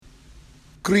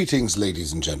Greetings,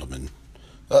 ladies and gentlemen.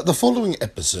 The following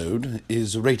episode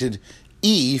is rated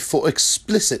E for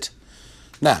explicit.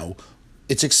 Now,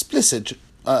 it's explicit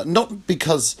not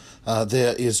because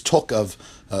there is talk of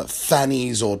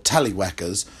fannies or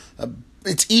tallywhackers.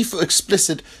 It's E for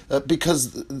explicit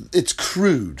because it's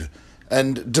crude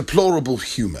and deplorable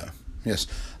humour. Yes,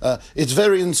 it's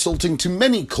very insulting to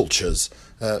many cultures,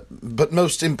 but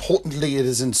most importantly it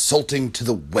is insulting to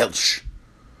the Welsh.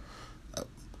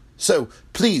 So,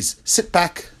 please, sit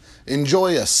back,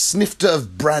 enjoy a snifter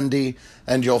of brandy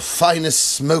and your finest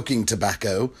smoking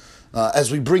tobacco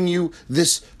as we bring you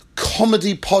this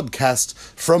comedy podcast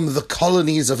from the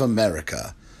colonies of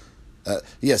America.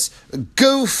 Yes,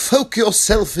 go folk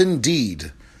yourself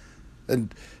indeed.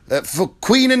 And for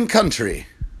Queen and Country.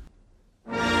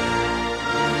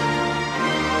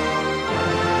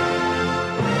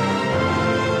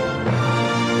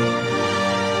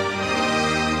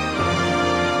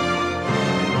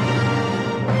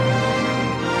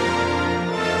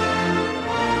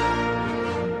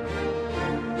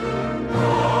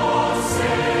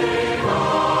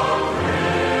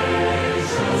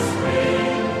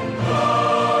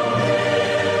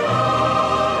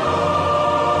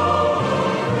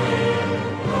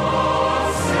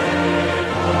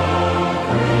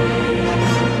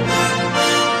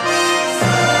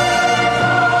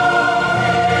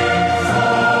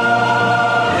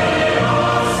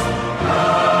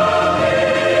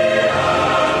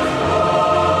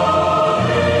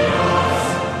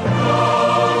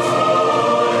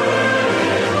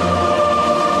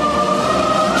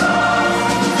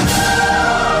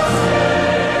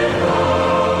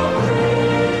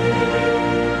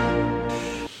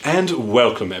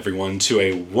 Welcome everyone to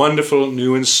a wonderful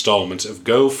new installment of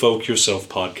Go Folk Yourself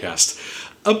podcast,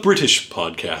 a British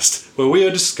podcast where we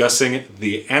are discussing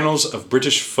the annals of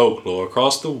British folklore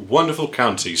across the wonderful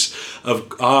counties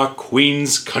of our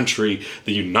Queen's country,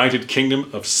 the United Kingdom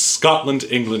of Scotland,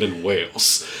 England and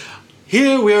Wales.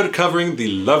 Here we are covering the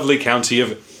lovely county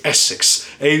of Essex,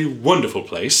 a wonderful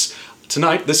place.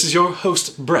 Tonight this is your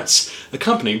host Brett,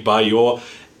 accompanied by your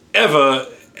ever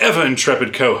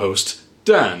intrepid co-host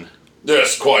Dan.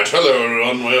 Yes, quite. Hello,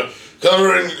 everyone. We're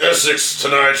covering Essex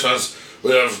tonight as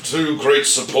we have two great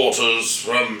supporters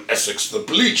from Essex, the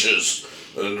Bleachers,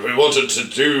 and we wanted to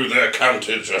do their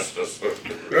county justice.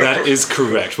 That is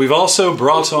correct. We've also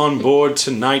brought on board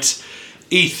tonight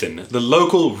Ethan, the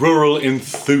local rural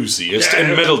enthusiast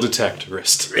and metal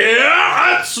detectorist.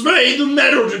 Yeah, that's me, the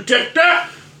metal detector.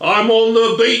 I'm on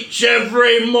the beach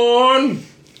every morn.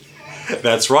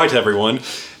 That's right, everyone.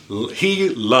 He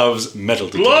loves metal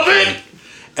detecting. Love it!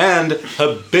 And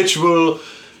habitual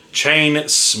chain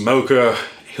smoker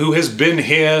who has been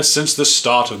here since the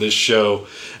start of this show,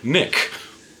 Nick.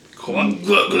 Quite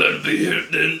glad to be here,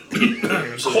 then.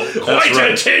 Quite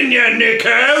a tenure, Nick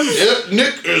has. Yep,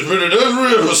 Nick has been in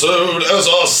every episode as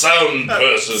our sound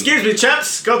person. Excuse me,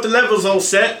 chaps. Got the levels all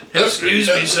set. Excuse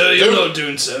me, sir. You're not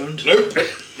doing sound. Nope.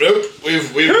 We've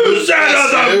Who's that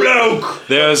other bloke?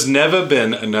 There's never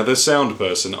been another sound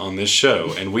person on this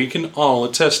show, and we can all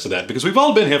attest to that, because we've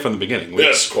all been here from the beginning.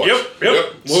 Yes, quite.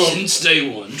 Yep. Since day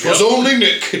one. It was only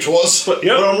Nick, it was. But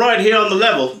I'm right here on the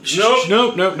level.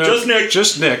 Nope.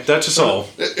 Just Nick, that's us all.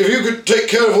 If you could take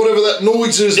care of whatever that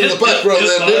noise is in the background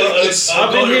there, Nick.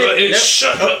 I've been here.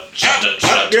 Shut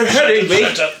up. You're hurting me.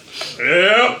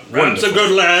 Yeah, that's a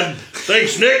good lad.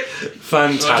 Thanks, Nick.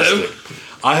 Fantastic.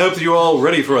 I hope that you're all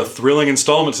ready for a thrilling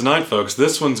installment tonight, folks.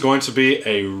 This one's going to be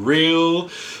a real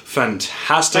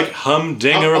fantastic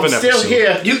humdinger of an episode. I'm still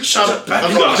here. You shut up.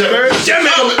 Damn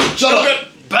it! Shut up!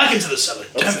 Back into the cellar.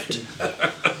 Damn it.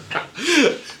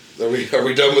 Are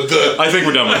we done with the... I think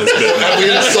we're done with this bit. Have we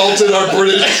insulted our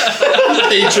British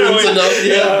patrons enough?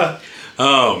 Yeah.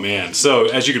 Oh, man. So,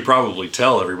 as you could probably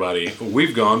tell, everybody,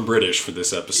 we've gone British for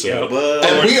this episode.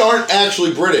 And we aren't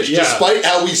actually British, despite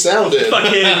how we sounded.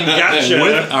 Fucking gotcha.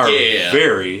 With our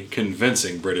very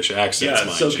convincing British accents,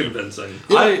 mind so you. convincing.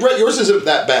 Brett, yours isn't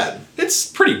that bad. It's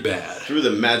pretty bad. Through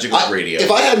the magic of radio.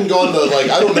 If I hadn't gone to,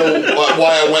 I don't know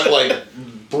why I went,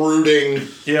 brooding...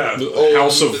 Yeah.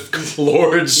 House of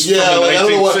Lords from the 19th I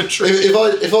don't know what... century.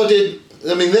 If I did...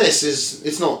 I mean, this is...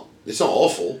 It's not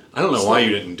awful. I don't know why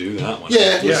you didn't do that one.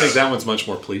 Yeah. I think that one's much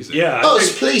more pleasing. Yeah.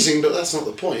 It's pleasing, but that's not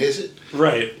the point, is it?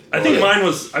 Right. I think mine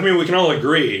was... I mean, we can all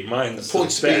agree mine's the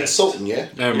point's to be insulting, yeah?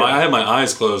 I had my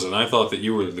eyes closed and I thought that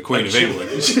you were the Queen of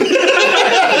England. Did you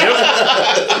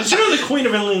know the Queen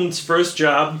of England's first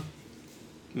job?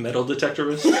 Metal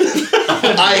detectorist?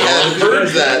 I had heard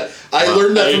that. I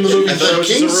learned that from the movie The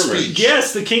King's Speech.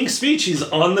 Yes, The King's Speech. He's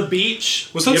on the beach.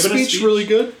 Was that speech really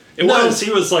good? It was. He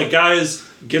was like, guys,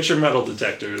 get your metal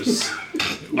detectors.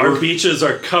 Our beaches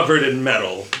are covered in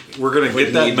metal. We're going to We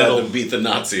get that need metal. that to beat the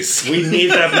Nazis. We need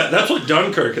that. That's what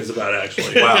Dunkirk is about,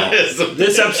 actually. Wow.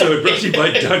 This episode brought to you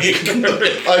by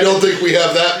Dunkirk. I don't think we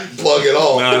have that plug at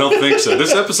all. No, I don't think so.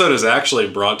 This episode is actually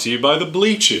brought to you by the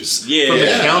Bleaches. Yeah. From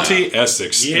the County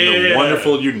Essex in the Yeah.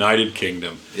 wonderful United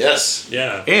Kingdom. Yes.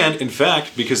 Yeah. And, in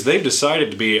fact, because they've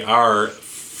decided to be our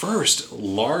first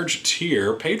large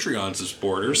tier Patreon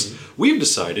supporters, we've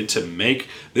decided to make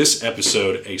this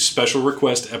episode a special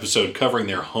request episode covering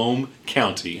their home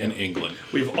county in England.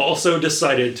 We've also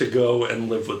decided to go and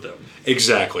live with them.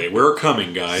 Exactly. We're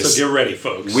coming, guys. So get ready,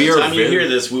 folks. We By are the time you very- hear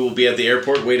this, we will be at the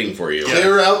airport waiting for you.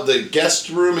 Clear out the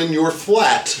guest room in your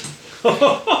flat. That's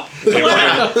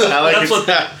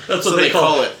what they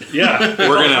call it. Yeah.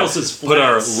 We're going houses to put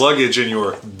our flats. luggage in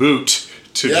your boot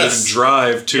to Yes. just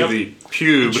drive to Yep. the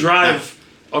pube. Drive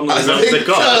on the, I the think,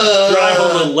 drive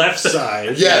on the left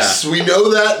side. Yes, we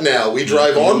know that now. We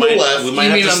drive on the left. We might You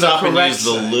have mean to on the stop and correct use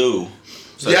the side. loo.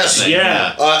 So Yes. that's the thing,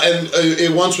 Yeah.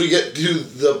 And once we get to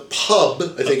the pub,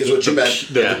 I think is what you meant,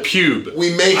 The pube.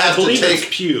 we may have to believe it's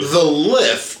take pew. the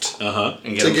lift Uh-huh.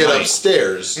 And to a get pint.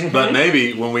 upstairs. But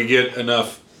maybe when we get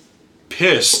enough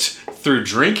pissed through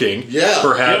drinking, Yeah.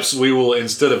 perhaps we will,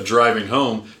 instead of driving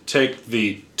home, take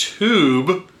the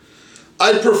tube.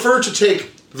 I'd prefer to take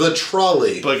the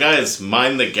trolley. But guys,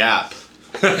 mind the gap.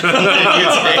 What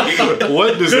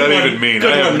does that even mean?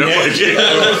 I have no idea.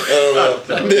 I don't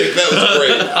know. Nick, that was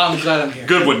great. I'm glad I'm here.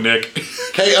 Good one, Nick.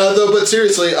 Hey, though, but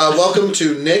seriously, welcome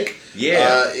to Nick.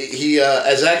 Yeah. He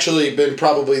has actually been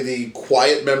probably the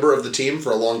quiet member of the team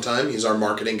for a long time. He's our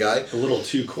marketing guy. A little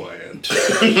too quiet.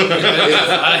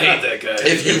 I hate that guy.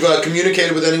 If you've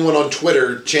communicated with anyone on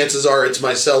Twitter, chances are it's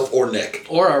myself or Nick.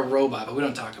 Or a robot, but we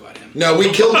don't talk about him. No, we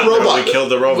killed the robot. We killed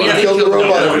the robot. We killed the robot,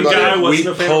 One everybody. guy We wasn't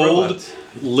a fan of polled robots.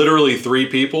 literally 3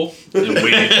 people, and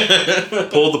we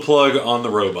pulled the plug on the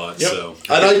robot. Yep. So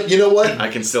And you know what? I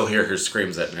can still hear her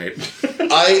screams at night.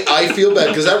 I feel bad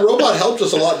because that robot helped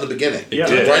us a lot in the beginning. Yeah.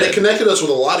 did. Right? It connected us with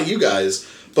a lot of you guys,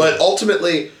 but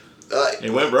ultimately,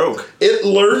 It went rogue. it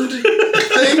learned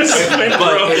things.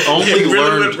 but it only It really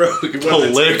learned went rogue. It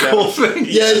wasn't political turned things.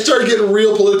 Yeah, it started getting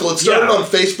real political. It started Yeah. on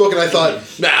Facebook, and I thought,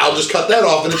 nah, I'll just cut that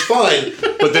off, and it's fine.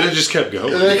 But then it just kept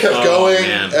going. And then it kept Oh, going.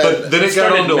 man. and- But then it got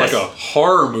started onto like mess- a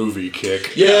horror movie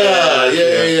kick.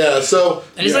 yeah. So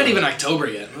And it's not even October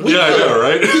yet. Yeah, I know,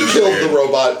 right? we killed the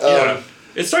robot. Yeah.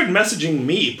 It started messaging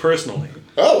me personally.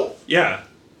 Oh, Yeah.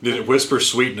 Did it whisper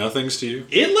sweet nothings to you?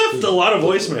 It left a lot of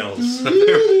voicemails.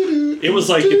 It was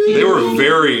like... if They you- were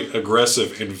very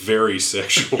aggressive and very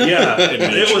sexual. Yeah.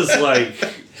 It was like...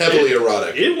 heavily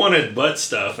erotic. It wanted butt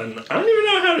stuff, and I don't even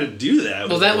know how to do that.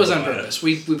 Well, with that a was on robot. purpose.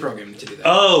 We programmed it to do that.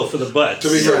 Oh, for the butts.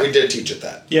 To be fair, we did teach it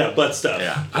that. Yeah, butt stuff.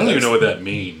 Yeah. I don't even know what that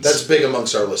means. That's big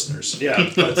amongst our listeners. Yeah,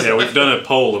 butt Yeah, stuff. we've done a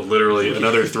poll of literally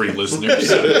another 3 listeners.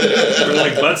 We're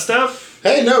like, butt stuff?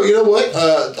 Hey, no, you know what?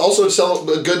 Also,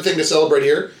 a good thing to celebrate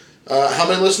here. How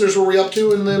many listeners were we up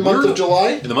to in the month of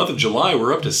July? In the month of July,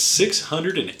 we're up to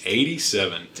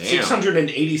 687. Damn.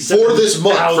 687. For this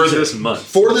month. For this month.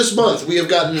 For this month, we have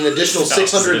gotten an additional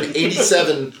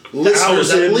 687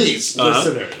 listeners at least.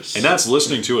 Listeners. And that's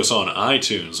listening to us on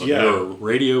iTunes, on Yeah. your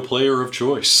radio player of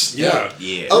choice. Yeah.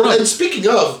 Yeah. Oh, and speaking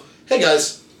of, hey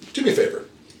guys, do me a favor.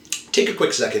 Take a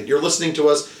quick second. You're listening to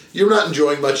us. You're not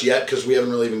enjoying much yet because we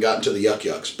haven't really even gotten to the yuck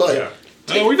yucks. But Yeah.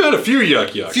 Oh, we've had a few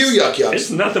yuck yucks. few yuck It's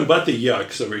yucks. nothing but the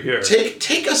yucks over here.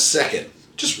 Take a second,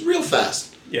 just real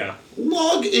fast. Yeah.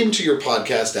 Log into your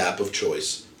podcast app of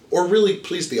choice, or really,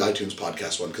 please, the iTunes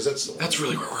podcast one because That's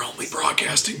really where we're only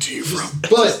broadcasting to you from.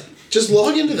 But just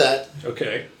log into that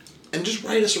Okay. and just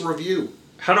write us a review.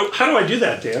 How do I do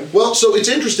that, Dan? Well, so it's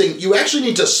interesting. You actually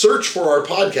need to search for our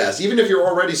podcast, even if you're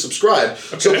already subscribed.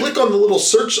 So Okay. click on the little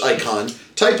search icon,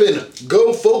 type in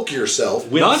 "Go Folk Yourself."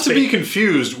 With Not to be space.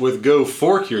 confused with Go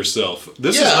Fork Yourself.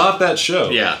 This is Yeah. not that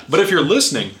show. Yeah. But if you're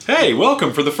listening, hey,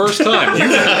 welcome for the first time.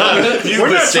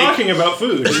 We're not talking about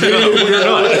food. We're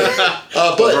not.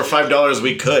 But For $5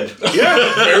 we could.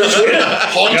 Yeah. very true.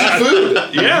 Haunted food.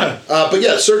 Yeah. But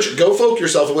yeah, search "Go Folk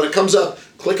Yourself," and when it comes up,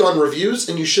 click on reviews,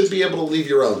 and you should be able to leave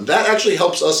your own. That actually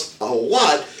helps us a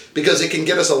lot because it can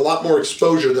get us a lot more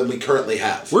exposure than we currently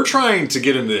have. We're trying to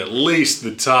get into at least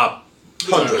the top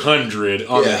 100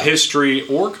 on the Yeah. history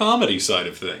or comedy side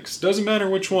of things. Doesn't matter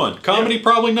which one. Comedy,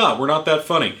 probably not. We're not that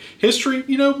funny. History,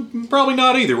 probably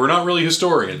not either. We're not really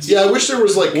historians. Yeah, I wish there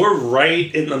was like We're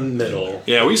right in the middle.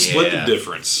 Yeah, we split the Yeah.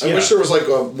 difference. I wish there was like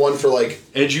one for like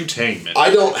Edutainment. I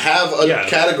don't have a Yeah.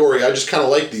 category. I just kind of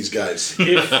like these guys.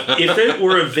 If it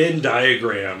were a Venn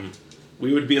diagram,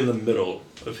 we would be in the middle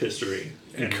of history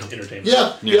and entertainment.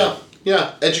 Yeah.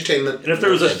 Edutainment. And if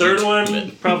there was a third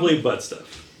one, probably butt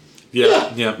stuff.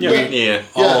 Yeah.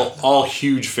 All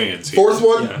huge fans here. Fourth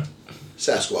one, Yeah.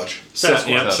 Sasquatch.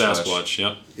 Sasquatch.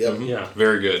 Yep. Yep. Yeah.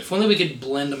 Very good. If only we could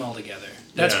blend them all together.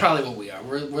 That's Yeah. probably what we are.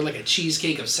 We're like a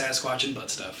cheesecake of Sasquatch and butt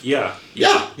stuff. Yeah.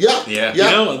 Yeah. You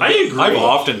know, I agree. I've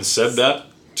often said that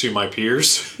to my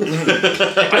peers.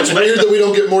 It's weird that we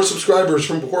don't get more subscribers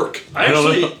from work.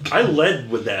 I led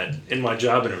with that in my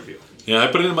job interview. Yeah, I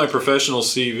put it in my professional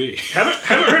CV. Haven't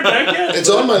heard back yet. It's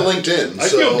on my LinkedIn, I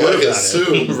so feel good I about it.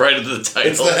 assume Right at the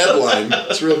title. it's the headline.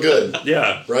 It's real good,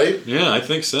 Yeah. right? Yeah, I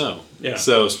think so. Yeah.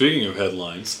 So, speaking of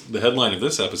headlines, the headline of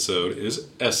this episode is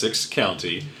Essex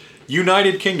County,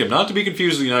 United Kingdom, not to be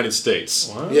confused with the United States.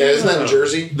 Wow. Yeah, isn't that in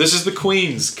Jersey? This is the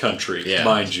Queen's country, Yeah.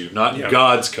 mind you, not Yeah.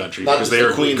 God's country, Not because the they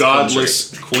are Queen's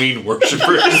godless Queen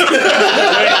worshippers.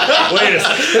 Wait a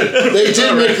second. They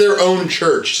did make their own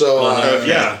church, so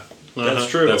Yeah. That's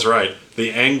true. That's right.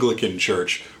 The Anglican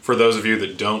Church, for those of you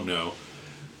that don't know.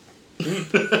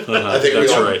 I think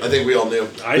That's right. I think we all knew.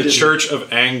 The Church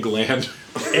of England.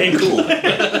 Ankle.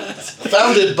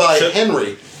 Founded by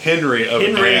Henry. Henry of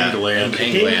Henry. England.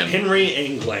 England. Henry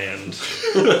England.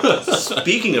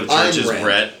 Speaking of I'm churches, Ren.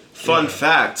 Brett, fun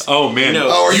fact. Oh, man.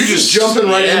 Oh, are you just jumping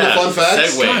right into fun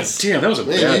facts? Segues. Damn, that was a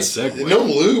Man, bad you- segue. No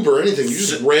lube or anything. You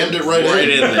just rammed it right Right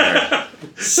in. in there.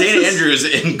 St. Andrews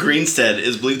in Greenstead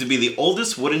is believed to be the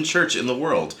oldest wooden church in the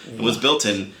world. It was built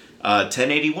in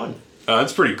 1081.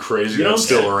 That's pretty crazy. You That's don't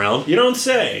still say. around. You don't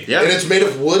say. Yeah. And it's made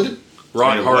of wood.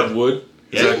 Rock made of hard wood.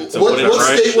 Yeah. Is that- What that's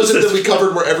right? state was it that we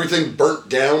covered where everything burnt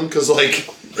down? Because, like,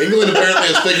 England apparently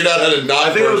has figured out how to not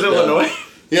I think it burn was down. Illinois.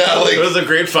 Yeah, like, It was a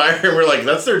Great Fire, and we're like,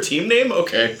 that's their team name?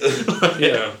 Okay.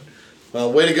 Yeah.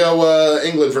 well, way to go,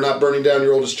 England, for not burning down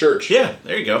your oldest church. Yeah,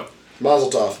 there you go.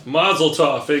 Mazel tov. Mazel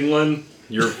tov, England.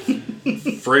 Your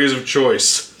phrase of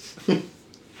choice.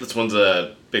 This one's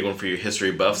a big one for you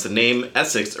history buffs. The name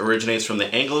Essex originates from the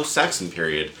Anglo-Saxon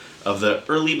period of the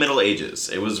early Middle Ages.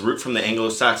 It was root from the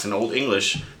Anglo-Saxon Old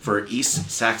English for East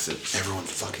Saxons. Everyone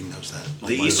fucking knows that.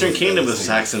 The Eastern Kingdom of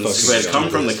Saxons who had come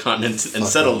from the continent and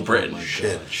settled Britain.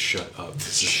 Shit. Shut up.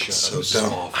 This is so This is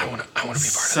dumb. awful. I want to be part of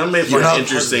Some may You're find not it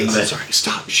interesting part of that... this.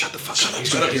 Stop. Shut the fuck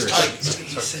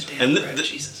up. And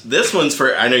this one's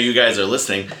for, I know you guys are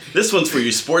listening, this one's for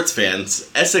you sports fans.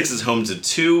 Essex is home to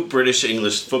 2 British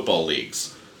English football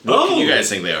leagues. What do you guys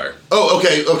think they are? Oh,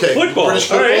 okay. Football.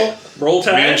 British All football. right. Roll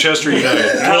Tide. Manchester United.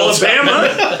 Alabama.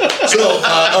 So,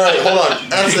 all right, hold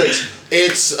on. Essex.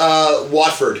 It's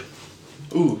Watford.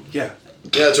 Ooh, yeah.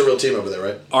 Yeah, it's a real team over there,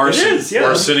 right? It is, yeah.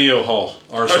 Arsenio Hall.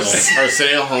 Arsenal.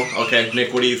 Arsenio Hall. Okay,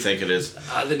 Nick, what do you think it is?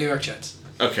 The New York Jets.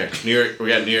 Okay, New York. We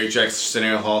got New York Jets,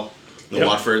 Arsenio Hall, the Yep.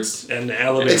 Watfords. And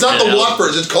Alabama. It's not the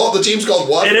Watfords. It's called the team's called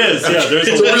Watford. It is, yeah. There's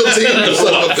It's a real team. You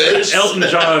son of a bitch. Elton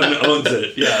John owns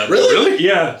it. Yeah. Really?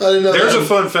 Yeah. I didn't know There's that. a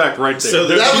fun fact right there. So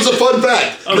That was a fun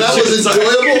fact. That was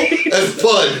enjoyable and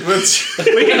fun.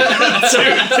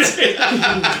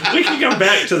 We can come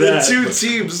back to The that. 2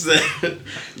 teams that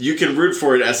you can root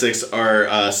for in Essex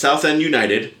are Southend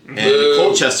United and Boo.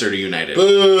 Colchester United.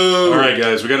 Boom. All right,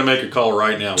 guys, we got to make a call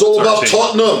right now. It's all What's our about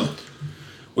team? Tottenham.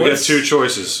 We got 2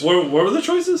 choices. What were the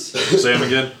choices? Say them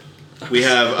again. We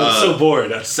have I'm so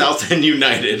bored. Southend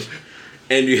United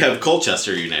and you have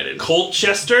Colchester United.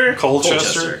 Colchester?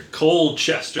 Colchester.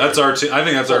 Colchester. That's our team. I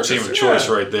think that's our team of choice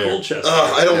right there. Colchester.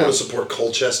 I don't want to support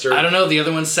Colchester. I don't know. The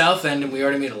other one's Southend, and we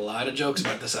already made a lot of jokes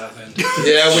about the Southend.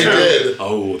 Yeah, we did.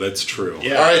 Oh, that's true.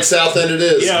 Yeah. All right, Southend it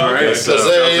is. Yeah, All right, okay. so Because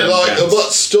they Southend like counts.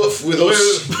 about stuff with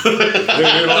us.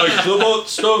 They like the butt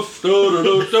stuff. They like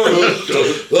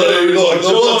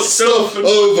about stuff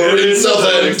over in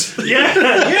Southend.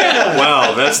 Yeah.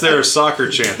 Wow, that's their soccer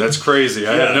chant. That's crazy.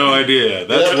 I had no idea.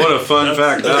 That's what a fun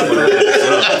fact that one is.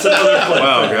 That's another fun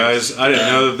Wow, fact. guys, I didn't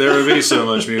know that there would be so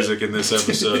much music in this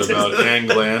episode about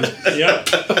England. Yep.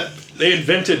 They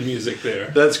invented music there.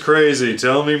 That's crazy.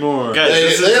 Tell me more. Guys,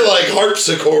 this is- They like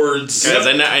harpsichords. Guys,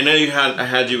 I know I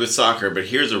had you with soccer, but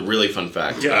here's a really fun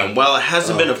fact. Yeah. While it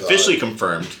hasn't been God. officially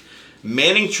confirmed,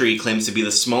 Manningtree claims to be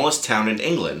the smallest town in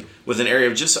England with an area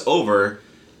of just over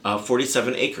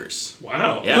 47 acres.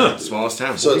 Wow. Yeah, smallest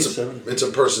town. So it's 47.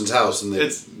 a person's house, and they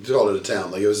called it a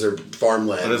town. Like it was their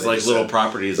farmland. But it's They like just little said,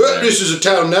 properties "Oh, there. this is a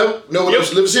town now. No one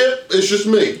else lives here. It's just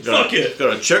me. Fuck it.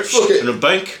 Got a church Fuck it. and a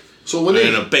bank So when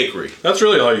and they a bakery. That's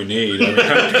really all you need. I mean,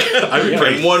 I'd be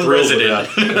pretty And one thrilled with resident.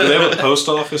 that. Do they have a post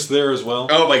office there as well?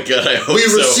 Oh my god, I hope we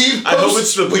so. receive I hope it's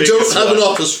posts, the we don't biggest have an one.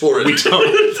 office for it.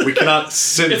 We cannot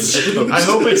send. I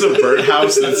hope it's a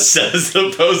birdhouse that says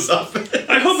the post office.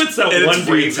 I hope it's that And one it's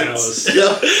dude's raisins. house.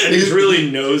 Yeah, And he's really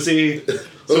nosy.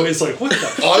 So he's like, what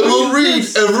the I will read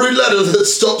every letter that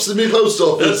stops in the post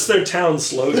office. That's their town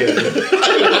slogan.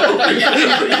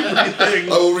 I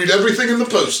will read everything in the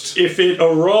post. If it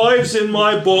arrives in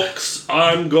my box,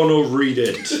 I'm gonna read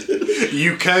it.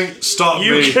 You can't stop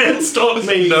me. You can't stop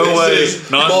me. No way. is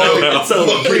Not my no.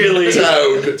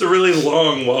 It's a really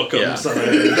long welcome sign.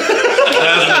 It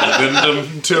has an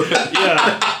addendum to it.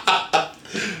 Yeah.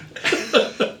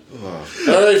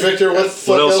 All right, Victor, what the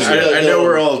fuck else else you we got? got I know going?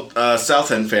 we're all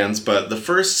Southend fans, but the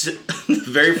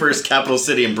very first capital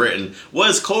city in Britain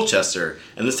was Colchester,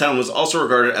 and this town was also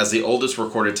regarded as the oldest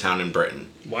recorded town in Britain.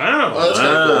 Wow. Oh, that's kind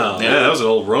of Wow. cool. Yeah, that was an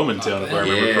old Roman town, if I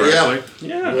remember correctly.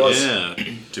 Yeah. Yeah.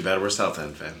 Too bad we're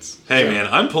Southend fans. Hey, man,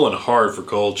 I'm pulling hard for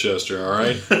Colchester, all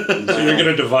right? So you're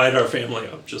gonna divide our family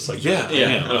up, just like Yeah, that. Yeah,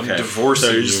 I am. okay. I'm divorcing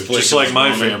So you're you, splitting just like my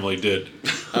Roman. family did.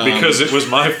 Because it was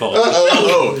my fault.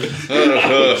 Oh,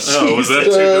 Oh, was that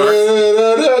too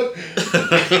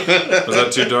dark? Was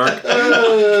that too dark?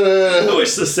 I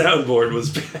wish the soundboard was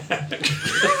back.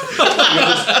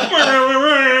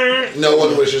 No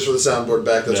one wishes for the soundboard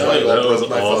back. That's why I that was broke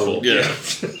my awful. phone.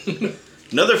 yeah.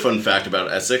 Another fun fact about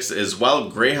Essex is while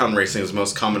greyhound racing is the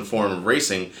most common form of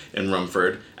racing in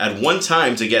Rumford, at one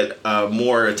time to get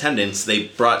more attendance, they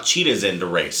brought cheetahs in to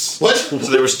race. What? So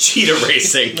there was cheetah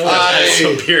racing at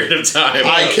some period of time.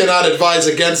 I cannot advise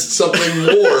against something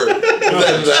more than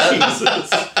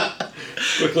that.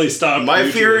 Quickly stop. My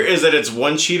fear is that it's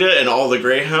one cheetah and all the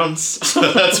greyhounds. So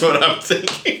that's what I'm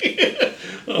thinking.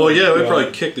 Well, yeah, we'd God.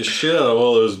 probably kick the shit out of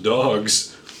all those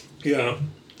dogs. Yeah.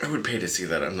 I would pay to see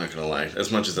that, I'm not going to lie. As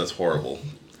much as that's horrible.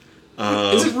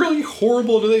 Is it really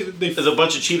horrible? Do they There's a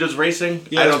bunch of cheetahs racing?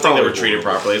 Yeah, I don't it's think they were probably treated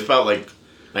horrible. properly. It's about like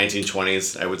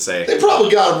 1920s, I would say. They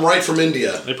probably got them right from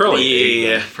India. They probably ate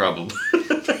them. Yeah, probably.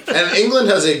 And England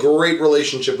has a great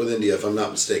relationship with India, if I'm not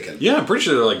mistaken. Yeah, I'm pretty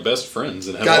sure they're like best friends.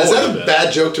 And have God, is always that a been.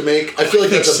 bad joke to make? I feel like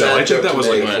I think that's a so. bad I think joke that to was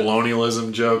like make. a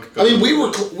colonialism joke. I mean, we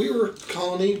were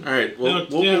colony. All right, well, Yeah,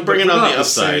 we'll but bring it we're on not the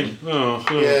upside. same. Oh,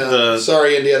 oh. Yeah,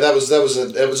 sorry, India. That was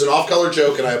an off-color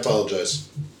joke, and I apologize.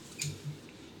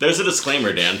 There's a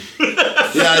disclaimer, Dan. Yeah,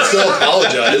 I still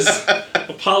apologize.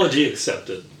 Apology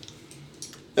accepted.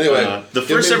 Anyway, The give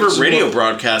first me ever some radio more.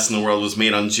 broadcast in the world was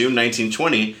made on June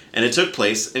 1920, and it took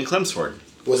place in Chelmsford.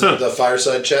 Was it the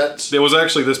fireside chat? It was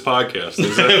actually this podcast.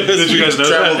 Did you guys know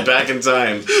traveled that? back in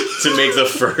time to make the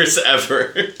first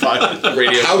ever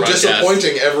radio How broadcast.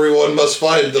 disappointing everone must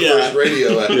find the Yeah. first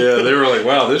radio act. Yeah, they were like,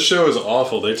 wow, this show is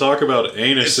awful. They talk about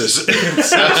anuses and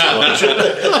Sasquatch.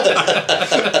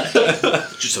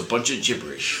 Just a bunch of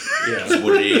gibberish. Yeah. That's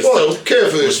what it is. Well, I don't care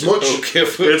for this much. Okay,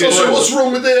 So what's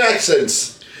wrong with their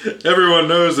accents? Everyone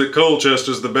knows that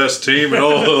Colchester's the best team in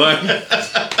all the land.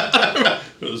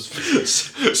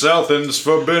 Southend's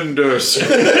for benders. Is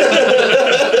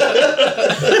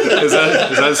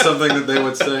that something that they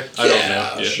would say? I don't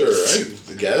know. Yeah. Sure,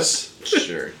 I guess.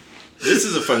 Sure. This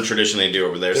is a fun tradition they do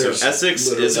over there. There's so Essex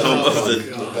literally is home of nothing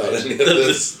the about any of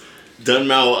this.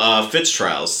 Dunmow Fitz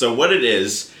trials. So what it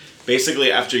is,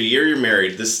 basically after a year you're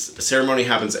married, this ceremony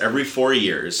happens every 4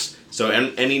 years. So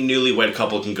any newlywed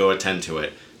couple can go attend to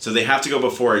it. So they have to go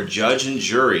before a judge and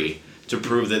jury to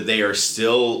prove that they are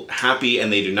still happy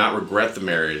and they do not regret the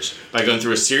marriage by going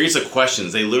through a series of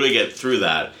questions. They literally get through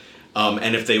that.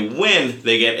 And if they win,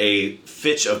 they get a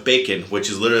fitch of bacon, which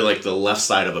is literally like the left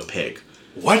side of a pig.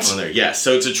 What? On there. Yeah,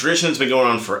 so it's a tradition that's been going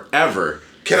on forever.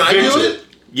 Can I do it?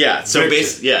 Yeah, so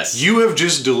Victor, yes. You have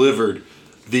just delivered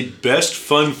the best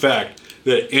fun fact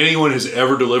that anyone has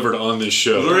ever delivered on this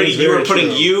show. Literally, is you are very putting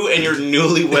true. you and your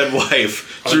newlywed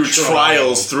wife through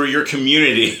trials through your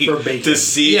community For bacon. to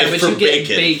see Yeah, if but for you get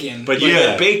bacon. bacon. But you Yeah.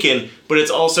 get bacon, but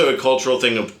it's also a cultural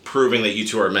thing of proving that you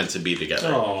two are meant to be together.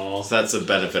 Aww. So that's the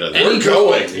benefit of that. We're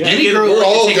going. Any get- girl we're that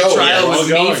all can take going. a trial Yeah, with we're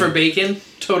me going. for bacon,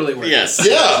 totally worth it. Yes.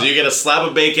 Yeah. So you get a slab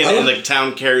of bacon I and don't- the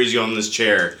town carries you on this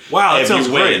chair. Wow, that if sounds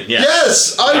you win. great. Yeah.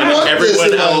 Yes, I want this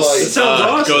Everyone in my else life. sounds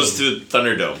awesome. goes to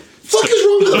Thunderdome. Fuck is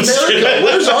wrong with America?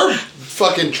 Where's our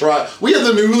fucking trial? We have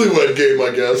the newlywed game, I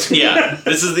guess. Yeah,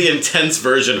 this is the intense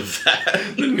version of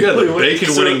that. Yeah, the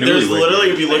bacon winning There's newlywed literally,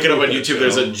 game. if you look it up on YouTube,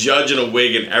 there's a judge in a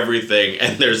wig and everything,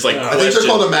 and there's like I think they're questions.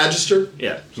 called a magister.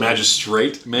 Yeah,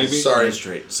 Magistrate, maybe? Sorry.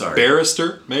 straight. Sorry.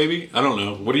 Barrister, maybe? I don't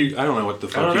know. I don't know what the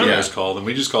fuck don't you know. guys call them.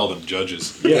 We just call them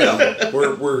judges. Yeah.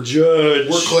 We're Judge.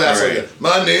 class Alright. like that.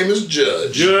 My name is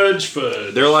Judge. Judge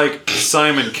Fudge. They're like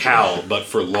Simon Cowell, but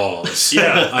for laws.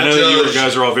 Yeah. I know that you Judge,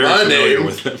 guys are all very my familiar name.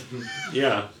 with them.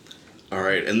 Yeah. All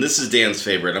right, and this is Dan's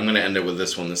favorite. I'm going to end it with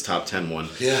this one, this top 10 one.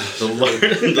 Yeah.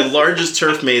 The largest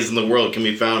turf maze in the world can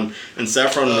be found in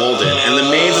Saffron Walden, and the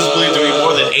maze is believed to be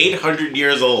more than 800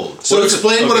 years old. So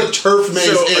explain what a turf maze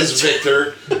So, is,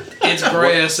 Victor. It's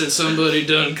grass that somebody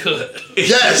done cut.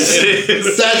 Yes!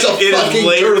 That's a It fucking is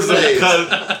layers of turf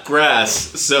cut grass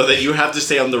so that you have to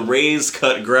stay on the raised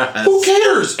cut grass. Who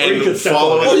cares? Or you And could step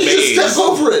follow on the Or you maze. just step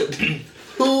over it.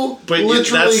 Who But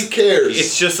literally that's- cares?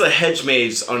 It's just a hedge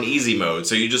maze on easy mode,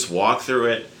 so you just walk through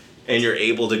it and you're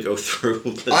able to go through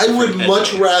the I would different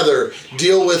much hedge rather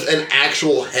deal with an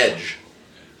actual hedge.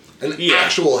 An Yeah.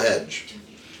 actual hedge.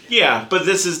 Yeah, but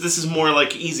this is more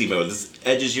like easy mode. This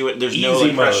edges you. There's no Easy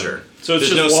like mode. pressure. So it's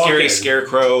there's just no scary walking.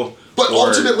 scarecrow. But or-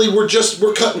 ultimately, we're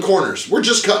cutting corners. We're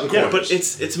just cutting corners. yeah, but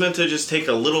it's meant to just take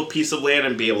a little piece of land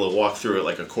and be able to walk through it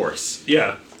like a course.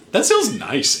 Yeah. That sounds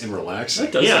nice and relaxing.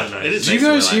 That does Yeah, sound nice. it is. Do you nice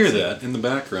and guys hear relaxing. that in the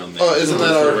background there? Isn't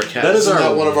that our? That is isn't our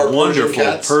that one of our wonderful Persian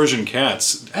cats? Persian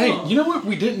cats. Hey, you know what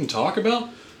we didn't talk about?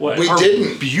 What? We Our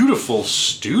didn't. beautiful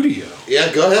studio.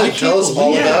 Yeah, go ahead. Tell us all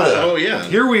believe about it. Oh yeah.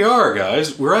 Here we are,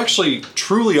 guys. We're actually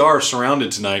truly are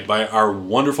surrounded tonight by our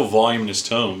wonderful voluminous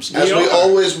tomes. As we are.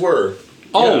 always were.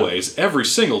 Always, every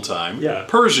single time. Yeah.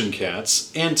 Persian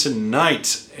cats. And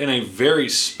tonight, in a very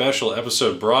special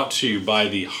episode brought to you by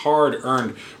the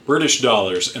hard-earned British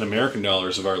dollars and American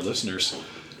dollars of our listeners,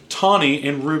 Tawny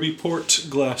and Ruby Port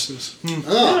glasses.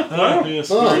 Wow. Yes,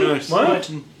 Oh. very nice. What?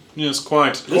 Yes,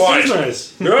 quite. This is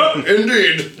nice. Yeah.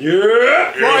 Indeed.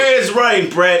 Yeah. Why is right,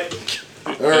 Brett?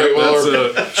 All right,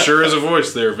 well, That's sure is a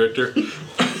voice there, Victor.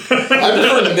 I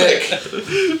prefer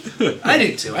Nick. I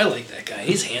do too. I like that guy.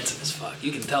 He's handsome as fuck.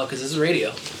 You can tell because it's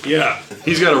radio. Yeah.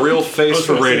 He's got a real face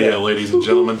for gonna say radio, that. ladies and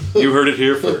gentlemen. You heard it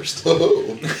here first. All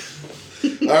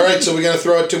right, so we're gonna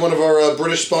throw it to one of our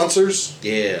British sponsors.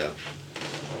 Yeah.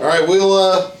 All right,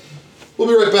 we'll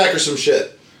be right back or some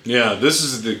shit. Yeah, this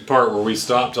is the part where we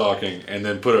stop talking and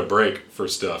then put a break for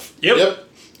stuff. Yep.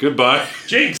 Goodbye.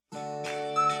 Jinx.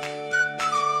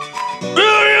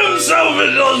 William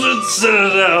Self-Indulgent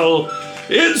Citadel.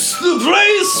 It's the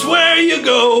place where you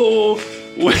go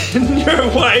when your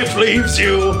wife leaves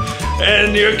you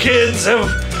and your kids have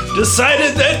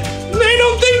decided that they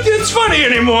don't think it's funny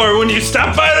anymore when you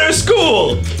stop by their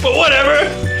school. But whatever.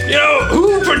 You know,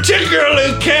 who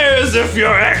particularly cares if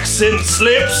your accent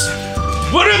slips?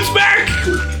 But it's back!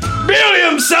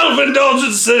 William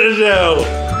Self-Indulgent Citadel.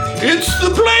 It's the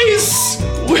place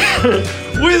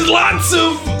with lots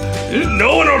of...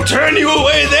 No one will turn you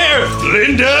away there,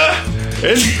 Linda.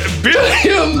 And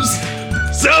William's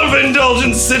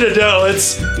Self-Indulgent Citadel.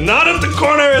 It's not at the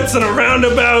corner, it's in a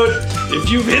roundabout. If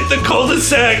you've hit the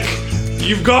cul-de-sac,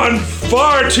 you've gone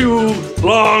far too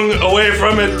long away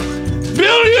from it.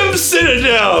 William's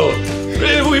Citadel.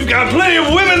 We've got plenty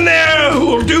of women there who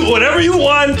will do whatever you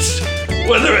want,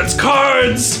 whether it's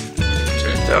cards.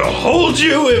 They'll hold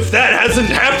you if that hasn't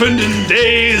happened in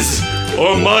days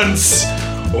or months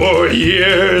or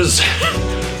years.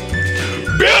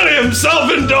 William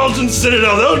Self-Indulgent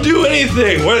Citadel, they'll do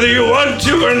anything, whether you want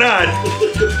to or not.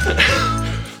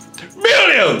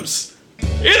 Williams!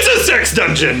 It's a sex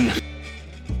dungeon!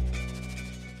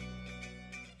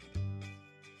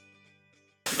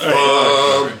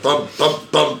 Bum, bum,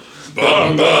 bum.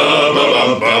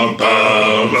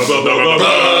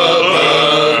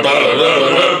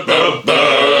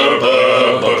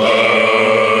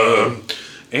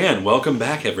 And welcome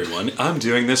back, everyone. I'm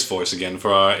doing this voice again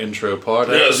for our intro part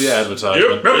Yes. after the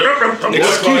advertisement.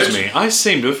 Excuse Excuse me, I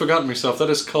seem to have forgotten myself. That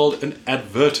is called an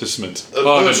advertisement.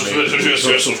 Pardon me.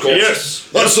 Yes, of course. Yes.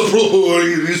 That's the proper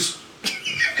way it is.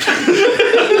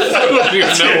 I don't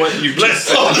even know what you just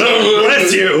said.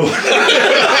 Bless you!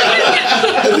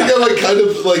 I think I went kind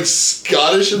of like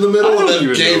Scottish in the middle and then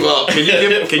even gave know. up.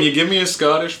 Can you give me a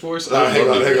Scottish voice? Hang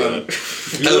on. I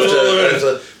have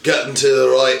to get into the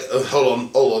right.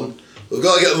 Hold on. We've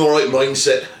got to get in the right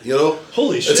mindset, you know?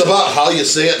 Holy shit. It's about how you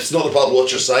say it, it's not about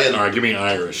what you're saying. All right, give me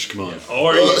Irish. Come on.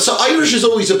 Or So Irish is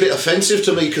always a bit offensive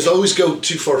to me because I always go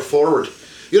too far forward.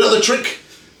 You know, the trick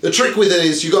with it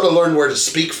is you got to learn where to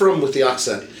speak from with the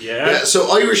accent. Yeah. So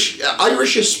Irish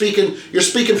is speaking. You're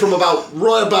speaking from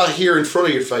right about here in front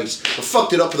of your face. I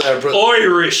fucked it up there, but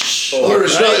Irish.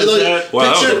 Irish. Right, Like, is that- Wow,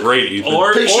 that was picture- a great Ethan.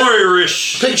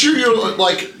 Irish. Picture you're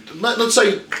like, let's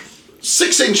say,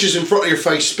 6 inches in front of your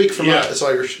face. Speak from Yeah. that. It's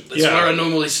Irish. That's what I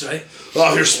normally say. Oh,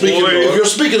 if you're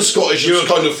speaking Scottish, it's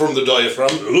kind of from the diaphragm.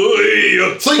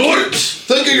 Oi,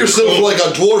 Think of yourself like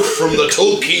a dwarf from the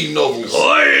Tolkien novels.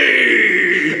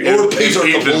 Or Peter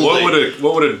Ethan, Capaldi.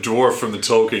 what would a dwarf from the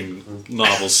Tolkien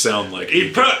novels sound like? Oi, you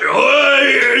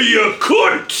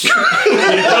cunt!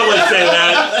 He'd probably say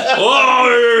that.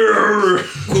 Oi,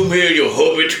 Come here, you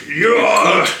hobbit.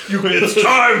 It's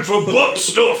time for butt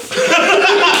stuff.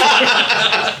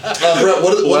 Brett,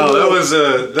 what Wow,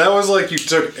 that was like you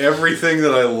took everything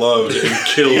that I loved and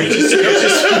killed it. Just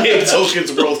made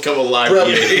Tolkien's world come alive. Brett,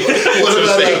 EA. what So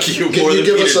about thank you can more you than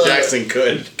give Peter us a Jackson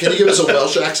could. Can you give us a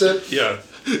Welsh accent? Yeah.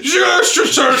 What is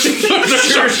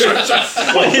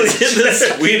in the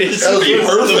Swedish? That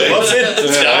was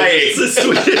perfect. Dying. The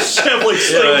Swedish have like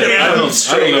I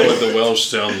don't know what the Welsh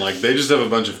sound like. They just have a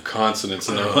bunch of consonants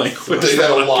in their language. They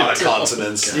got a lot of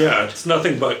consonants. Yeah, it's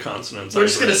nothing but consonants. We're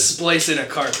just gonna splice in a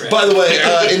car crash. By the way,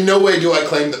 in no way do I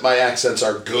claim that my accents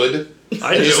are good.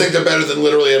 I just think they're better than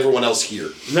literally everyone else here.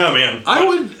 No, man.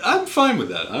 I'm fine with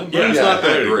that. It's not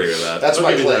that great with that. That's my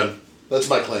give you claim. That's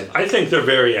my claim. I think they're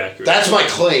very accurate. That's my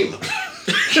claim.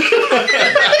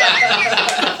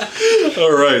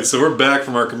 All right, so we're back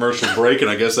from our commercial break, and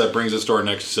I guess that brings us to our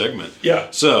next segment. Yeah.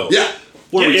 So, Yeah.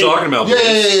 what are we talking about? Yeah.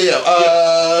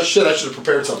 boys? Shit, I should have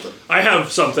prepared something. I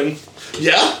have something.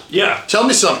 Yeah? Yeah. Tell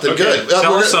me something. Okay, Good.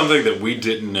 tell We're us gonna- something that we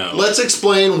didn't know. Let's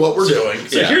explain what we're doing.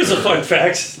 So here's a fun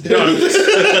fact. No, I'm just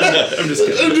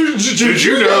kidding. Did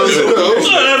you know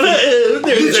that?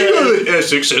 Did Did you know that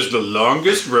Essex has the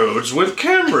longest roads with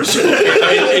cameras?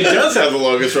 It does have the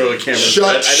longest row of cameras.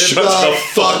 Shut the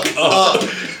fuck up.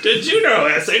 Did you know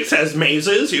Essex has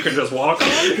mazes you can just walk on?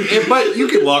 Yeah, but you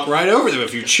can walk right over them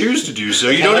if you choose to do so.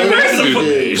 You don't even have to do the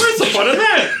maze. Where's the fun of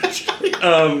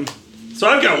that? So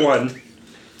I've got one.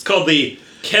 It's called the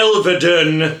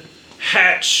Kelvedon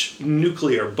Hatch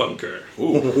Nuclear Bunker.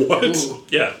 What?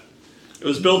 Yeah. It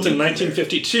was built in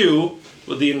 1952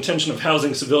 with the intention of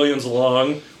housing civilians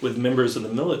along with members of the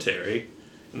military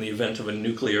in the event of a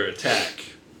nuclear attack.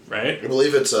 Right? I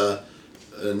believe it's a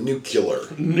nuclear.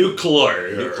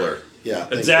 Nuclear. Yeah.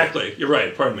 thank Exactly. You're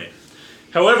right. Pardon me.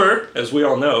 However, as we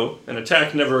all know, an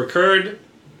attack never occurred.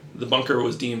 The bunker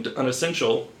was deemed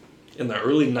unessential in the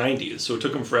early 90s, so it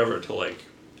took them forever to, like,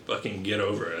 fucking get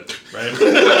over it, right?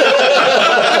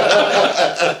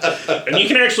 And you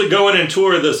can actually go in and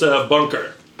tour this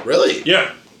bunker. you. Really?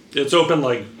 Yeah. It's open,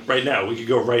 like, right now. We could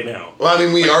go right now. Well, I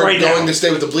mean, we Like are right going now. to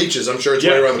stay with the Bleaches. I'm sure it's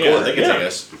Yeah, right around the yeah, corner. They can take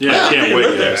us. Yeah, I I can't think wait. they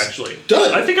live there, guys. actually.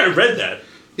 Done. I think I read that.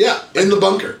 Yeah, in the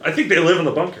bunker. I think they live in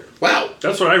the bunker. Wow.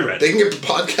 That's what I read. They can get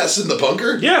podcasts in the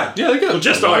bunker? Yeah. Yeah, they got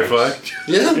just Wi-Fi. ours.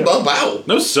 Yeah, well, wow.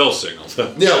 No cell signals.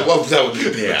 Yeah, well, that would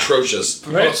be atrocious.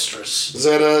 Right? Monstrous. Is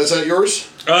that yours?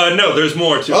 No, there's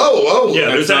more to it. Oh.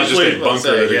 Yeah, It's there's not just actually... a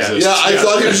bunker that Yeah. exists. Yeah, I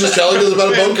thought he was just telling us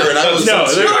about a bunker, and I was... No,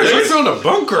 Guys, I found a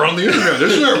bunker on the internet.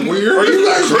 Isn't that weird? Are you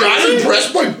guys not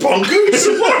impressed by bunkers?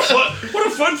 What a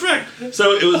fun fact!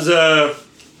 So it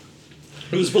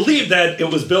was believed that it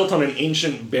was built on an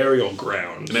ancient burial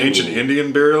ground. An ancient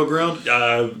Indian burial ground?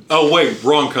 Uh, Oh, wait,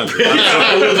 wrong country.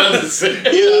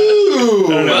 Ooh.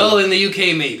 Well, in the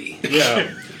UK, maybe.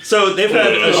 yeah. So they've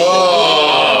had a Nick.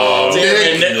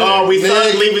 We thought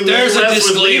Nick. leaving the There's a US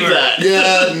would leave disclaimer. that.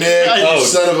 Yeah, Nick, you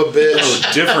son of a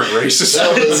bitch. Different racist.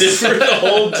 That was... Different, the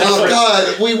whole Oh,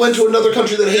 God, we went to another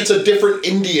country that hates a different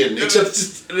Indian,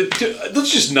 except...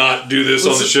 Let's just not do this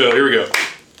on the show. Here we go.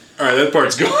 All right, that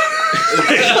part's gone.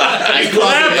 It's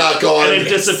probably not and gone. it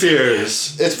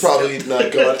disappears. It's probably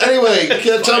not gone. Anyway,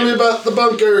 tell me about the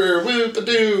bunker.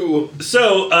 Whoop-a-doo.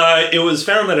 So it was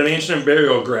found that an ancient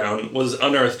burial ground was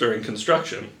unearthed during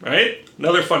construction. Right?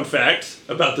 Another fun fact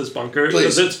about this bunker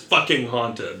Please. is it's fucking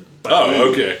haunted. by the way.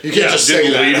 Oh, okay. You can't just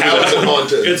say that. How is it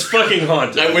haunted? It's fucking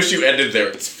haunted. I wish you ended there.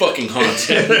 It's fucking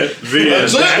haunted. The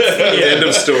end. End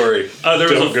of story.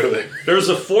 Don't go there. There was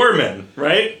a foreman,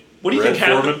 right? What do you Red think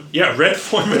happened? Foreman? Yeah, Red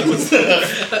Foreman was there.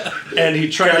 And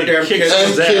he tried Goddamn to kick kids.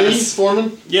 And someone's Kitty ass.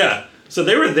 Foreman? Yeah. So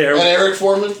they were there. And Eric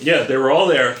Foreman? Yeah, they were all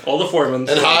there. All the foremans.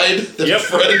 And Hyde, the Yep.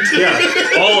 friend?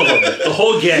 Yeah, all of them. The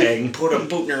whole gang. Put a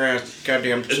boot in your ass,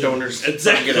 goddamn stoners.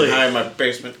 Exactly. I'm getting high in my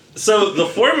basement. So the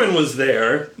foreman was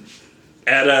there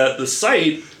at the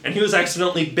site, and he was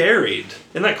accidentally buried.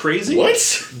 Isn't that crazy?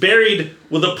 What? Buried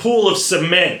with a pool of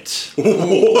cement.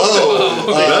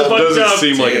 That fucked doesn't up.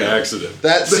 seem like an accident.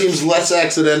 That seems less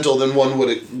accidental than one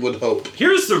would hope.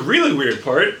 Here's the really weird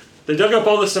part. They dug up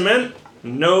all the cement.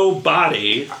 No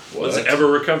body was ever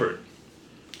recovered.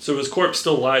 So his corpse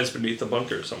still lies beneath the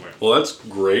bunker somewhere. Well, that's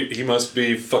great. He must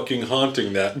be fucking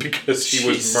haunting that because he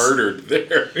was Jeez. murdered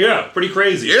there. Yeah, pretty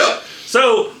crazy. Yeah.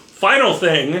 So, final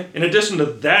thing, in addition to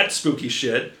that spooky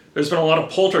shit, there's been a lot of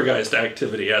poltergeist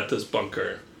activity at this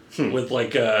bunker. With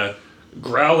like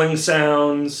growling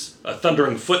sounds,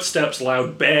 thundering footsteps,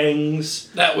 loud bangs.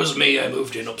 That was me. I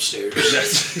moved in upstairs.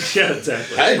 Yeah,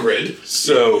 exactly. Hagrid.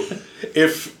 So,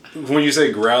 when you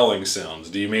say growling sounds,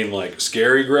 do you mean like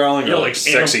scary growling Yeah, or like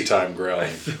sexy time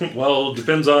growling? Well,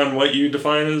 depends on what you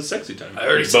define as sexy time. I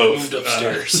already Both. moved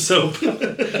upstairs. So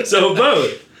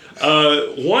both.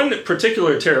 One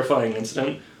particular terrifying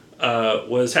incident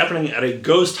was happening at a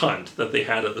ghost hunt that they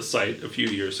had at the site a few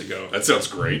years ago. That sounds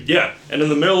great. Yeah, and in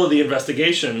the middle of the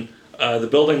investigation, when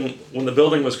the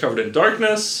building was covered in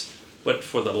darkness, but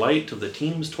for the light of the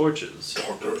team's torches,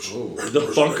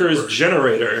 the bunker's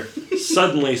generator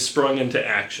suddenly sprung into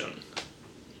action.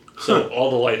 So all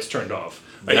the lights turned off.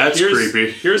 That's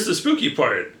creepy. Here's the spooky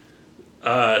part.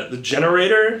 The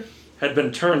generator had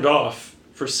been turned off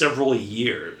for several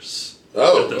years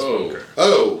at this bunker.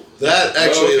 Oh, that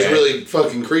actually is really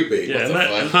fucking creepy. Yeah,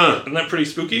 isn't that pretty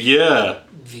spooky? Yeah.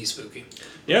 The spooky.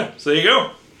 Yeah, so there you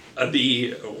go.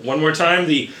 One more time,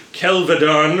 the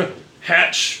Kelvedon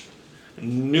Hatch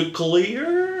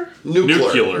Nuclear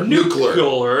Nuclear.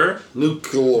 Bunker.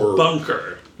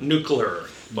 Nuclear.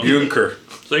 Bunker.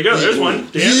 So there you go, there's one.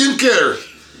 Bunker.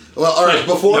 Well, all right.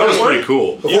 Before That was pretty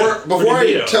cool. Before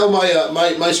I tell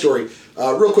my story,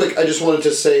 real quick, I just wanted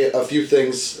to say a few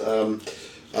things.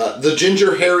 The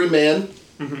Ginger Hairy Man,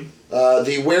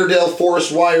 the Weardale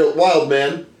Forest Wild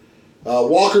Man,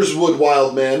 Walkerswood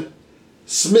Wild Man,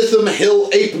 Smitham Hill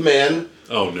Ape Man,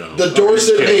 Oh no. the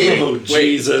Dorset Ape, Oh,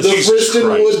 Jesus. the Jesus Briston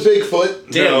Christ. Wood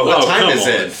Bigfoot, Dan, what time is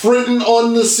it? Frinton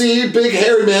on the Sea Big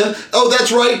Hairy Man. Oh,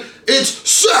 that's right, it's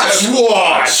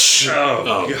Sasquatch. Oh,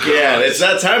 God. Yeah, it's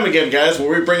that time again, guys,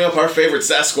 where we bring up our favorite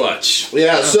Sasquatch.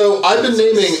 Yeah, so I've been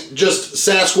naming just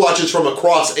Sasquatches from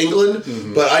across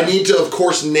England, but I need to, of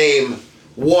course, name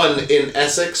one in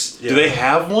Essex. Do they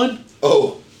have one?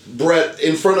 Oh, Brett,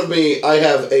 in front of me, I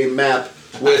have a map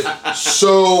with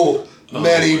so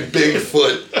many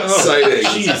Bigfoot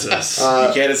sightings. Jesus.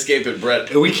 You can't escape it,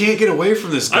 Brett. We can't get away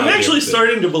from this. I'm goddamn actually thing.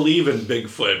 starting to believe in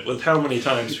Bigfoot with how many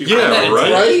times people Yeah, have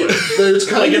right? Right? There's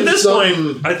kind Like of at this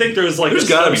some... point, I think there's like There's a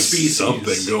got to be subspecies.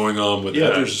 something going on with Yeah.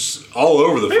 that. There's all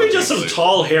over the. Maybe fucking just some thing.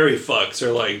 tall, hairy fucks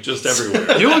are like just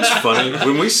everywhere. You know what's funny?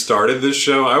 When we started this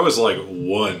show, I was like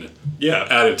 1 Yeah.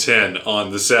 out of 10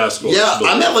 on the Sasquatch. Yeah, but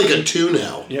I'm at like a 2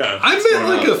 now. Yeah. I'm at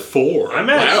like a 4. I'm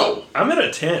at Wow. I'm at a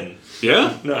 10.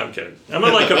 Yeah. No, I'm kidding. I'm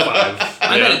at like a 5.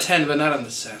 I'm at a 10, but not on the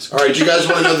Sasquatch. All right, do you guys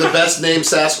want to know the best named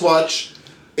Sasquatch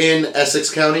in Essex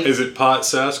County? Is it pot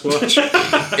Sasquatch?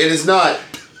 It is not.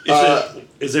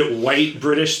 Is it white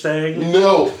British thing?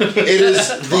 No, it is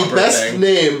the Proper best thing.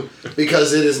 name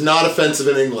because it is not offensive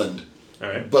in England. All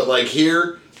right. But like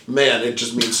here, man, it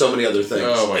just means so many other things.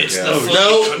 Oh my It's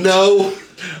god. No.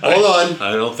 Hold on.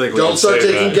 I don't think we Don't can start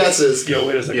say taking that. guesses. Yo,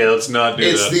 wait a second. Yeah, let's not do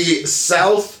It's that. the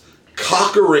South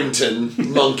Cockerington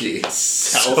monkey.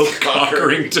 South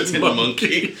Cockerington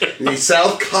monkey. The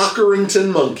South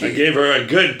Cockerington monkey. I gave her a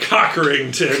good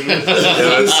Cockerington. Yeah,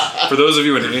 that's- for those of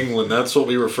you in England, that's what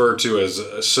we refer to as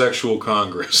a sexual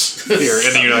congress here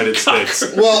in the United States.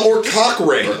 Well, or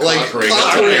cockring. Like cockring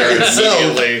itself.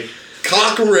 Immediately.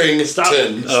 Cockerington. Stop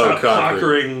Cockering.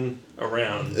 cockering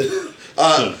around.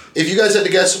 If you guys had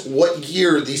to guess what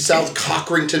year the South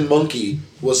Cockerington monkey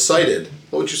was sighted,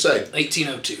 what would you say?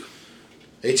 1802.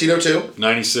 1802?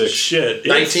 96. Shit.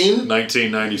 19?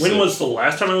 1996. When was the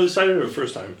last time it was sighted or the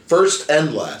first time? First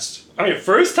and last. All right,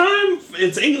 first time,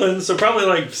 it's England, so probably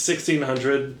like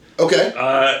 1600. Okay.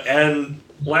 And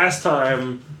last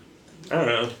time, I don't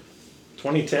know,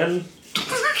 2010?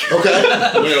 Okay.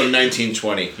 I'm gonna go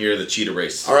 1920. Here, the cheetah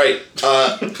race. All right.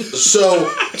 So,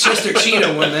 Chester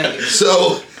Cheetah won that year.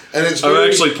 and it's I'm very,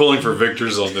 actually pulling for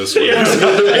victors on this one. Yeah.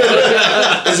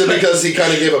 is it because he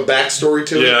kind of gave a backstory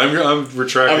to it? Yeah, I'm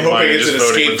retracting I'm mine hoping and it's just an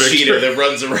voting for escaped Victor. cheetah that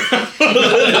runs around.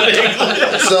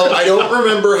 So I don't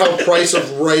remember how Price of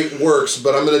Right works,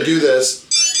 but I'm going to do this.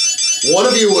 One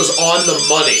of you was on the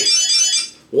money.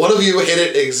 One of you hit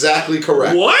it exactly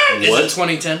correct. What? Is it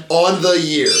 2010? On the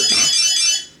year.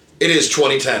 It is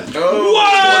 2010. Oh,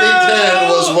 2010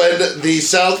 was when the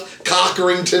South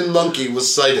Cockerington monkey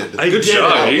was sighted. I Good did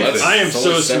job, it. Ethan. I am It's so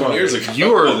only 7 smart. years ago.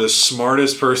 You are the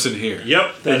smartest person here. Yep.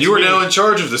 And that's you are me. now in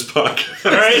charge of this podcast.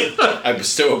 All right. I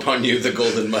bestow upon you the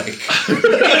golden mic.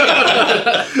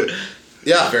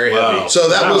 Yeah. Very Wow. heavy. So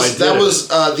that Wow, I did was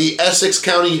the Essex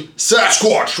County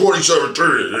Sasquatch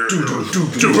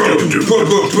 2017.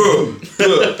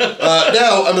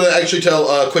 Now I'm going to actually tell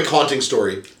a quick haunting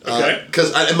story. Okay.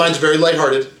 Because mine's very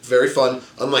lighthearted, very fun,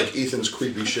 unlike Ethan's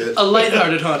creepy shit. A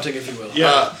lighthearted haunting, if you will.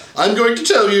 Yeah. I'm going to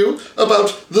tell you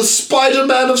about the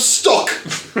Spider-Man of Stock.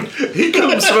 He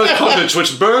comes from a cottage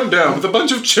which burned down with a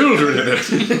bunch of children in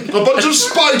it. A bunch of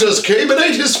spiders came and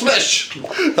ate his flesh.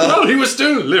 Well, he was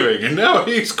still living, and now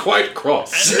he's quite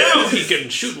cross. And now he can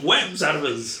shoot webs out of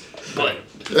his butt.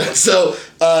 So,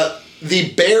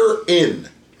 the Bear Inn,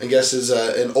 I guess, is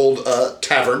an old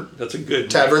tavern. That's a good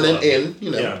Tavern and club. Inn,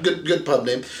 Yeah. good pub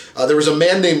name. There was a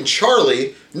man named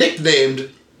Charlie, nicknamed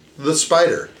the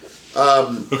Spider.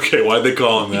 Okay, why'd they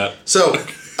call him that? So,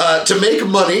 to make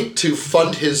money to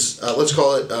fund his, let's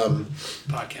call it,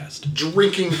 Podcast.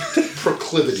 drinking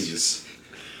proclivities.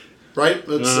 Right?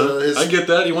 That's, I get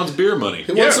that. He wants beer money.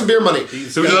 He wants some beer money.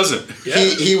 Who doesn't?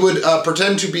 He would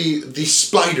pretend to be the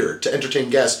spider to entertain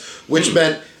guests, which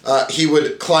meant he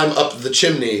would climb up the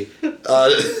chimney.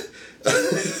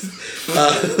 What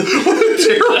a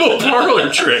terrible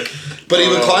parlor trick. But he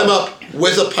would climb up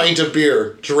with a pint of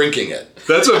beer, drinking it.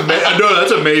 That's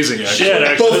that's amazing, actually. Shit,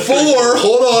 actually. Before,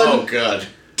 hold on, Oh god.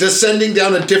 descending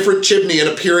down a different chimney and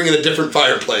appearing in a different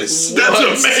fireplace. That's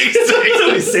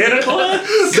amazing. Santa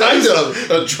Claus? Kind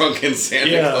of. A drunken Santa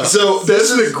Yeah. Claus. So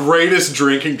This is the greatest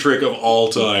drinking trick of all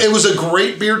time. it was a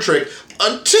great beer trick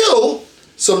until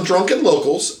some drunken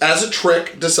locals, as a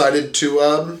trick, decided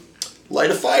to light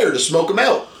a fire to smoke him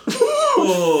out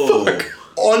Oh.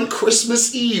 on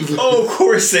Christmas Eve. Oh, of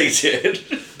course they did.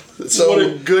 So What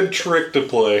a good trick to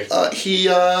play. he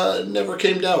never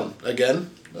came down again.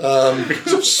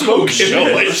 Smoke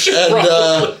showage.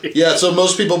 And yeah, so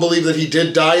most people believe that he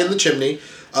did die in the chimney.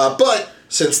 But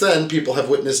since then, people have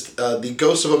witnessed the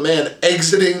ghost of a man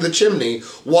exiting the chimney,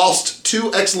 whilst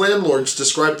two ex-landlords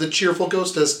described the cheerful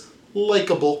ghost as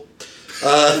likable.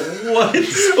 What?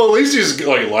 Well, at least he's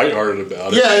like lighthearted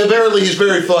about it. Yeah, apparently he's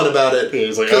very fun about it.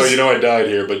 He's like, oh, I died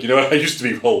here, but I used to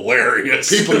be hilarious.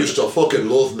 People used to fucking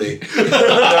love me.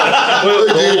 Well,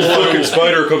 the whole fucking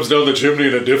spider comes down the chimney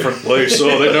in a different place, so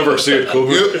they never see it coming.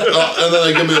 And then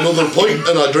they give me another pint,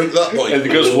 and I drink that pint. And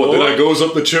guess what? Then I goes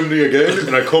up the chimney again,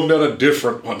 and I come down a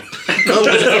different one.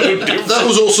 That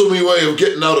was also my way of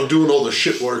getting out of doing all the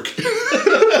shit work.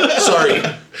 Sorry,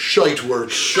 shite work.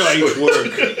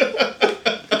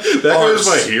 That guy's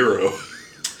my hero.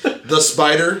 The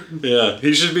spider, Yeah,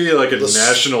 he should be like a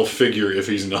national figure if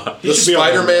he's not. the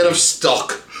Spider-Man of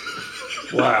Stock.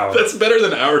 Wow. That's better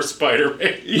than our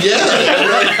Spider-Man.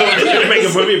 Yeah, Make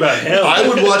a movie about him. I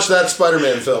would watch that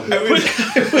Spider-Man film. I would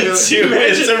too.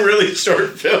 It's a really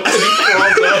short film. And he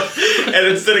crawls up, and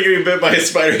instead of getting bit by a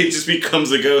spider, he just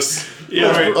becomes a ghost.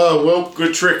 Yeah. Well,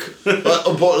 Good trick. I'm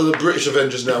part of the British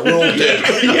Avengers now. We're all dead.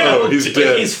 Oh, he's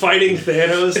dead. He's fighting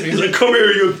Thanos, and he's like, "Come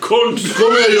here, you cunt!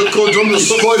 Come here, you cunt. I'm the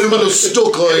Spider-Man of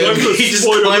Stock, I am. He just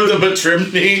climbed up a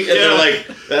chimney, and they're like,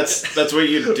 "That's what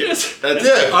you do." That's,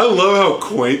 Yeah. I love how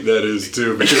quaint that is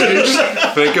too, because you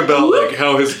just think about like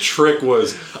how his trick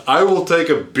was. I will take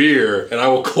a beer and I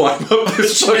will climb up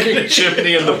this fucking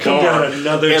chimney in the Come bar. down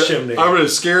another and chimney. I'm going to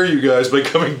scare you guys by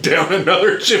coming down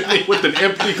another chimney with an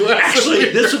empty glass. Actually,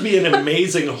 this would be an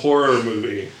amazing horror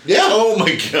movie. Yeah. Oh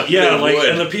my god. Yeah, they like, would.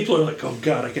 and the people are like, "Oh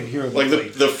god, I can hear him." like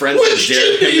the friends Which that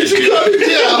dare chimney him is to do. coming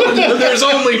down? There's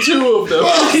only two of them.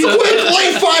 Quick,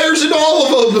 light fires in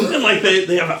all of them. And like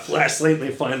they have a flashlight and they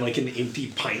find like an empty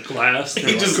pint glass.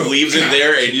 He just leaves it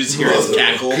there, and you just hear his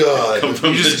cackle God. come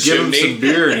from You the just give him chimney. some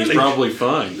beer and he's probably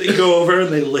fine. They go over and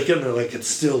they lick it and they're like, "It's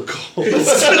still cold." Why'd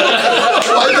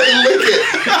they lick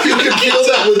it? You can feel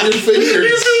that with your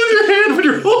fingers. with your hand when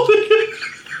you're holding it.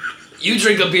 You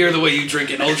drink a beer the way you drink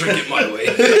it, I'll drink it my way.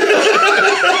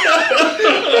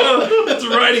 It's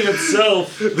writing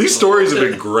itself. These stories have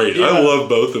been great. Yeah. I love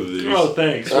both of these. Oh,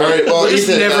 thanks. All right, well, We're just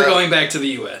Ethan, never going back to the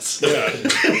U.S.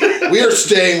 Yeah, we are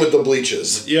staying with the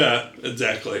bleaches. yeah,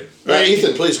 exactly.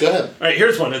 Ethan, please, go ahead. All right,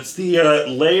 here's one. It's the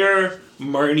Lair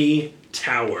Marnie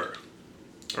Tower.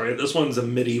 All right, this one's a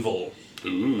medieval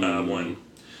one.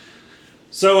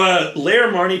 So,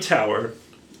 Lair Marnie Tower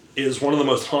is one of the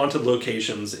most haunted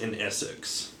locations in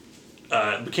Essex.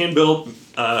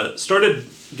 It started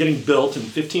getting built in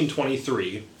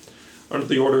 1523 under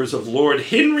the orders of Lord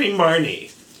Henry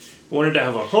Marnie, who wanted to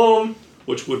have a home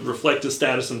which would reflect his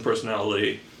status and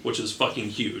personality, which is fucking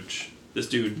huge. This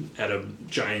dude had a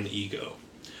giant ego.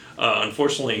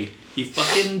 Unfortunately, he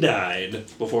fucking died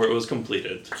before it was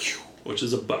completed, which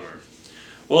is a bummer.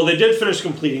 Well, they did finish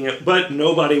completing it, but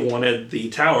nobody wanted the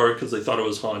tower because they thought it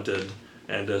was haunted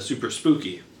and super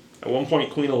spooky. At one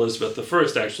point, Queen Elizabeth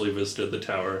I actually visited the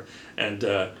tower and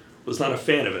was not a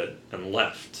fan of it and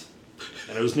left.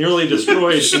 And it was nearly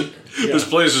destroyed. This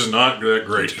place is not that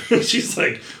great. She's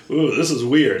like, "Ooh, this is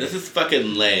weird." This is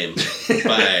fucking lame. I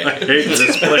Bye. hate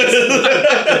this place.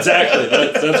 Exactly,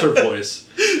 that's her voice.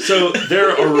 So there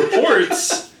are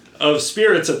reports of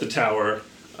spirits at the tower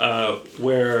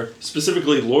where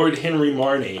specifically Lord Henry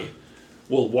Marnie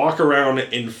will walk around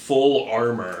in full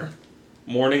armor,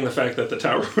 mourning the fact that the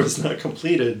tower was not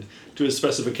completed to his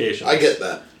specifications. I get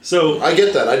that. So I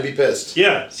get that. I'd be pissed.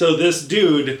 yeah, so this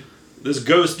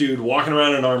ghost dude walking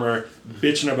around in armor,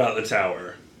 bitching about the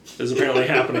tower. is apparently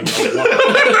happening a lot.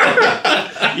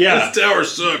 Yeah. This tower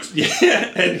sucks.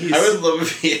 Yeah, and he's... I would love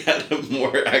if he had a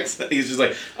more accent. He's just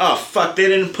like, oh, fuck, they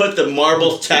didn't put the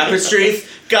marble tapestries?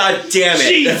 God damn it.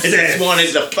 Jesus. I just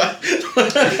wanted to fuck.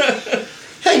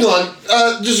 Hang on,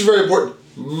 just very important.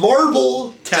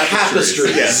 Marble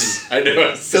tapestries. Yes, I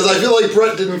know. Because I feel like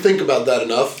Brett didn't think about that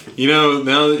enough. You know,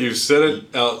 now that you've said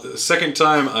it out the second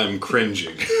time, I'm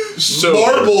cringing. So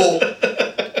Marble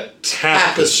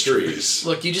tapestries.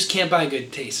 Look, you just can't buy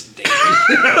good taste. What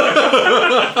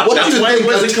do you why it think a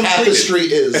wasn't completed. tapestry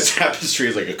A is? tapestry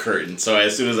is like a curtain, so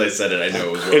as soon as I said it, I know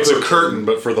it was wrong. It's a curtain,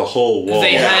 but for the whole wall.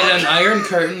 They had an iron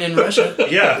curtain in Russia.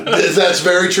 Yeah. That's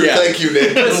very true. Yeah. Thank you,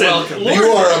 Nick. You're welcome. You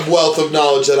are a wealth of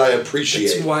knowledge that I appreciate.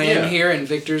 That's why Yeah. I'm here and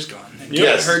Victor's gone. And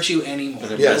Yes. can't hurt you anymore.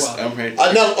 Yes. You're welcome. I'm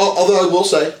right. Now, although I will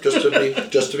say, just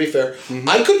to be fair,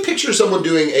 I could picture someone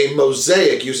doing a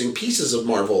mosaic using pieces of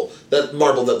marble that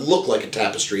look like a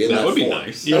tapestry. In that would be form.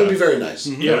 nice. That would be very nice.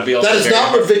 That would be also That is very not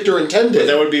hard. what Victor intended.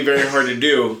 That would be very hard to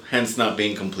do, hence not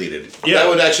being completed. Yeah. That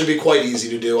would actually be quite easy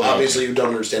to do. Obviously, you don't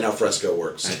understand how fresco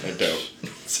works. I don't.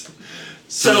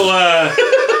 So,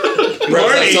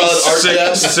 Marty,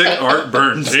 Marty... Sick art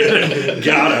burns.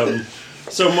 Got him.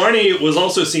 So Marnie was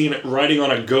also seen riding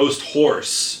on a ghost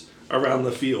horse around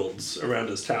the fields, around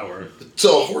his tower.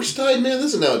 So a horse died, man.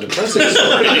 This is now a depressing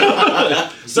story. The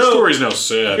story's now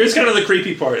sad. Here's kind of the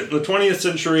creepy part. In the 20th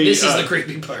century... This is the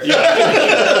creepy part. In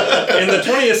the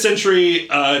 20th century,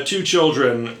 2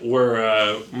 children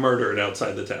were murdered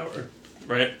outside the tower,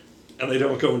 right? And they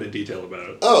don't go into detail about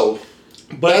it. Oh,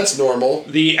 But that's normal.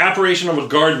 the apparition of a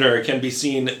gardener can be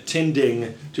seen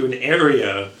tending to an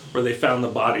area where they found the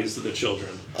bodies of the children.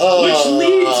 Which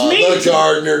leads me the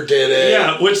gardener did it.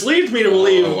 Yeah, which leads me to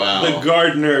believe wow. the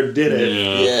gardener did it.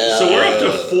 Yeah. So we're up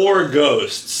to 4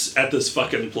 ghosts at this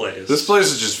fucking place. This place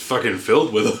is just fucking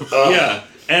filled with them. Yeah.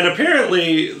 And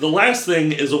apparently, the last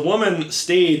thing is a woman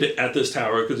stayed at this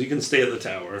tower, because you can stay at the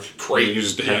tower. Great. You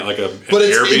just had like an But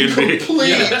it's Airbnb.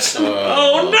 incomplete.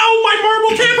 Oh no, my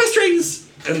marble tapestries!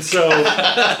 And so,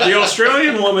 the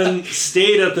Australian woman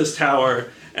stayed at this tower,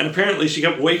 and apparently she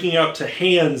kept waking up to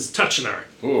hands touching her.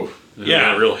 Ooh. Yeah.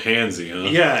 Not real handsy, huh?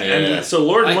 Yeah, and so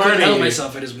Lord I Marty... couldn't help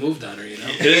myself. I just moved on her, you know?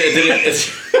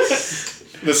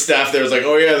 The staff there was like,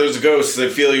 oh yeah, there's ghosts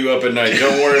that feel you up at night.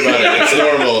 Don't worry about it. It's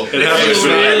normal. It happens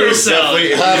to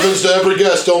It happens to every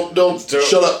guest. Don't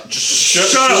shut up. Just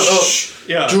shut up.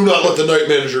 Yeah. Do not let the night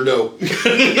manager know.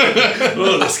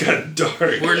 Oh, this got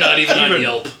dark. We're not even on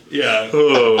Yelp. Yeah.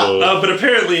 Oh. But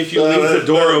apparently, if you leave the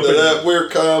door open... That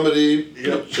weird comedy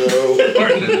show.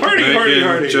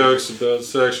 Party. Jokes about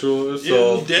sexual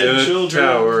assault dead in a children.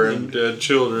 tower and dead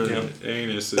children Yep.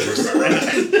 and anuses.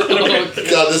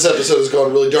 God, this episode has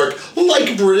gone really dark.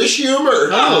 Like British humor.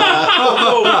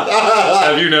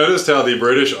 Have you noticed how the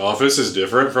British office is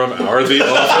different from our The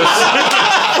Office?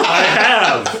 I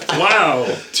have. Wow.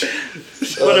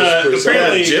 But pretty sad.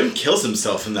 apparently... Jim kills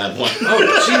himself in that one. Oh,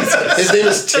 Jesus. His name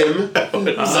is Tim.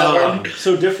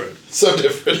 So different. So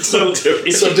different. So,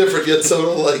 So different yet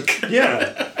so alike.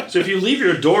 yeah. So if you leave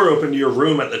your door open to your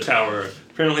room at the tower,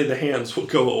 apparently the hands will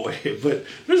go away. But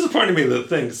there's a part of me that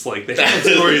thinks like the hand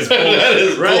story is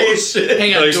bullshit, right?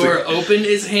 Hang on, Like door open,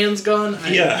 is hands gone?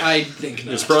 Yeah. I think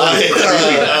not. It's probably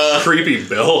a creepy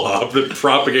bellhop that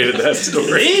propagated that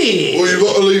story. Well, you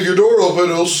gotta leave your door open,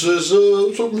 else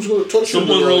something's gonna touch you.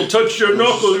 Someone will touch your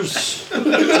knuckles. Or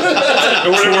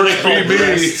whatever they call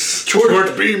breasts.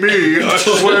 Twill be me. I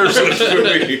swear it's be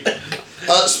me.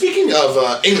 Speaking of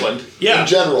England Yeah. in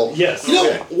general, Yes. you know,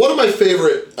 Okay. one of my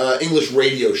favorite English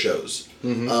radio shows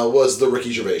was the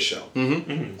Ricky Gervais Show.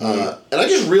 And I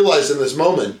just realized in this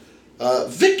moment,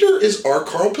 Victor is our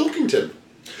Carl Pilkington.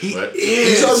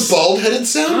 He's our bald-headed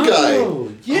sound guy.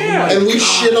 Yeah. And we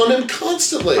shit on him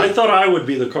constantly. I thought I would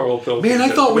be the Carl Pilkington. Man,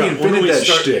 I thought we Yeah, when invented we that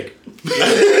start- shtick.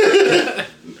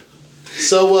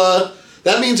 So,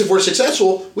 that means if we're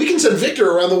successful, we can send Victor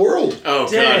around the world. Oh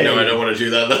god, Dang. no, I don't want to do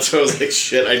that. That's why I was like,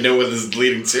 shit, I know what this is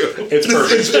leading to. It's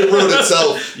perfect. It wrote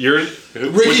itself. You're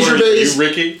Ricky Gervais. You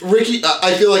Ricky? Ricky,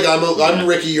 I feel like I'm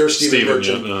Ricky, you're Stephen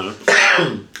Merchant.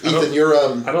 Yeah, Ethan, you're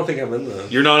I don't think I'm in the...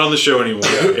 you're not on the show anymore.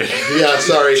 yeah,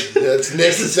 sorry. It's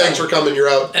Nick. Thanks for coming. You're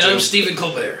out. And I'm Stephen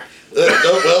Colbert.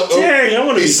 Dang, I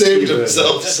want to He be saved Steven.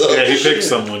 himself. So, Yeah, he picked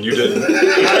someone. You didn't.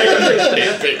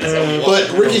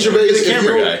 but Ricky Gervais, if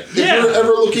camera guy. you're ever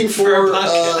looking for, our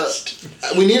podcast.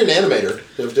 we need an animator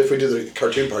if we do the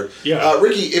cartoon part. Yeah.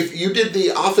 Ricky, if you did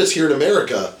The Office here in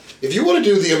America, if you want to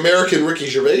do the American Ricky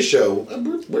Gervais show,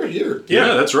 we're here.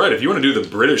 Yeah, that's right. If you want to do the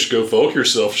British Go Folk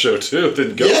Yourself show too,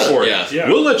 then go for it. Yeah.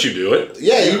 We'll let you do it.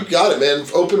 Yeah, you got it, man.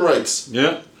 Open rights.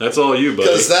 Yeah, that's all you, buddy.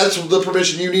 Because that's the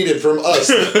permission you needed from us.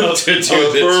 To do this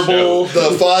show.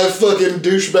 The 5 fucking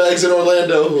douchebags in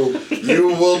Orlando who you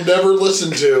will never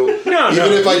listen to,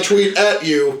 even if I tweet at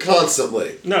you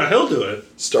constantly. No, he'll do it.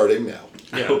 Starting now.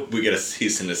 I hope we get a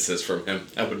cease and desist from him.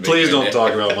 That would make Please my don't day.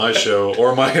 talk about my show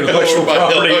or my intellectual my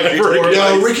property intellectual ever property.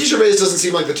 again. No, Ricky Gervais doesn't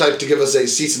seem like the type to give us a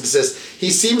cease and desist. He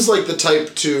seems like the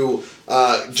type to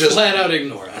just Flat out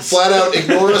ignore us.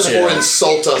 ignore us or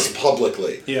insult us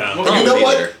publicly. Yeah. Well, And you know Probably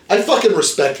what? either. I fucking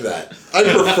respect that. I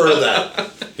prefer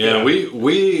that. Yeah,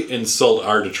 we insult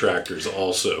our detractors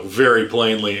also, very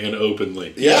plainly and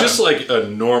openly. Yeah. Just like a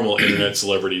normal internet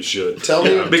celebrity should. Tell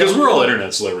me. Because tell we're me all more.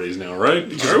 internet celebrities now, right?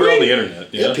 Because we're on the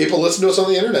internet. Yeah, people listen to us on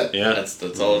the internet. Yeah.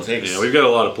 That's all it takes. Yeah, we've got a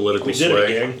lot of political We did it,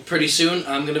 sway. gang. Pretty soon,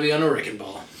 I'm going to be on a Wrecking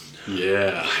Ball.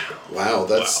 Yeah. Wow,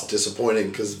 that's disappointing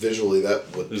because visually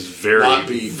that would It's very, not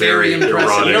be very impressive.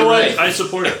 erotic. You know what? Right. I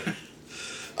support it.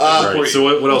 All right,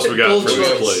 so what else we got for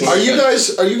this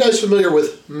place? Are you guys familiar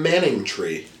with Manning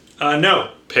Tree?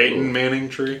 No. Peyton Manning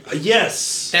tree?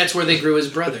 Yes. That's where they grew his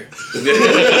brother.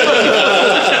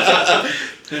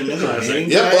 Classic.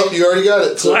 Yep, well, you already got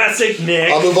it. So Classic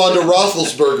Nick. I'll move on to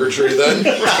Roethlisberger Tree then.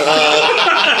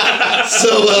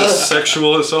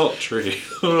 Sexual assault tree.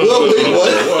 Whoa,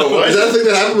 wait, what? Is that a thing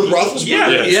that happened with Roethlisberger?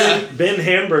 Yeah. Yeah. Ben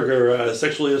Hamburger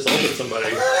sexually assaulted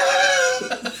somebody.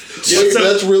 Wait,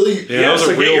 that's really... Yeah, that was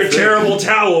so a get real your thing. terrible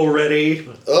towel ready.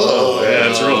 Oh. Yeah,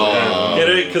 that's real bad. Get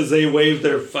it? Because they wave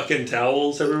their fucking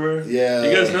towels everywhere. Yeah.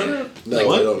 You guys know that? No,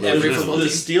 What? I don't know. Every The football team?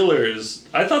 Steelers.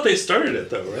 I thought they started it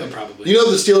though, right? Probably. You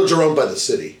know the Steelers are owned by the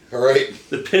city, all right?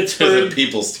 The They're the Pittsburgh.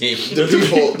 people's team.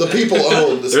 The people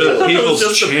own the They're the Steelers. people's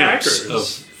just the champs Packers. of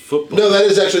football. No, that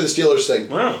is actually the Steelers thing.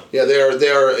 Wow. Yeah, they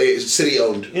are a city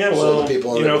owned. Yeah, so well, the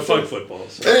people own you know, everything. fuck football.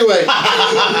 So. Anyway,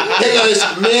 hey guys,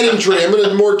 Manning Tree. I'm going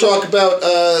to more talk about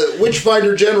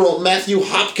Witchfinder General Matthew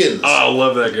Hopkins. Oh, I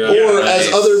love that guy. Or nice.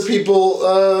 as other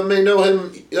people may know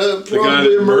him, the guy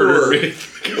probably a that murderer. murdered me.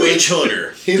 Witch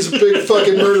hunter. He's a big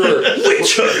fucking murderer.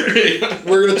 Witch hunter.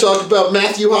 We're going to talk about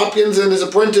Matthew Hopkins and his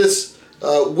apprentice,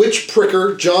 witch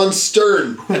pricker John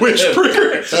Stern. Witch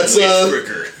pricker. That's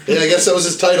Pricker. yeah, I guess that was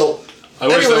his title. I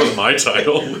wish that Anyway. was my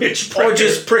title. Witch Or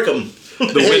just prick them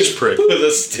The witch prick. with a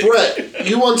stick. Brett,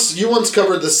 you once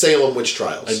covered the Salem witch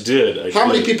trials. I did. How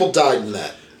many people died in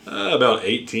that? About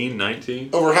 18,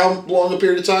 19. Over how long a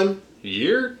period of time?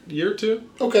 Year or two?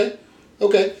 Okay.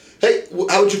 Hey,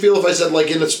 how would you feel if I said,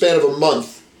 like, in a span of a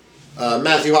month,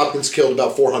 Matthew Hopkins killed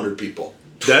about 400 people?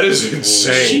 That is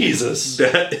insane. Jesus.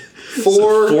 That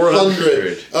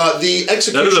 400. The that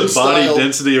execution is a body style.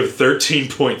 density of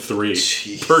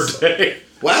 13.3 per day.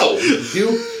 Wow,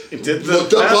 you Did the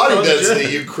looked up math body on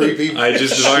density, you creepy. I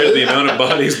just divided the amount of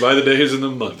bodies by the days in the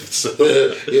month. So.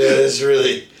 Yeah, it's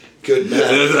really good math.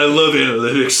 I love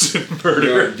analytics and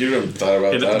murder You haven't thought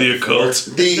about and that. the occult.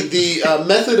 The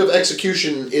method of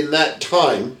execution in that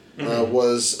time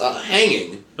was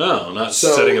hanging. Oh, not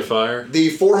So- setting a fire? The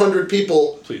 400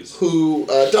 people Please. who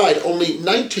died, only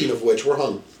 19 of which were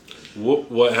hung.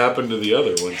 What happened to the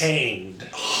other ones? Hanged.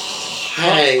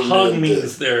 Hanged. Hung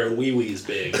means their wee-wee's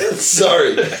big.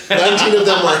 Sorry, 19 of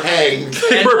them were hanged.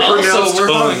 They were also pronounced we're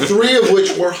tongue. hung. 3 of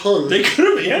which were hung. They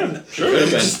could have, yeah, sure.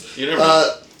 You never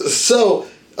know. So,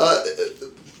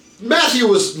 Matthew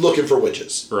was looking for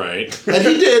witches. Right. And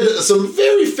he did some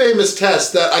very famous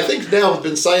tests that I think now have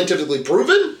been scientifically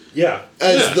proven Yeah.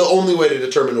 as Yeah. the only way to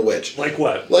determine a witch. Like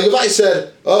what? Like if I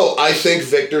said, "Oh, I think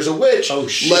Victor's a witch. Oh,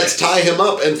 shit. Let's tie him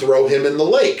up and throw him in the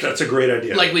lake." That's a great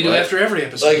idea. Like we do What? after every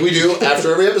episode. Like we do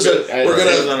after every episode. I We're said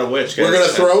it was gonna not a witch, we're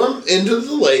guys. gonna throw him into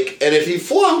the lake, and if he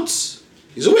floats,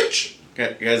 he's a witch.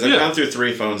 Okay, guys, I've Yeah. gone through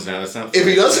 3 phones now. That's not. If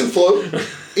he doesn't float,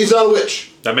 he's not a witch.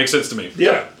 That makes sense to me.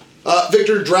 yeah.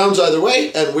 Victor drowns either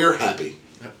way, and we're happy.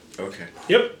 Okay.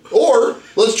 Yep. Or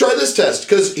let's try this test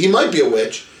because he might be a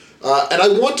witch, and I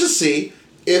want to see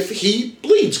if he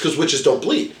bleeds because witches don't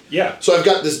bleed. Yeah. So I've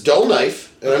got this dull knife,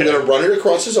 and I'm Okay. going to run it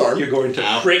across his arm. You're going to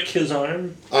Ow. prick his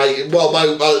arm. My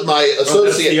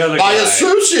associate, the other my guy.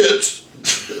 associate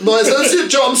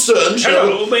John Stern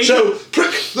Hello, mate. shall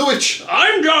prick the witch.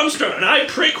 I'm John Stern, and I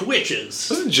prick witches.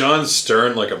 Wasn't John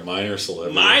Stern like a minor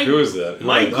celebrity? My- Who is that?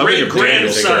 my I'm thinking of great-grandson.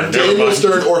 Daniel Stern. Never Daniel mind.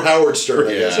 Stern or Howard Stern,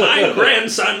 I guess. My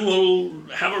grandson will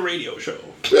have a radio show.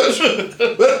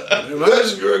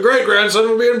 My great-grandson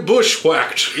will be in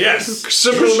Bushwhacked. Yes.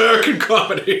 Simple American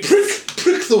comedy.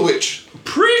 Prick the witch.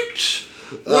 Pricked.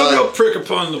 We'll go prick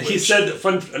upon the witch. He said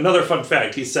another fun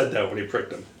fact. He said that when he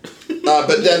pricked him.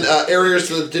 But then areas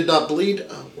that did not bleed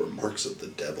were were marks of the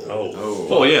devil.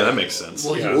 Oh yeah, that makes sense.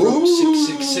 Well, Yeah. he wrote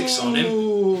 666 on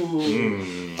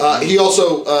him.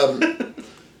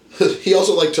 He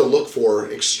also liked to look for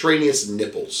extraneous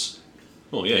nipples.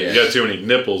 Well, yeah, you got too many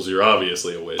nipples, you're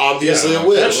obviously a witch. Obviously a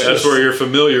witch. That's where your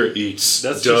familiar eats.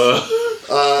 Duh.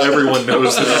 Everyone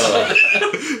knows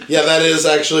this. Yeah, that is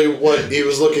actually what he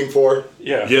was looking for.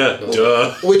 Yeah,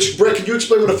 duh. Which, Brett, could you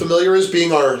explain what a familiar is,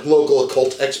 being our local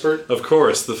occult expert? Of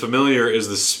course, the familiar is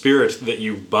the spirit that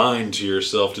you bind to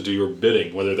yourself to do your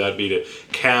bidding, whether that be to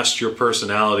cast your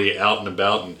personality out and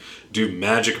about and do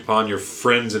magic upon your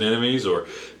friends and enemies, or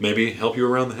maybe help you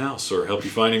around the house, or help you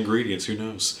find ingredients, who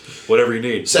knows. Whatever you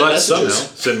need. Send messages.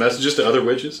 Somehow, send messages to other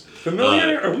witches.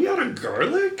 Familiar? Are we out of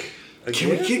garlic? Can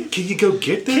you go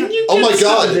get that? Can you Oh get my some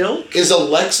god, milk? is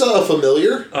Alexa a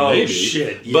familiar? Oh Maybe.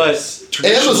 shit, yes. But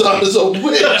Amazon is a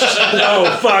witch.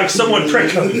 Oh fuck, someone prick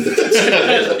him.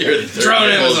 Drone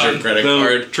Amazon. Credit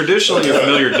card. traditionally, your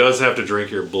familiar does have to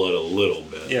drink your blood a little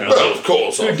bit. Yeah. Well, of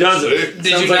course. Who doesn't?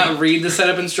 Did you not read the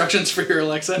setup instructions for your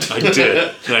Alexa? I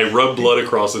did, and I rubbed blood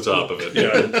across the top of it.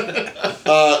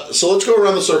 Yeah. So let's go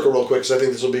around the circle real quick, because I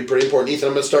think this will be pretty important. Ethan,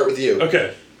 I'm going to start with you.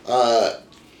 Okay.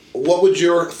 What would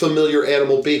your familiar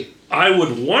animal be? I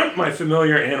would want my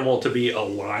familiar animal to be a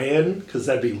lion, because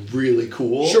that'd be really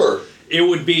cool. Sure. It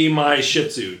would be my Shih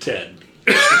Tzu, Ted.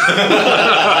 It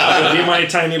would be my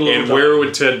tiny little And dog. where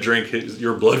would Ted drink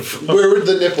your blood from? Where would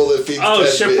the nipple that feeds Oh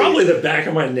Ted shit, be? probably the back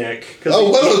of my neck. Oh,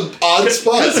 what an odd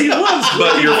spot. Because he loves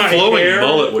But your my flowing hair.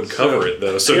 mullet would cover it,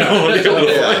 though, so Yeah. no one would be able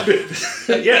to Yeah. find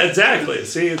it. Yeah, exactly.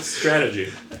 See, it's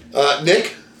strategy.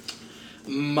 Nick?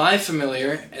 My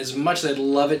familiar, as much as I'd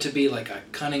love it to be like a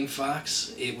cunning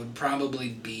fox, it would probably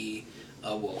be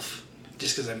a wolf.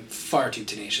 Just because I'm far too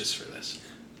tenacious for this.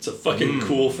 It's a fucking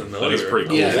cool familiar. That is pretty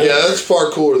cool. Yeah. Yeah, that's far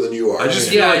cooler than you are. I just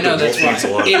feel Yeah, like I know, the that's wolf eats a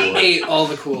lot why. of It blood. ate all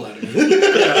the cool out of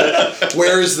me.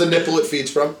 Where is the nipple it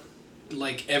feeds from?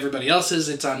 Like everybody else's,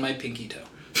 it's on my pinky toe.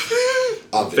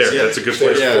 Obviously. Fair, that's a good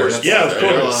place for it. Yeah, of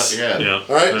course. Yeah. Yeah.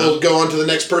 All right, we'll go on to the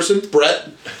next person. Brett?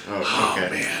 Oh, okay.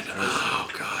 Man, oh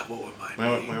god, what would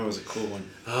mine be? Mine was a cool one.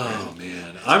 Oh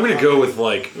man, I'm gonna go with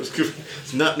like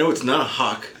It's not. No, it's not a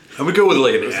hawk. I'm gonna go with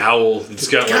like an owl. It's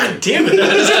got like God damn it!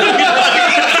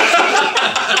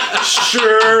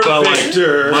 Sure, but, like,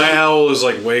 Victor. my owl is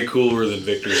like way cooler than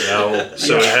Victor's owl,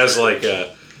 so it has like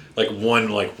one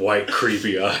like white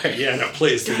creepy eye. Yeah, and it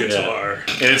plays the guitar.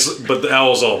 And but the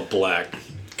owl's all black.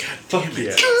 Fuck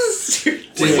yeah.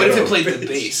 Wait, what if it played the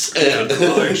bass?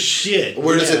 Oh shit.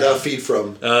 Where does it feed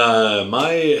from?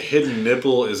 My hidden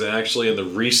nipple is actually in the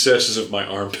recesses of my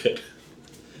armpit.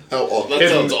 How awful. That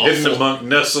sounds awful.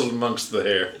 Nestled amongst the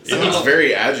hair. Sounds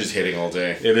very agitating all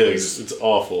day. It is. It's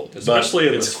awful. Especially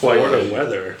in it's this Florida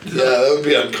weather. Yeah, that would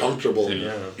be uncomfortable.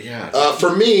 Yeah.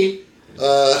 For me,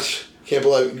 can't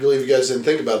believe you guys didn't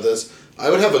think about this. I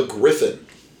would have a griffin.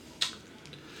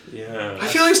 Yeah. I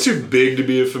feel like it's too big to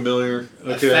be a familiar.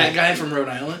 A fat guy from Rhode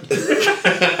Island?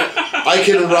 I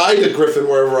can ride a griffin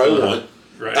wherever I want.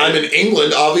 Right. I'm in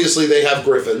England. Obviously, they have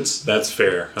griffins. That's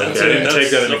fair. That's Okay, I didn't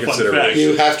take that a into fun consideration.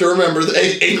 You have to remember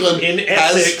that England In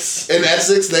has... Essex. In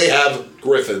Essex, they have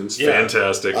griffins. Yeah.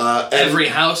 Fantastic. And Every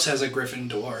house has a griffin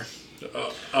door.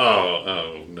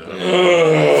 oh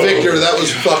no. Victor, that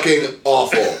was fucking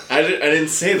awful. I didn't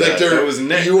say that. Victor, That was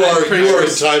Nick. you are pretty in sure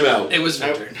timeout. It was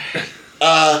Victor.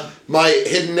 My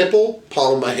hidden nipple,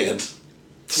 palm of my hand.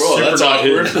 Bro, that's Super not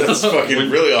awkward. hidden. That's fucking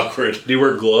really awkward. Do you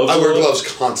wear gloves? I a wear lot?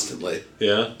 gloves constantly.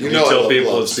 Yeah. You You know I tell love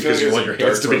people gloves. it's because you want your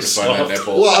hands to be soft.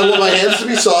 Well, I want my hands to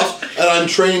be soft, and I'm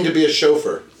training to be a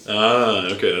chauffeur. Ah,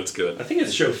 okay, that's good. I think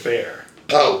it's chauffeur.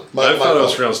 Oh, my I thought it was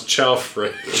fault. pronounced chow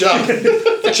free. Chow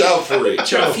free.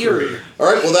 Chow Fury. All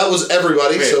right, well, that was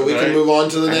everybody, Wait, so we can move on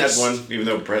to the I next. had one, even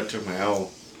though Brett took my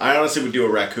owl. I honestly would do a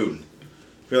raccoon.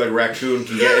 I feel like a raccoon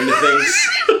can get into things.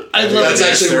 I love That's it.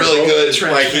 actually really good.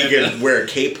 Like he could wear a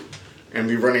cape and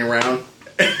be running around.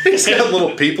 He's got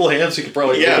little people hands. He could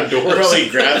probably Yeah, open doors. probably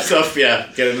grab stuff. Yeah,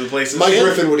 get into places. My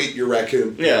griffin would eat your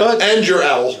raccoon. Yeah. And your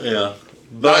owl. Yeah.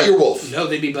 Not your wolf. No,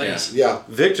 they'd be buddies. Yeah.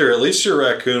 Victor, at least your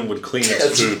raccoon would clean its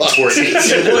That's food fine. before it eats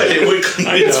it. It would clean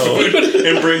its food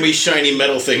and bring me shiny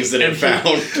metal things that it found.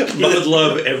 You would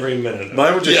love every minute of it.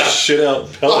 Mine would just Yeah. shit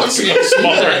out pellets Oh, of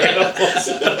smaller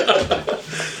animals.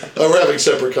 We're having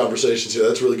separate conversations here.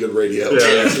 That's really good radio. Yeah,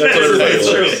 that's what everybody That's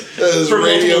likes. true. That is For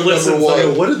radio multiple number listens, I go,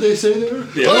 one. What did they say there?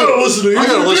 I gotta listen to you I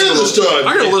gotta listen to this time.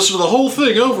 I gotta listen to the whole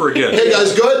thing over again. Hey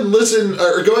guys, go ahead and listen,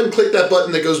 or go ahead and click that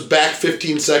button that goes back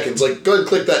 15 seconds. Like, go ahead and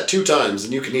click that 2 times,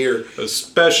 and you can hear.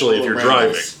 Especially if you're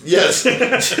driving. Yes.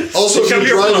 Also, Pick up if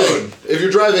your you're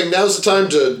driving, now's the time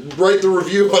to write the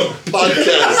review on a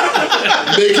podcast.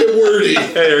 Make it wordy.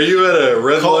 Hey, are you at a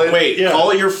red light? Wait,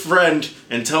 call your friend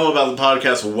and tell him about the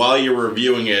podcast while you're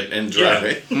reviewing it and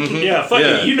driving. Yeah, fuck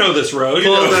it. You know this road.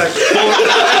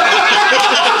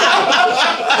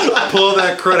 Pull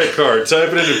that credit card.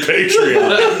 Type it into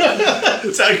Patreon.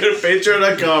 Type it to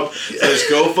patreon.com. Says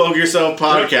Go Folk Yourself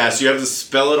Podcast. You have to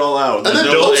spell it all out. And then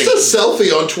post a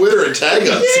selfie on Twitter and tag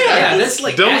us. Yeah, that's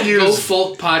like Don't use Go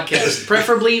Folk Podcast,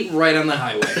 preferably right on the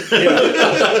highway.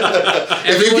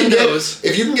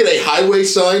 If you can get a highway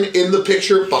sign in the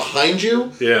picture behind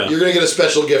you, you're gonna get a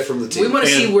special gift from the team. We want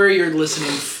to see where you're listening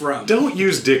from. Don't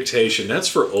use dictation. That's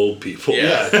for old people.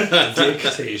 Yeah.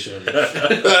 Dictation.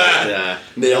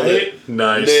 Nailed it.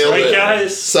 Nice. Nailed it.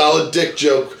 Guys. Solid dick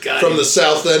joke from the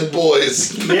South End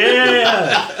boys.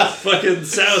 Yeah. Fucking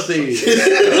Southeast.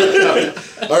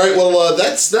 All right, well,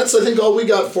 that's I think all we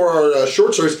got for our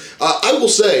short stories. I will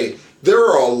say there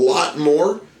are a lot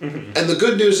more, and the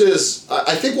good news is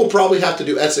I think we'll probably have to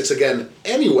do Essex again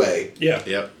anyway. Yeah.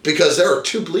 Yep. Because there are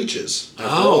 2 bleaches.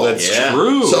 Oh, that's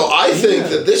true. So I think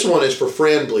that this one is for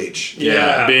Fran Bleach.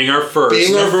 Yeah, being our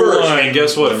first. Number one. And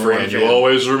guess what, Fran? You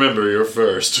always remember you're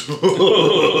first.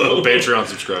 Patreon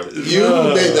subscriber. You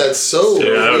made that so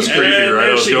that was creepy, right?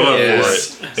 I was going for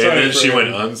it. And then she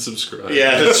Fran. went unsubscribe.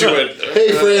 Yeah, she went.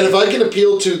 Hey, Fran, if I can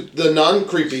appeal to the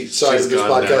non-creepy side of this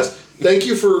podcast, thank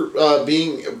you for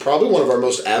being probably one of our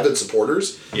most avid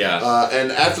supporters. Yeah.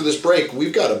 And after this break,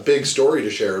 we've got a big story to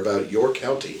share about your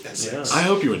county, Essex. I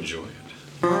hope you enjoy it.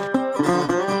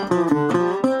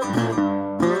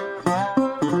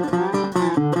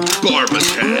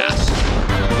 Barbacast.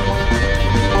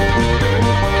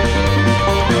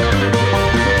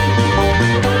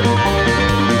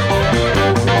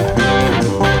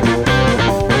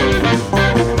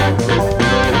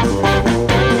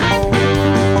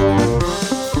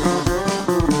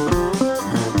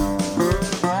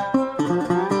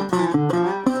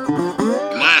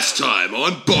 Last time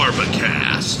on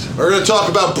Barbacast. We're going to talk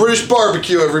about British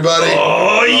barbecue, everybody.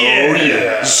 Oh,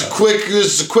 yeah. This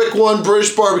is a quick one,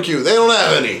 British barbecue. They don't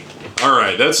have any. All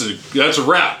right, that's a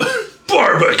wrap.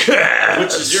 Barbacast.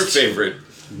 Which is your favorite?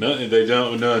 None, they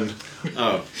don't. None.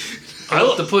 Oh. I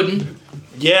love the pudding.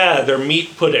 Yeah, they're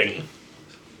meat pudding.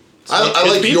 I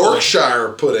like people.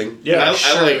 Yorkshire pudding. Yeah,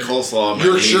 I like coleslaw. On my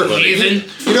Yorkshire. meat pudding.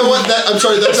 You know what? I'm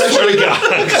sorry. That's actually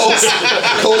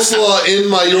coleslaw in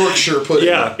my Yorkshire pudding.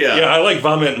 Yeah, I like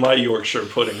vomit in my Yorkshire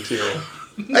pudding too.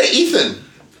 Hey, Ethan.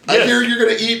 I hear you're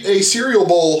going to eat a cereal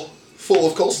bowl full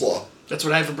of coleslaw. That's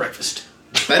what I had for breakfast.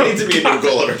 That needs to be a new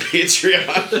goal on our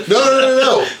Patreon.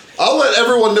 No. I'll let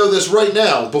everyone know this right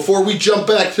now before we jump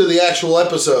back to the actual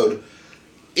episode.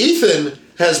 Ethan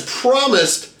has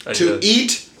promised to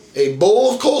eat a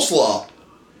bowl of coleslaw,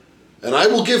 and I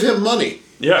will give him money.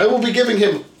 Yeah. I will be giving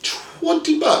him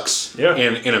 $20. Yeah.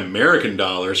 And in American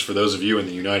dollars, for those of you in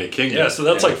the United Kingdom. Yeah, so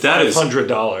that's like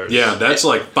 $500. Yeah, that's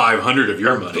like 500 of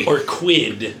your money. Or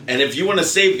quid. And if you want to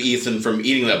save Ethan from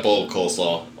eating that bowl of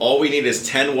coleslaw, all we need is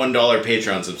 10 $1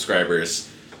 Patreon subscribers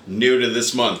new to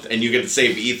this month, and you get to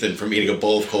save Ethan from eating a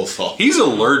bowl of coleslaw. He's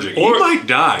allergic. He might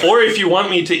die. Or if you want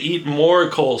me to eat more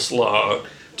coleslaw,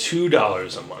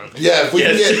 $2 a month. Yeah, if we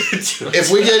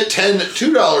get 10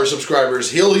 $2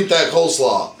 subscribers, he'll eat that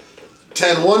coleslaw.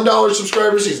 10 $1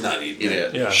 subscribers, he's not eating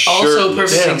it. Yeah. Also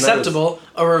perfectly acceptable,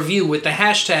 a review with the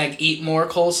hashtag eat more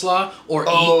coleslaw or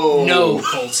eat no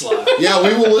coleslaw. Yeah,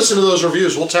 we will listen to those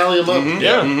reviews. We'll tally them up. Mm-hmm.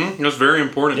 Yeah. Mm-hmm. That's very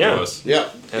important to us. Yeah.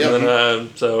 And then,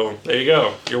 so, there you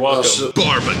go. You're welcome.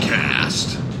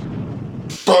 Barbacast.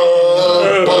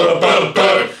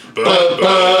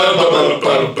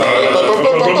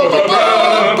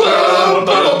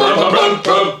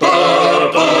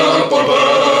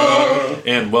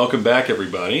 And welcome back,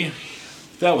 everybody.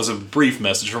 That was a brief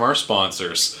message from our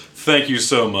sponsors. Thank you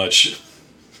so much.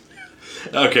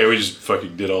 Okay, we just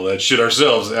fucking did all that shit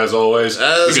ourselves, as always.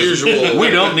 As usual. We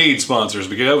don't need sponsors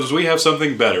because we have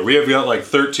something better. We have got like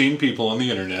 13 people on the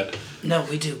internet. No,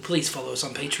 we do. Please follow us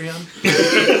on Patreon.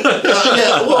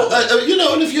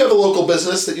 And if you have a local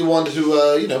business that you want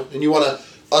to, and you want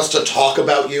us to talk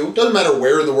about you, doesn't matter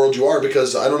where in the world you are,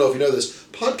 because I don't know if you know this,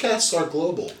 podcasts are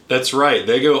global. That's right.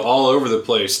 They go all over the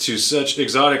place to such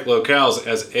exotic locales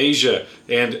as Asia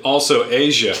and also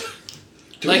Asia.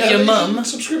 Do like we have your any mum.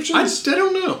 subscriptions? I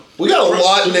don't know. We got a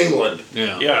lot in England.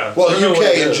 Yeah. Yeah. Well, I don't know what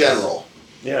UK it in is. general.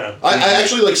 Yeah. I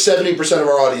actually like 70% of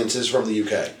our audience is from the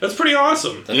UK. That's pretty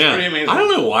awesome. That's pretty amazing. I don't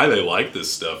know why they like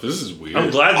this stuff. This is weird. I'm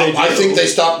glad they do. I think they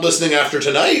stopped listening after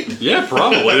tonight. Yeah,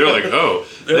 probably. They're like,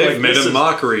 they've like, made this a is-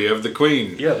 mockery of the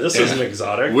Queen. Yeah, this isn't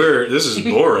exotic. This is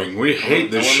boring. We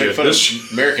hate this I want to make shit. fun This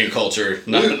of American culture.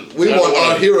 We want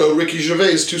our hero Ricky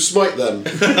Gervais to smite them.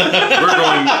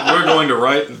 we're going going to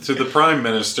write to the Prime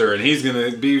Minister, and he's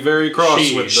going to be very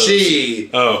cross with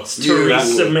those.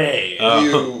 Theresa May.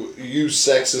 You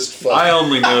sexist fuck. I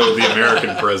only know the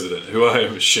American president, who I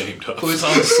am ashamed of. Who's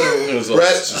also...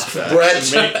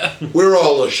 Brett, we're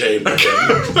all ashamed of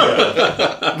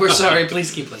him. We're sorry,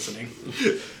 please keep listening.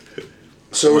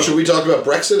 So should we talk about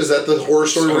Brexit? Is that the horror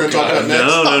story we're going to talk about next?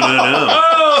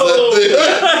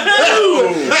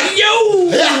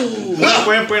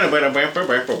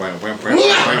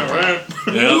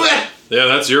 No. Yeah,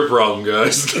 that's your problem,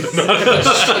 guys. No,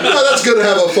 that's going to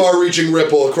have a far-reaching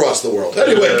ripple across the world.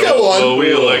 Anyway, go on. Well,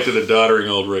 we elected a doddering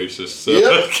old racist, so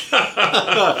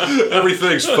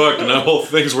everything's fucked and the whole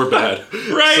things were bad.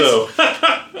 Right. So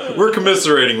we're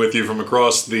commiserating with you from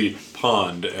across the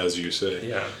pond, as you say.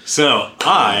 Yeah. So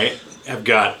I have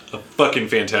got a fucking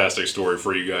fantastic story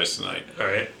for you guys tonight. All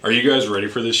right. Are you guys ready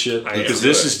for this shit? Because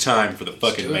this is time for the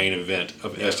fucking do it. main event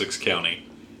of Essex County.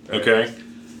 Okay?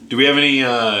 Do we have any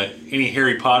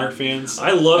Harry Potter fans?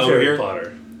 I love over Harry here?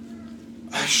 Potter.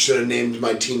 I should have named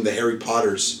my team the Harry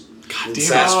Potters. God damn it.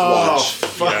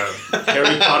 Sasquatch. Yeah.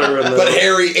 Harry Potter and the... But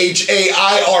Harry,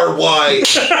 H-A-I-R-Y.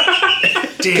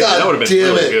 Damn, God that would have been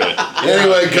damn really it. good.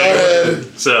 Anyway, go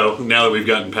ahead. So, now that we've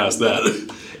gotten past that,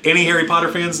 any Harry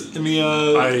Potter fans in the,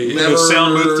 Never-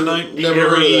 sound booth tonight? Never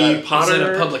heard of Harry that. Is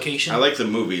Potter. it a publication? I like the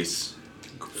movies.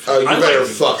 Oh, you better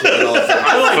fuck that off.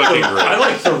 I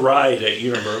like the ride at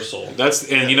Universal. That's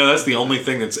the only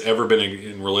thing that's ever been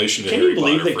in relation to Can Harry you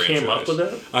believe Potter they came up with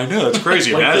franchise. that? I know, it's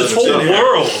crazy. Like Imagine this if whole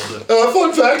it's- world.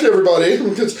 Fun fact, everybody,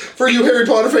 because for you Harry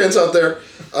Potter fans out there,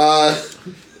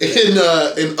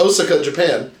 in Osaka,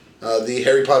 Japan, the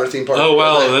Harry Potter theme park. Oh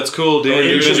wow, that's cool, dude.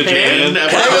 In You've been to Japan?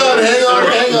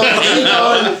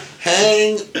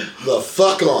 Hang the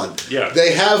fuck on. Yeah.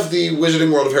 They have the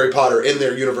Wizarding World of Harry Potter in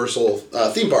their Universal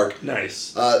theme park.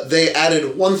 Nice. They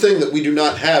added one thing that we do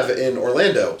not have in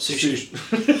Orlando. Sushi.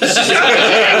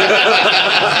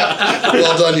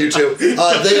 Well done, you two.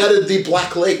 They added the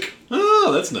Black Lake.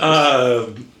 Oh, that's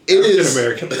nice. It is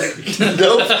American.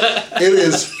 nope. It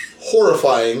is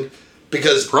horrifying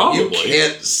because Probably. you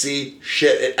can't see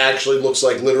shit. It actually looks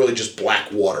like literally just black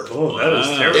water. Oh, that is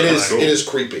Wow. terrifying. It is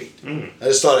creepy. I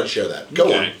just thought I'd share that.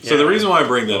 Go on. So the reason why I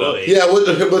bring that up, Yeah,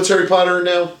 what's Harry Potter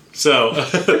now? so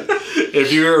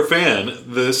if you're a fan,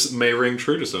 this may ring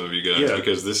true to some of you guys Yeah.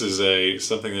 because this is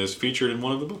something that is featured in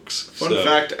one of the books. Fun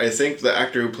fact, I think the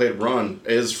actor who played Ron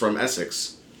is from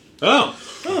Essex. Oh,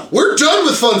 We're done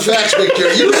with fun facts,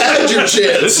 Victor. You had your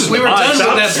chance. We were done with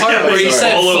that part where you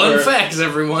said all fun over. facts,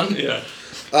 everyone. Yeah.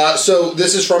 So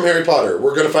this is from Harry Potter.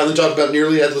 We're going to finally talk about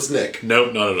Nearly Headless Nick.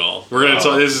 nope, not at all. We're gonna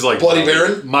talk. This is like Bloody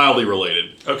Baron? mildly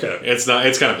related. Okay. It's not.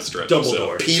 It's kind of a stretch.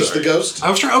 Dumbledore. So, Peeves sorry. the Ghost.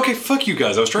 I was trying. Okay, fuck you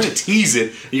guys. I was trying to tease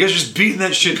it. You guys are just beating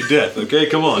that shit to death. Okay,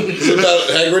 come on. Is it about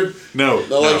Hagrid? No,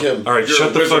 I like him. All right,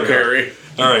 shut the fuck up. Harry.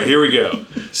 All right, here we go.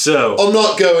 So, I'm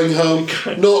not going home.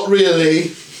 Not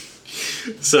really.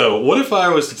 so what if I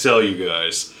was to tell you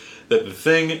guys that the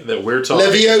thing that we're talking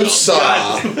Leviosa.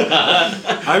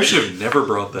 about, I should have never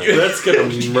brought that up. That's gonna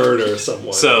murder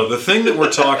someone. So the thing that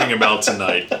we're talking about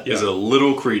tonight is a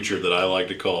little creature that I like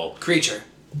to call Creature.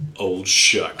 Old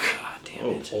Shuck. God damn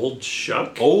it. Old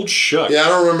Shuck. Old Shuck. Yeah, I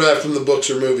don't remember that from the books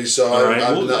or movies, so All right,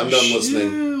 I'm well, done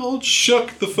listening. Yeah, old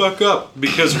Shuck the fuck up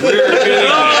because we're getting there.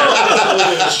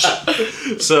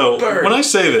 So when I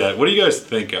say that, what do you guys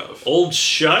think of? Old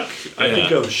Shuck? I Yeah.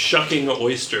 think of shucking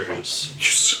oysters.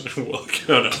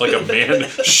 Like a man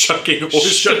shucking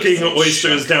oysters. Shucking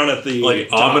oysters down at the Like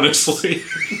docks. ominously.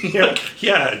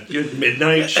 Yeah, at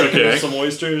midnight shucking Okay. some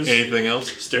oysters. Anything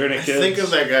else? Staring at I kids. think of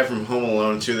that guy from Home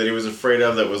Alone too that he was afraid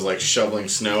of that was like shoveling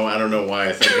snow. I don't know why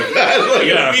I think of that. Like,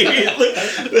 Yeah. immediately.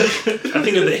 I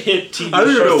think of the hit TV I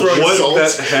don't show know throwing what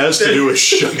salts. that has to do with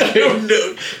shucking. I don't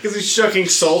know because he's shucking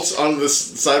salts on the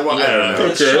sidewalk. I don't know.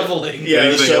 It's shoveling. Yeah, the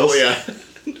Anything shovel, else?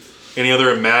 yeah. Any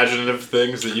other imaginative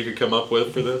things that you could come up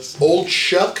with for this? Old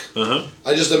Shuck? Uh-huh.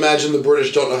 I just imagine the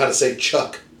British don't know how to say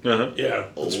Chuck. Uh-huh. Yeah.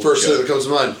 It's the first thing that comes to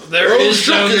mind. There it is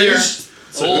down there. Shuckies.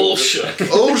 Old Shuck.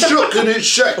 Old Shuck and it's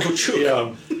Shuck.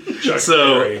 Yeah. Chuck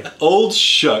So, Berry. Old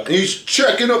Shuck. And he's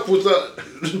checking up with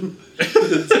that.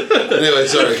 Anyway,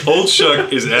 sorry. Old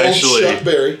Shuck is actually... Old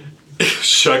Shuckberry.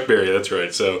 Shuckberry, that's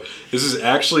right. So, this is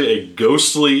actually a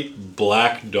ghostly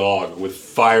black dog with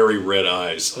fiery red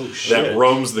eyes that shit.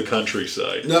 roams the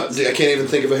countryside. No, I can't even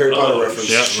think of a Harry Potter reference.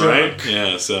 Yeah, Shuck. right?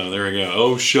 Yeah, so there we go.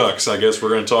 Oh, shucks. I guess we're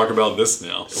going to talk about this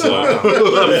now. So, I'm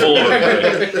full of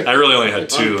it. I really only had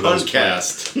two of those.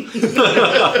 Podcast.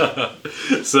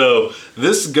 So,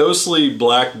 this ghostly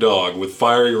black dog with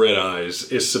fiery red eyes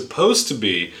is supposed to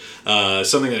be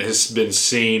something that has been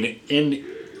seen in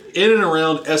and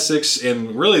around Essex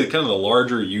and really kind of the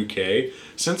larger UK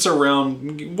since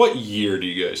around what year do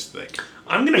you guys think?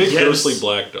 I'm gonna Big guess. ghostly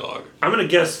black dog. I'm gonna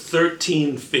guess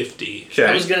 1350. Okay.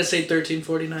 I was gonna say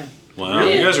 1349. Wow,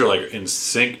 Really? you guys are like in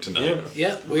sync tonight.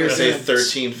 Yeah, we I were say saying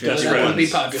 1350. That's that right. would be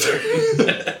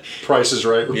popular. Price is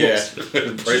right. Yeah.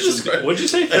 rules. Price is right. What'd you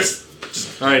say?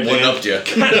 All right, One Dan, upped you.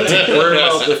 we're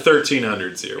about the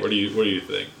 1300s here. What do you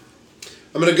think?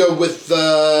 I'm gonna go with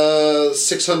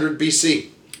 600 BC.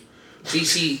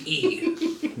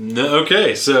 BCE. No,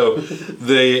 okay, so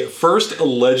the first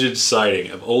alleged sighting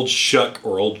of Old Shuck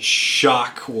or Old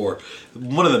Shock or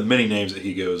one of the many names that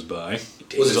he goes by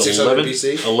Was it 600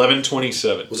 BC?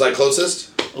 1127. Was I closest?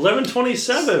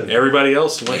 1127. Everybody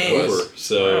else went Yes. over,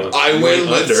 so I you win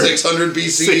went with 600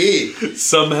 BCE.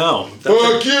 somehow.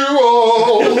 Fuck you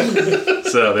all!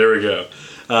 So there we go.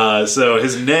 So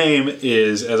his name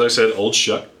is, as I said, Old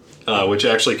Shuck, which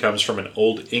actually comes from an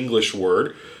Old English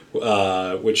word,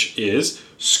 which is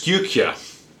skukya,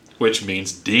 which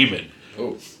means demon.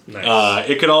 Oh. Nice.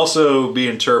 It could also be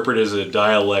interpreted as a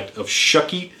dialect of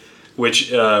Shucky,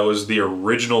 which was the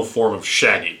original form of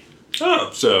Shaggy. Oh.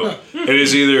 So it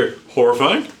is either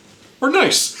horrifying or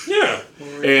nice. Yeah.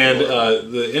 And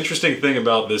the interesting thing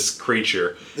about this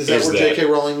creature Is that where J.K.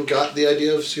 Rowling got the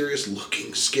idea of Sirius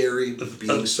looking scary, but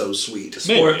being so sweet?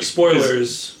 Maybe.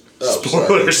 Spoilers. Oh,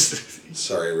 Spoilers.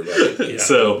 Sorry, everybody. Yeah.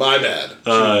 So My bad.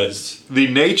 the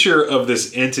nature of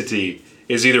this entity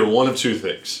is either one of two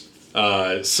things.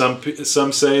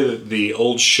 Some say that the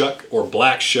Old Shuck or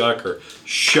Black Shuck or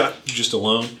Shuck just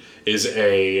alone is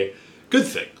a good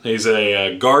thing. He's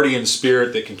a guardian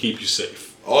spirit that can keep you safe.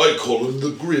 I call him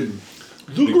the Grim.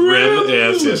 The Grim,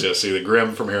 yes. See, the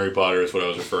Grim from Harry Potter is what I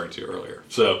was referring to earlier.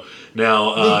 So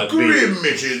now Grim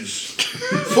it is.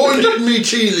 Find it in me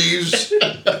tea leaves,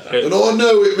 and I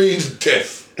know it means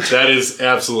death. that is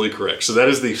absolutely correct. So that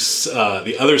is the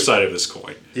other side of this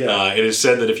coin. Yeah. It is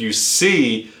said that if you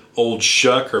see Old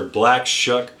Shuck or Black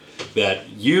Shuck, that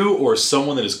you or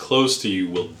someone that is close to you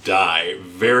will die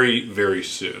very, very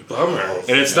soon. Bummer.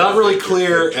 And it's not really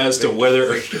clear as to whether...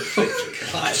 Well,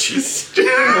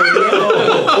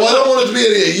 I don't want it to be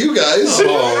any of you guys.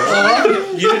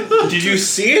 Did you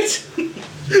see it?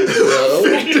 No.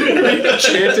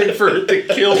 chanting for it to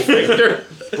kill Victor.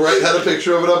 Brett had a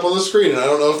picture of it up on the screen, and I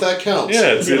don't know if that counts.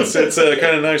 Yeah, it's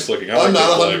kind of nice looking. I'm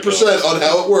not 100% on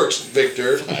how it works,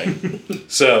 Victor.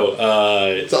 So,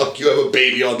 Talk, you have a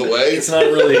baby on the way. it's not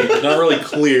really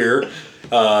clear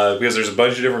because there's a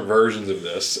bunch of different versions of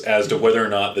this as to whether or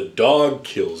not the dog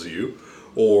kills you,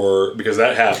 or because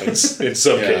that happens in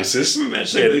some cases.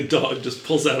 Imagine the dog just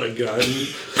pulls out a gun.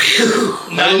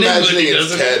 I'm imagining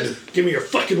it's Ted. Give me your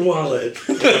fucking wallet.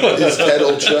 Is Ted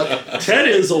Old Chuck? Ted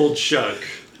is Old Shuck.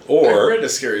 I Or read a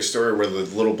scary story where the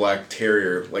little black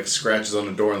terrier like scratches on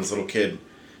the door and this little kid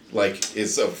like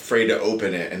is afraid to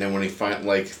open it, and then when he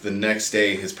the next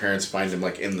day his parents find him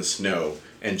like in the snow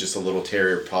and just a little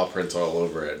terrier paw prints all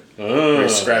over it. Where he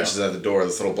scratches at the door,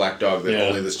 this little black dog that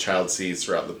only this child sees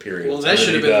throughout the period. Well, that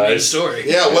should have been the main dies. story.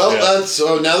 Yeah, well, that's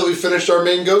so now that we've finished our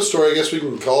main ghost story, I guess we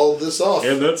can call this off.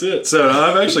 and that's it. So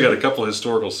I've actually got a couple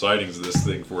historical sightings of this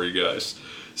thing for you guys.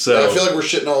 So I feel like we're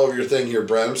shitting all over your thing here,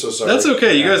 Brad. I'm so sorry. that's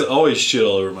okay. You guys always shit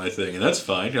all over my thing, and that's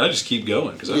fine. I just keep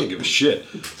going because I don't give a shit.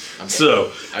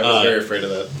 So I was very afraid of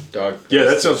that dog. yeah,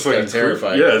 that sounds fucking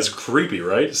terrifying. Yeah, it's creepy,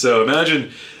 right? So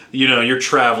imagine, you're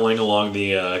traveling along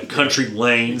the country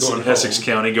lanes in Essex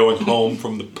County, going home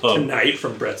from the pub, Tonight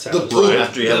from Brett's house. the poop,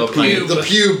 After you have a pint. the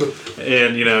pube.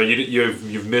 and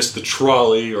you've missed the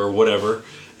trolley or whatever.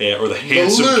 Or the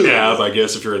hansom loo. cab, I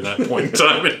guess, if you're in that point in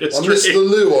time in I history. missed the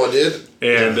loo, I did.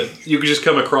 And you could just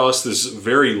come across this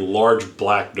very large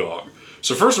black dog.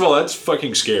 So first of all, that's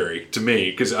fucking scary to me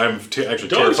because I'm actually Dogs are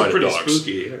terrified pretty of dogs.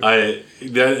 spooky.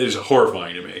 That is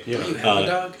horrifying to me. Yeah. You have a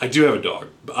dog? I do have a dog.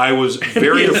 I was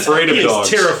very afraid of He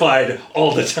dogs. is terrified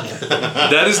all the time.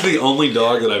 That is the only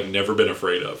dog that I've never been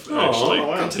afraid of, actually. Oh,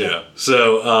 wow. Yeah.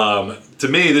 So to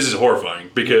me, this is horrifying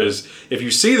because if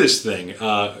you see this thing,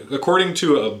 according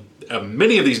to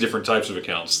many of these different types of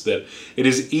accounts, that it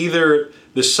is either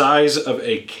the size of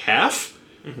a calf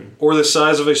or the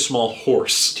size of a small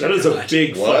horse. That is a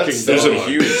big What? fucking That's dog. a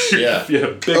huge. Yeah. Yeah,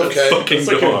 big Okay. fucking It's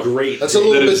like dog. a great. That's a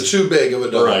little That bit is- too big of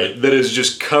a dog. Right, that is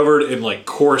just covered in like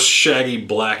coarse, shaggy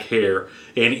black hair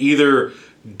and either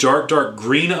dark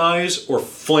green eyes or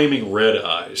flaming red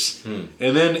eyes.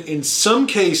 And then in some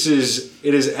cases,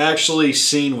 it is actually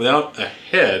seen without a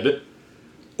head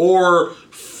or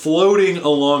floating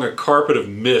along a carpet of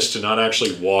mist and not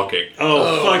actually walking.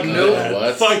 Oh, fuck no. that.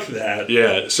 What? Fuck that.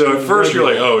 Yeah, so at first you're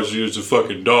like, oh, it's a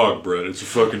fucking dog, Brett. It's a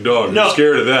fucking dog. No. I'm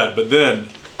scared of that. But then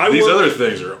these other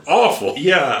things are awful.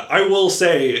 Yeah, I will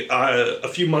say, a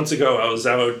few months ago, I was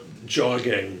out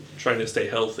jogging, trying to stay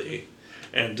healthy.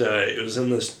 And it was in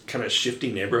this kind of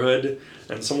shifty neighborhood,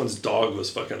 and someone's dog was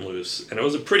fucking loose. And it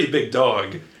was a pretty big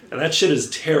dog. And that shit is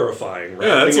terrifying, right?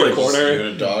 Yeah, that's in like a corner.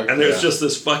 a dog. And there's just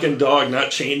this fucking dog not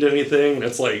chained to anything, and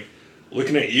it's like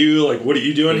looking at you, like, what are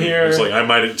you doing here? It's like, I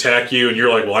might attack you, and you're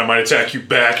like, well, I might attack you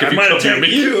back if I you might come near attack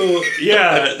me. you.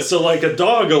 Yeah, so like a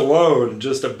dog alone,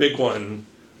 just a big one.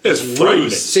 It's frightening.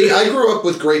 loose. See, I grew up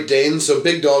with Great Danes, so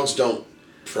big dogs don't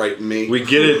frighten me. We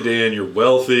get it, Dan. You're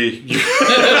wealthy.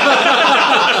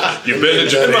 You've been to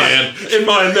Japan. In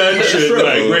my mansion,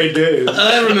 like Great Danes.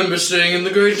 I remember staying in the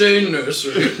Great Dane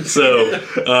nursery.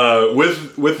 So,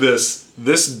 with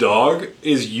this dog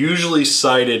is usually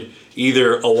sighted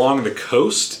either along the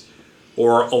coast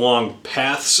or along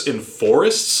paths in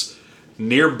forests,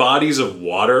 near bodies of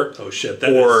water, Oh shit,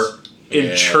 or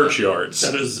in churchyards.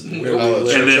 that is where we Oh,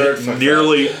 live. And Churchyard, then fuck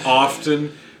nearly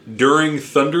often during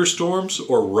thunderstorms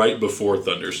or right before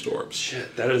thunderstorms.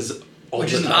 Shit, that is all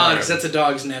Which the is odd, time. because that's a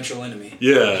dog's natural enemy.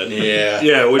 Yeah. Yeah.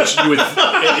 Yeah, which you would...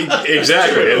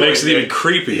 exactly. It makes it even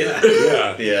creepier.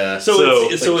 Yeah. Yeah. So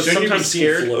it's shouldn't you be sometimes seen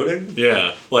scared? floating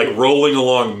Yeah, like rolling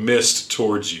along mist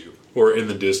towards you or in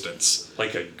the distance.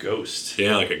 like a ghost.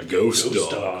 Yeah, like a ghost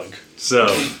dog. dog. So,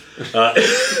 I'm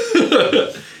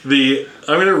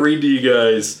going to read to you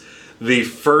guys the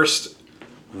first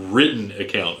written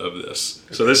account of this.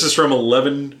 So this is from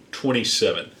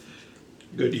 1127.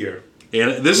 Good year.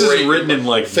 And this is Great. written in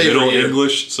like Favorite Middle year.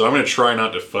 English, so I'm going to try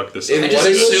not to fuck this In up. I just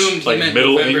what English? assumed Like he meant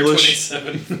Middle November English?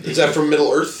 27. Is that from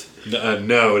Middle Earth?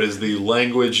 No, it is the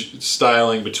language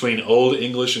styling between Old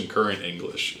English and Current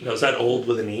English. Now, is that old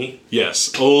with an E? Yes,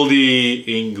 Oldie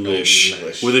English, Oldie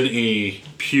English. with an E,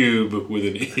 pube with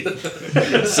an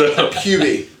E. So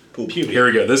Puby. here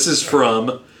we go. This is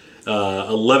from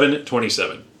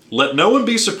 1127. Let no one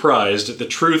be surprised at the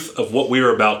truth of what we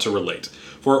are about to relate,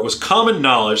 for it was common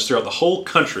knowledge throughout the whole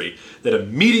country that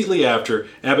immediately after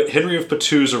Abbot Henry of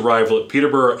Poitou's arrival at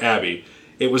Peterborough Abbey,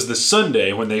 it was the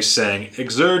Sunday when they sang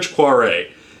Exurge Quare.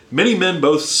 Many men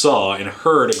both saw and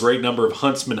heard a great number of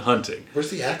huntsmen hunting. Where's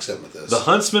the accent with this? The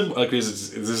huntsmen, like this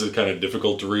is kind of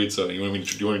difficult to read, so do you want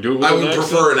to do it with I an would accent?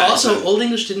 prefer an accent. Also, Old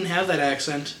English didn't have that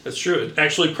accent. That's true. It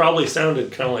actually probably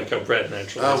sounded kind of like a red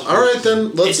naturally. All right,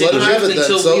 then. Let's It let him didn't have it drift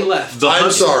then. until So, we left.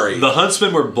 I'm sorry. The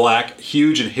huntsmen were black,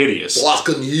 huge, and hideous, Black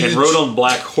and huge. and rode on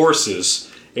black horses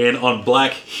and on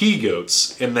black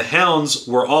he-goats, and the hounds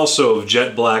were also of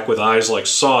jet black with eyes like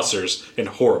saucers and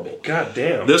horrible. God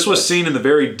damn. This was seen in the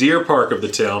very deer park of the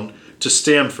town to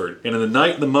Stamford, and in the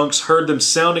night the monks heard them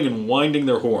sounding and winding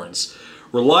their horns.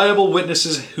 Reliable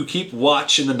witnesses who keep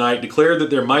watch in the night declared that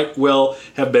there might well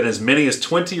have been as many as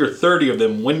 20 or 30 of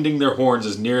them winding their horns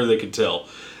as near they could tell.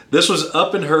 This was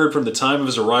up and heard from the time of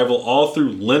his arrival all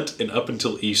through Lent and up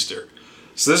until Easter.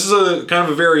 So this is a kind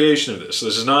of a variation of this. So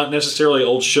this is not necessarily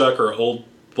Old Shuck or Old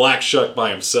Black Shuck by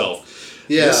himself.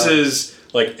 Yeah. This is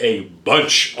like a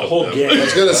bunch of whole them. gang. I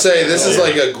was going to say, this is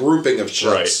like a grouping of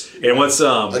shucks. Right. And what's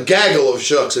A gaggle of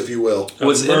shucks, if you will.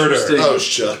 what's murder. interesting Oh,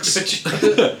 shucks.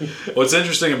 what's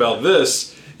interesting about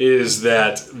this is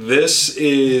that this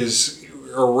is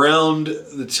around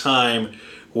the time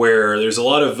where there's a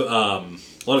lot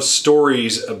of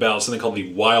stories about something called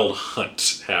the Wild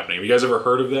Hunt happening. Have you guys ever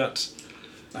heard of that?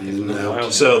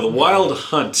 Wild. So the Wild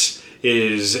Hunt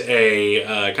is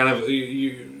a kind of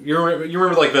you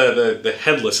remember like the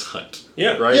headless hunt,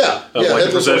 Yeah. right? Yeah, Of yeah, like the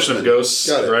Headless procession of Horseman. ghosts,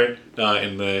 Got it. right?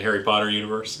 In the Harry Potter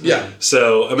universe. Yeah.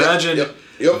 So imagine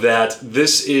Yep. that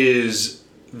this is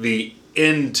the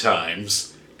end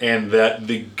times, and that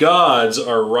the gods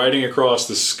are riding across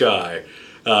the sky.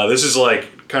 This is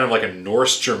like kind of like a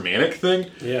Norse Germanic thing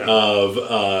Yeah.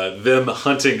 of them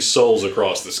hunting souls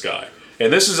across the sky.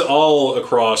 And this is all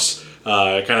across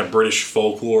kind of British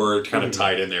folklore kind of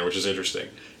tied in there, which is interesting.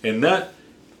 And that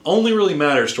only really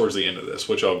matters towards the end of this,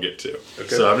 which I'll get to. Okay.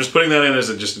 So I'm just putting that in as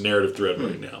just a narrative thread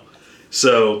right now.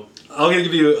 So I'm going to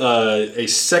give you a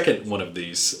second one of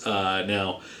these.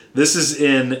 Now, this is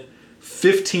in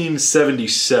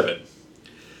 1577.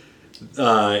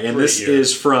 And this Great year.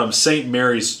 is from St.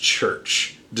 Mary's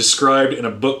Church, described in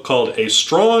a book called A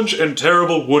Strange and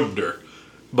Terrible Wonder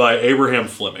by Abraham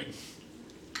Fleming.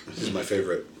 This is my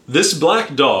favorite. This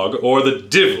black dog, or the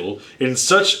divil, in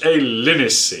such a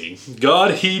lunacy,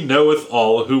 God he knoweth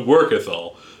all, who worketh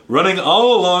all, running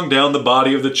all along down the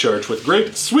body of the church with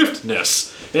great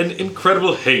swiftness and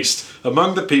incredible haste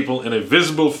among the people in a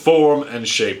visible form and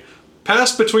shape,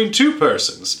 passed between two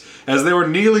persons, as they were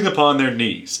kneeling upon their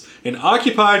knees, and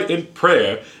occupied in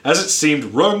prayer, as it seemed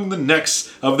wrung the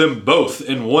necks of them both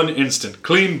in one instant,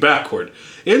 clean backward,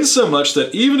 insomuch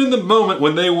that even in the moment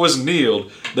when they was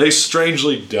kneeled, they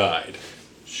strangely died.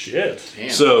 Shit. Damn.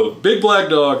 So, big black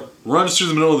dog runs through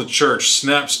the middle of the church,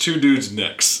 snaps 2 dudes'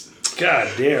 necks.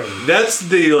 God damn. That's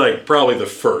probably the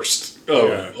first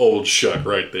old Shuck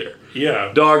right there.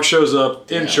 Yeah. Dog shows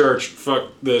up in church, fuck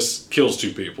this, kills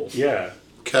 2 people. Yeah.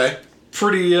 Okay.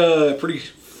 Pretty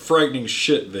frightening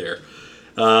shit there.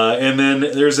 And then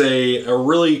there's a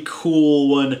really cool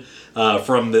one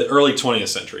from the early 20th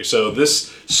century. So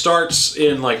this starts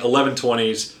in like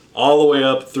 1120s, all the way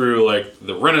up through like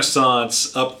the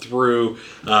Renaissance, up through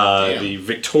the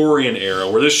Victorian era,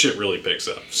 where this shit really picks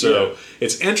up. So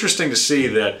it's interesting to see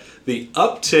that the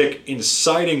uptick in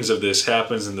sightings of this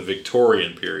happens in the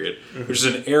Victorian period, which is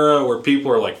an era where people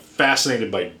are like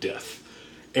fascinated by death.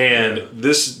 And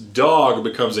this dog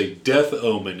becomes a death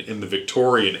omen in the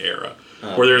Victorian era,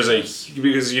 where there's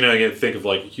because, you know, you think of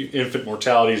like infant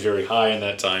mortality is very high in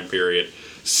that time period.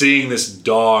 Seeing this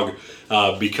dog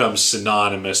become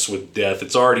synonymous with death,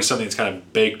 it's already something that's kind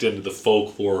of baked into the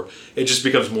folklore. It just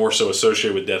becomes more so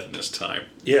associated with death in this time.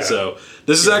 Yeah. So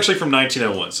this is actually from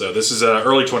 1901, so this is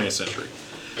early 20th century.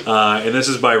 And this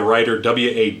is by writer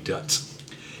W.A. Dutt.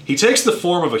 He takes the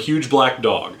form of a huge black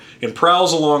dog and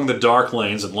prowls along the dark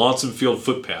lanes and lonesome field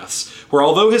footpaths, where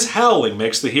although his howling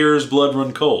makes the hearer's blood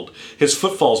run cold, his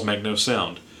footfalls make no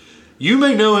sound. You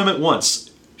may know him at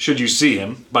once, should you see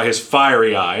him, by his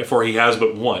fiery eye, for he has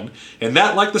but one, and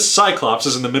that, like the Cyclops,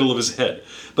 is in the middle of his head.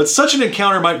 But such an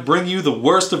encounter might bring you the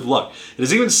worst of luck. It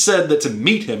is even said that to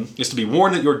meet him is to be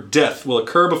warned that your death will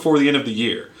occur before the end of the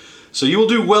year. So you will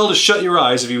do well to shut your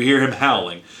eyes if you hear him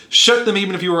howling. Shut them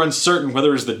even if you are uncertain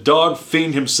whether it is the dog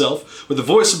fiend himself or the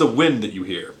voice of the wind that you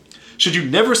hear. Should you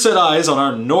never set eyes on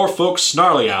our Norfolk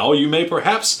snarly owl, you may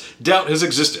perhaps doubt his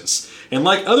existence. And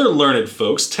like other learned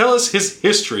folks, tell us his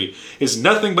history is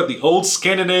nothing but the old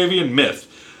Scandinavian myth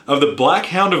of the Black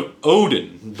Hound of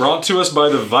Odin, brought to us by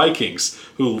the Vikings,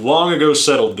 who long ago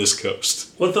settled this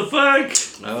coast. What the fuck?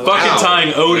 Fucking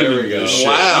tying Odin into this shit.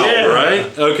 Wow. Yeah.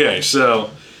 Right? Okay, so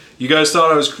you guys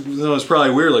thought it was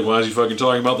probably weird, like, why is he fucking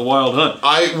talking about the Wild Hunt?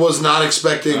 I was not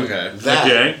expecting that.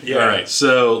 Okay, Yeah. all right.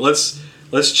 So let's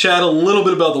chat a little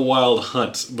bit about the Wild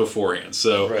Hunt beforehand.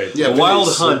 So Right. the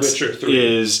Wild Hunt Witcher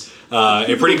 3. is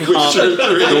a pretty common.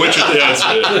 The Witcher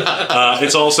 3.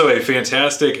 It's also a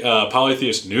fantastic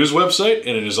polytheist news website,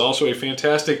 and it is also a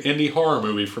fantastic indie horror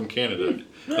movie from Canada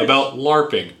about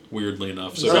LARPing. Weirdly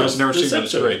enough, so if you guys have never seen that,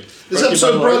 it's great. This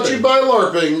episode brought to you by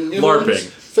LARPing. LARPing.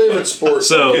 Favorite sport.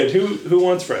 So Kid, who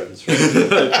wants friends?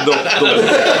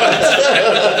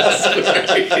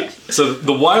 So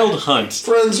the Wild Hunt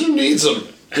Friends, who needs them?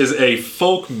 is a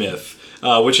folk myth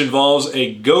which involves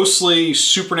a ghostly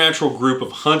supernatural group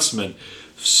of huntsmen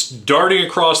darting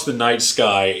across the night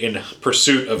sky in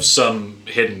pursuit of some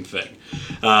hidden thing.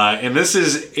 And this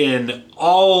is in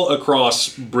all across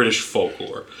British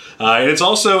folklore. And it's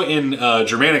also in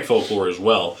Germanic folklore as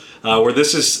well, where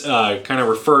this is kind of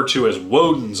referred to as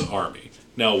Woden's army.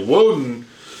 Now, Woden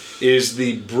is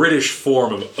the British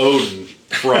form of Odin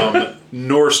from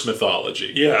Norse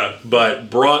mythology. Yeah. But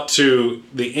brought to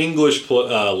the English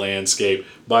landscape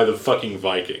by the fucking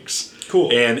Vikings.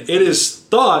 Cool. And it is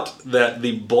thought that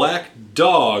the black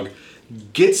dog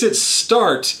gets its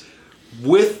start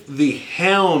with the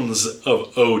hounds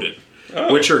of Odin,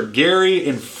 which are Gary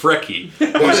and Frecky.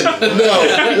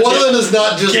 No, one of them is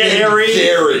not just Gary.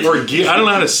 Gary. Or I don't know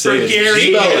how to say it.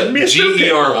 Gary and Mr.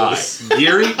 Geri.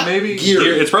 Geary, maybe?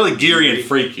 Geary. It's probably Geary and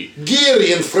Freaky.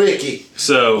 Gary and Freaky.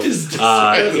 So,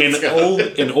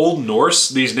 in Old Norse,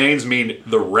 these names mean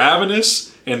the ravenous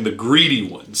and the greedy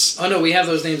ones. Oh no, we have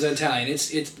those names in Italian. It's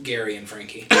Gary and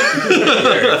Frankie.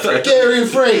 Gary and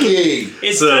Frankie.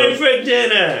 It's time for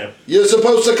dinner. You're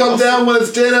supposed to come down when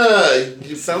it's dinner.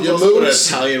 It sounds You also what an moose.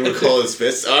 Italian would call his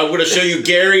fists. I'm going to show you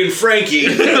Gary and Frankie.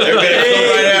 They're going to come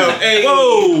right out. Hey.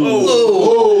 Whoa.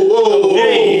 Whoa,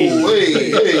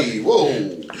 Hey. whoa.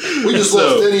 We just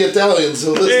lost any Italians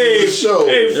who listen to this show.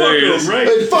 Hey, fuck There he him, is. right?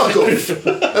 Hey, fuck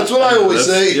them. That's what I always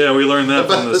say. Yeah, we learned that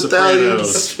from About the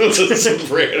Sopranos. Italians.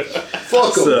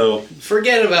 Fuck them. So,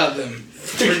 Forget about them.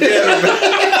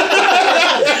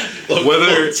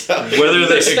 whether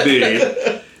this be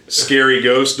scary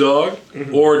ghost dog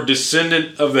or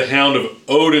descendant of the Hound of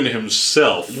Odin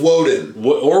himself, Woden.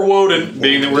 or Woden,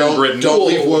 being that we're in Britain, Don't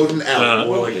leave Woden out.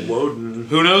 More like Woden.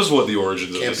 who knows what the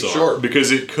origins of Can't this be are? sure.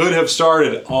 Because it could have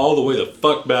started all the way the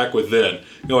fuck back with then,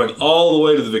 going all the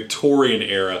way to the Victorian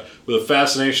era with a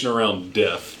fascination around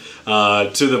death.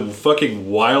 To the fucking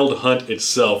Wild Hunt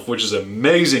itself, which is an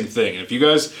amazing thing. And if you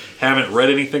guys haven't read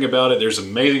anything about it, there's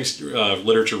amazing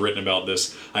literature written about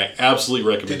this. I absolutely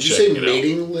recommend Did you say checking it out.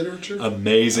 mating literature?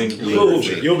 Amazing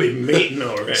literature. You'll be mating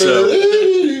alright. So,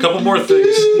 a couple more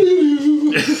things.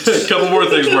 A couple more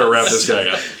things before I wrap this guy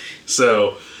up.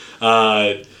 So,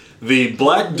 the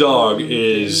black dog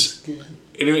is...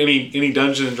 Any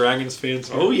Dungeons and Dragons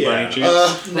fans? Oh, yeah. By any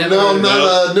chance? No, I'm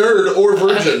not a nerd or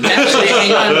virgin. Actually,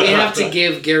 hang on. We have to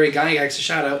give Gary Gygax a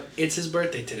shout out. It's his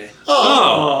birthday today.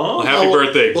 Oh, well, happy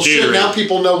birthday, Well, Jerry. shit, now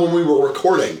people know when we were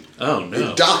recording. Oh, no. You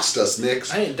doxed us,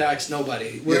 Nix. I didn't dox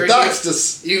nobody. You doxed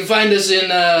us. You can find us in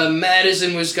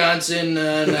Madison, Wisconsin,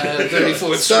 on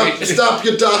 34th Street. Stop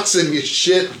your doxing, you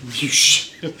shit. You shit.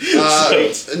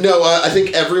 I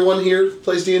think everyone here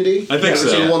plays D&D. I think Every so.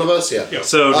 single one of us, yeah.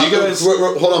 So, do you guys...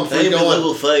 Hold on, before I you am a go on.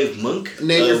 level 5 monk.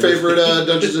 Name your favorite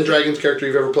Dungeons and Dragons character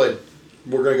you've ever played.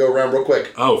 We're going to go around real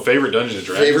quick. Oh, favorite Dungeons and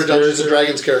Dragons Favorite Dungeons and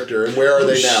Dragons character, and where are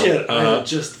they now? Shit, I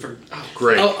just for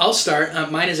Great. I'll start.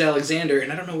 Mine is Alexander,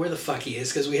 and I don't know where the fuck he is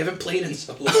because we haven't played in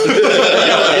so long.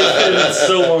 it's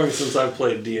so long since I've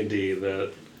played D&D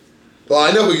that Well,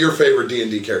 I know who your favorite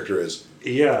D&D character is.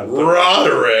 but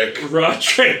Roderick.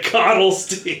 Roderick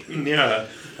Cottlestein. Yeah.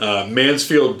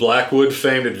 Mansfield Blackwood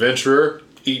famed adventurer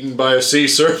eaten by a sea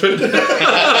serpent.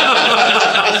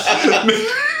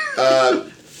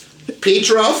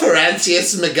 Petra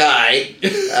Ferentius Magai,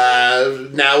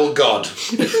 now a god.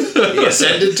 He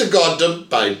ascended to goddom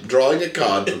by drawing a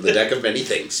card from the deck of many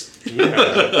things.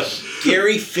 Yeah.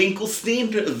 Gary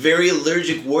Finkelstein, a very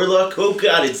allergic warlock. Oh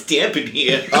god, it's damp in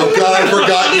here. Oh god, I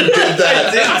forgot you did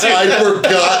that. I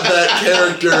forgot that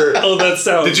character. Oh, that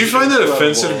sounds. Did you find that incredible.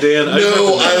 offensive, Dan?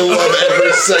 No, I love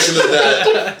every second of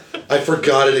that. I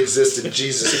forgot it existed.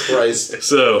 Jesus Christ.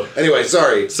 So, Anyway,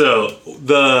 sorry.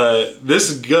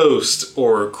 this ghost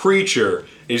or creature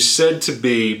is said to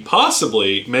be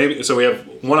possibly maybe. So we have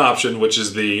one option, which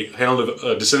is the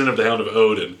descendant of the Hound of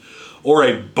Odin, or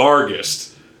a Barghest.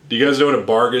 Do you guys know what a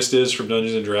Barghest is from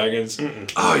Dungeons and Dragons?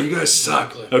 Oh, you guys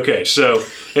suck. Okay, so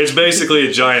it's basically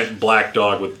a giant black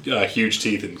dog with huge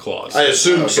teeth and claws. I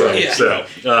assume so. Yeah. So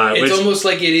It's almost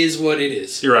like it is what it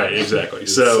is. you're right, exactly.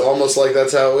 It's So almost like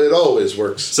that's how it always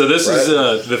works. So this right? is the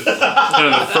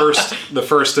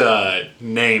first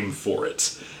name for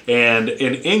it, and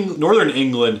in northern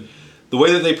England, the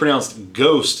way that they pronounced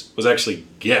ghost was actually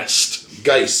guest.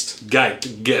 Geist.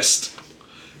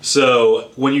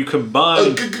 So when you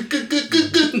combine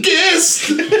Guest.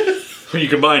 when you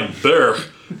combine Berg,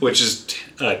 which is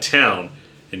town,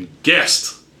 and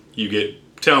guest, you get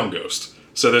town ghost.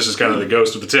 So this is kind of the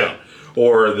ghost of the town,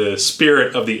 or the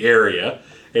spirit of the area.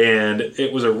 And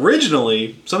it was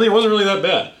originally something that wasn't really that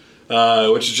bad,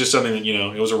 which is just something that,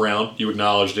 it was around, you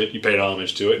acknowledged it, you paid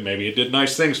homage to it, and maybe it did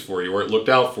nice things for you, or it looked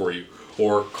out for you,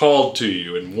 or called to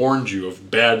you and warned you of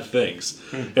bad things.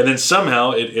 And then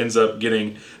somehow it ends up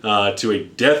getting to a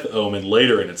death omen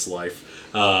later in its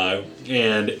life.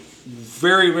 And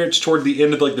very much toward the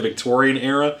end of the Victorian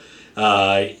era,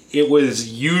 it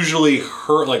was usually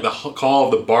heard, like the call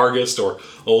of the Barghest or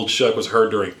Old Shuck was heard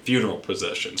during funeral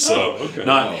procession. So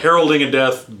not heralding a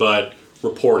death, but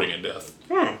reporting a death.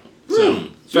 So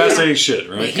fascinating shit,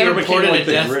 right? He reported like a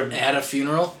the death grim- at a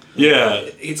funeral. Yeah.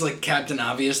 It's like Captain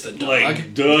Obvious, the dog.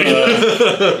 Like,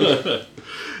 duh.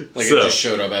 Like So- it just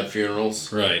showed up at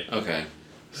funerals. Right. Okay.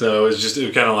 So it was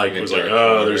kind of like, it was like,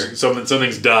 oh, there's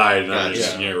something's died, and I'm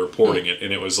just reporting it,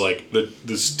 and it was like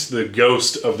the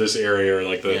ghost of this area, or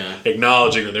like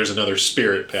acknowledging that there's another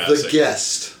spirit passing. The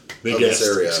guest The of guest, this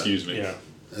area. excuse me. Yeah.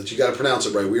 You got to pronounce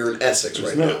it right. We're in Essex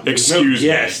right now. There's Excuse me.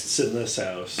 no guests in this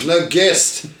house. No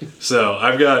guest. So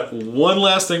I've got one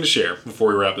last thing to share before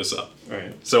we wrap this up. All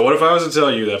right. So what if I was to tell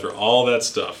you that for all that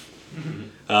stuff,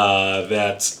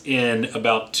 that in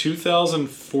about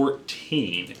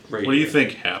 2014, Right what do you here.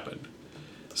 think happened?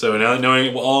 So now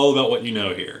knowing all about what you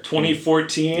know here.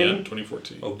 2014. Yeah,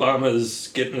 2014. Obama's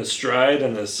getting a stride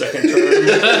in his second term.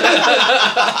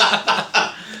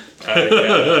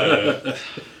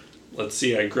 Let's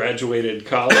see, I graduated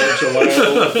college a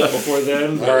while before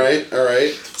then. All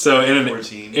right. So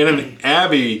in an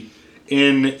abbey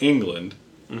in England,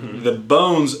 the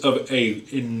bones of a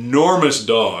enormous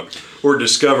dog were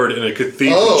discovered in a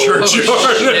cathedral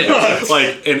churchyard.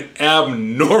 Like an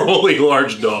abnormally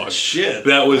large dog. Shit.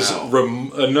 That was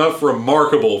enough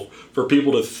remarkable for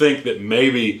people to think that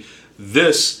maybe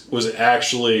this was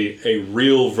actually a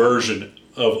real version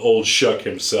of Old Shuck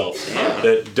himself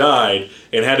that died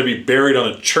and had to be buried on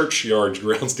a churchyard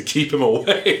grounds to keep him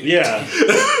away. Yeah.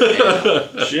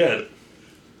 Shit.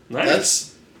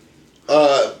 Nice.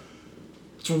 That's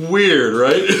It's weird,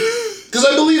 right? because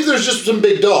I believe there's just some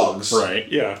big dogs. Right.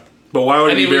 Yeah. But why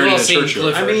would I he mean, be we've buried all in a seen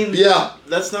churchyard? Clifford. I mean, Yeah.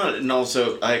 that's not, and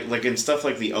also, like in stuff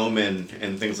like the Omen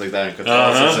and things like that in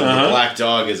Catholicism, the black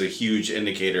dog is a huge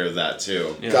indicator of that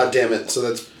too. Yeah. God damn it. So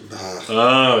that's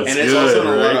Oh, it's and it's good, also in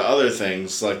a lot right? of other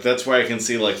things. Like, that's why I can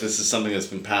see, like, this is something that's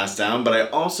been passed down. But I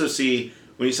also see,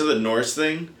 when you said the Norse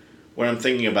thing, when I'm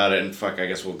thinking about it, and I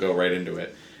guess we'll go right into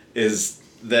it, is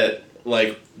that,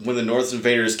 like, when the Norse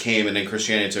invaders came and then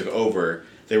Christianity took over,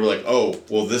 they were like, oh,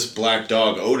 well, this black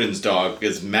dog, Odin's dog,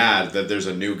 is mad that there's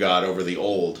a new god over the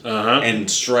old, and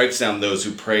strikes down those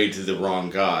who pray to the wrong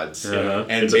gods.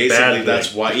 And it's basically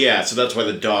that's why, so that's why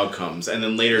the dog comes. And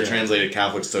then later translated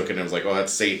Catholics took it and it was like, oh,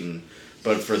 that's Satan.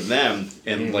 But for them,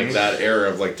 in like that era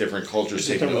of like different cultures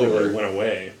taking over, it went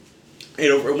away.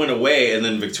 It went away, and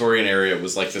then Victorian era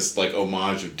was like this like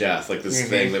homage of death, like this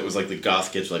thing that was like the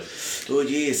goth kids were like, oh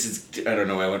yes, it's, I don't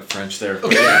know, I went French there. You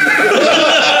had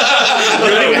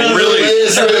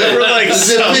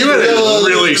a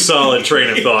really solid train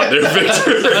of thought there,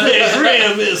 Victor.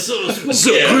 Graham is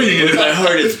so Yeah, my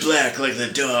heart is black like the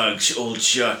dog, old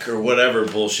Chuck, or whatever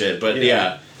bullshit. But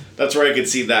that's where I could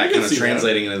see that kind of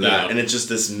translating into that. And it's just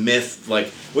this myth, like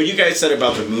what you guys said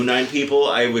about the Moon Nine people,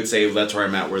 I would say that's where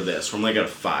I'm at with this. From like a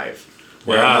 5.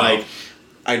 Where I'm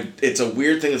like, it's a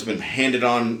weird thing that's been handed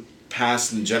on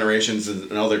past in generations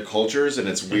and other cultures, and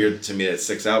it's weird to me that it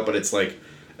sticks out, but it's like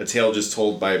a tale just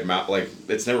told by mouth, like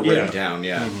it's never written down,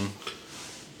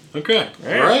 Okay. All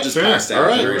right. Just passed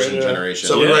down generation to generation.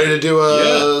 So we're ready to do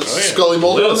a Scully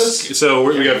Mulder on this? So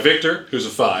we got Victor, who's a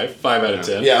 5 out of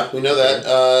 10. Yeah, we know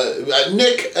that.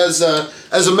 Nick, as a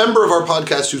member of our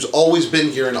podcast who's always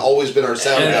been here and always been our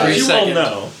sound guy, you all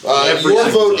know. your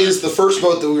vote is the first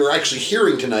vote that we were actually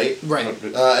hearing tonight. Right.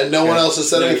 And no one else has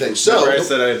said anything. So, I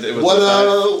said it was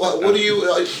what do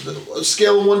you,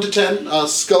 scale of 1 to 10,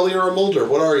 Scully or a Mulder?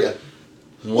 What are you?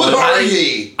 What are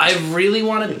ye? I really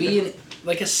want to be in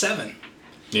like a 7.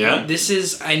 Yeah? This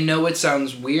is, I know it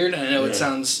sounds weird, and I know it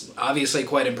sounds obviously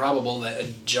quite improbable that a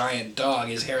giant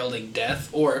dog is heralding death,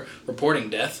 or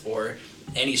reporting death, or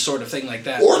any sort of thing like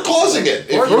that. Or causing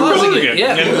it. Or causing it,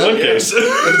 yeah. In one case.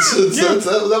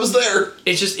 That was there.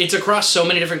 It's just, it's across so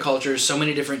many different cultures, so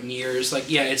many different years. Like,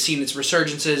 yeah, it's seen its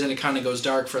resurgences, and it kind of goes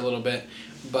dark for a little bit,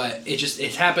 but it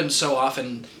happens so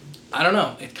often, I don't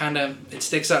know, it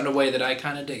sticks out in a way that I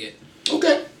kind of dig it.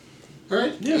 Okay. All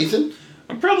right. Yeah. Ethan?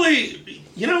 I'm probably,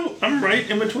 I'm right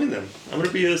in between them. I'm going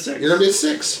to be a 6. You're going to be a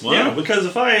 6. Wow. Yeah, because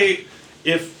if I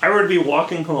were to be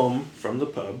walking home from the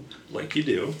pub, like you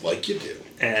do,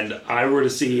 and I were to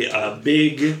see a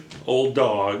big old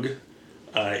dog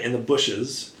in the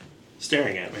bushes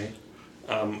staring at me,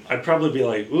 I'd probably be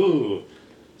like, ooh,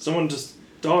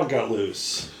 dog got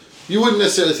loose. You wouldn't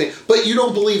necessarily think, but you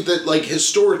don't believe that, like,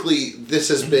 historically this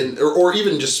has been, or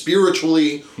even just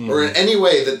spiritually, or in any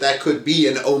way that could be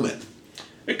an omen.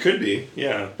 It could be,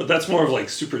 yeah, but that's more of like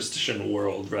superstition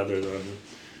world rather than.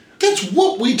 That's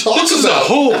what we talk about. This is a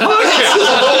whole podcast.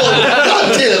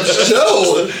 Goddamn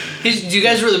show. Do you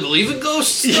guys really believe in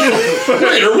ghosts? Wait,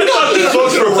 are we not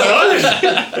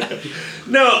fucking around?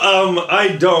 No,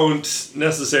 I don't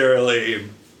necessarily.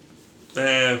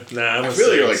 I'm I a feel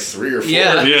like you're like 6. 3 or 4.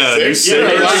 Yeah. Yeah, you say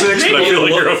Yeah, you're like, 6, but I feel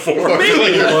like you're a 4.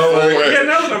 Maybe lower. Yeah,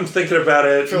 now that I'm thinking about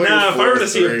it, feel like if I were to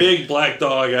see a 4 or 3. big black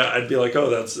dog, I'd be like, oh,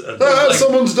 that's a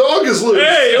Someone's dog is loose.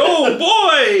 hey, oh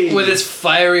boy! With its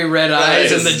fiery red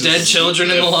eyes and the is dead just- children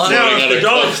in the lawn? Now, Floating if on the a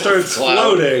dog cloud. starts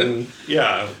floating,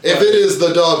 yeah. If it is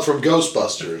the dog from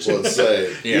Ghostbusters, let's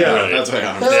say. Yeah, That's what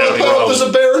I'm Oh, there's a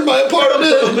bear in my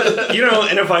apartment.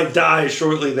 and if I die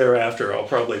shortly thereafter, I'll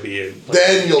probably be in.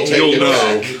 Then you'll take it know.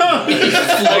 back. I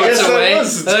guess away. I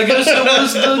guess it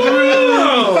was the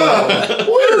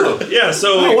Weird. Yeah,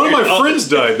 so One of my friends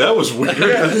died. That was weird.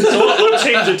 So I'll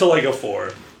change it to like a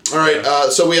 4. All right,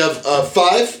 so we have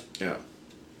 5, Yeah.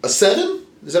 a 7?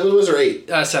 Is that what it was, or 8?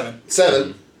 7.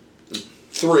 7,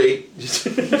 3. Let's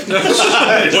make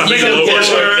it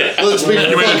lower. Let's be You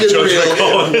made the fucking jokes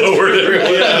real. lower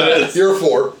there. You're a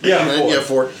 4. Yeah, Right? 4. Yeah,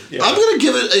 4. Yeah. I'm going to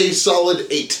give it a solid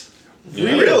 8.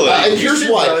 Really? And here's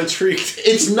why. I'm intrigued.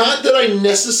 It's not that I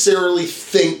necessarily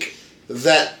think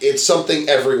that it's something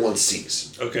everyone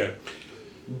sees, Okay.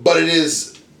 but it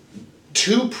is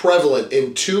too prevalent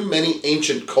in too many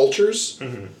ancient cultures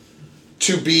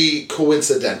to be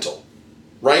coincidental,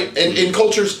 right? And in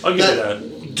cultures I'll give you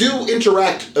that do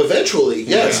interact eventually,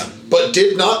 yes, but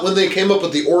did not when they came up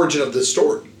with the origin of this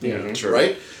story. Yeah. Sure.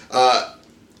 Right?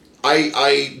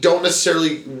 I don't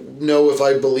necessarily know if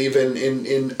I believe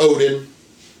in Odin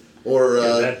or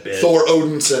that bit. Thor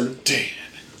Odinson. Dan.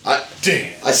 I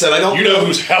Dan. said I don't You know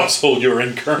whose household you're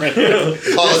in currently. Apologies.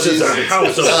 This is a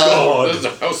house of God. This is a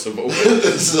house of Odin.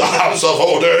 This is a house of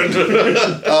Odin.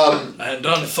 And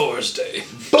on Thor's Day.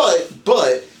 but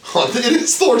it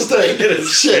is Thor's Day. It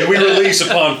is shit. And we release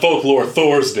upon Folklore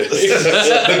Thursday,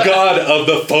 the god of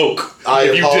the folk. I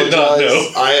if you apologize. did not know.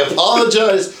 I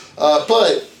apologize.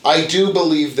 But I do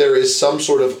believe there is some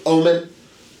sort of omen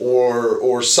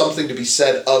or something to be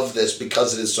said of this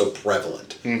because it is so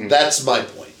prevalent. Mm-hmm. That's my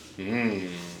point.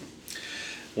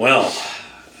 Well,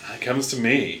 it comes to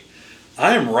me.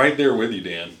 I am right there with you,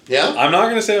 Dan. Yeah? I'm not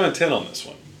going to say I'm a 10 on this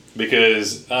one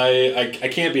because I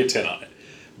can't be a 10 on it.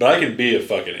 But I can be a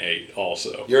fucking 8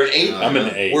 also. You're an 8? I'm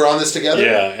an 8. We're on this together?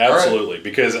 Yeah, absolutely. Right.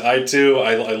 Because I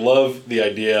love the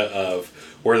idea of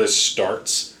where this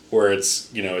starts, where it's,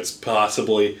 it's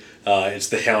possibly, it's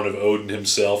the Hound of Odin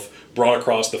himself brought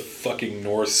across the fucking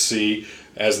North Sea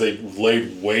as they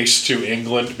laid waste to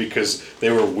England because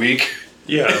they were weak.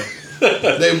 Yeah.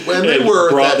 they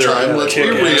were at that time, let's be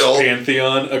real.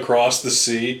 Pantheon across the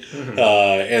sea. Mm-hmm.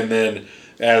 And then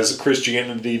as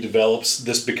Christianity develops,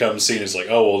 this becomes seen as like,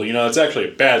 oh, well, it's actually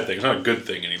a bad thing. It's not a good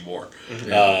thing anymore.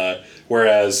 Mm-hmm.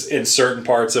 Whereas in certain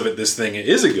parts of it, this thing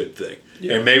is a good thing.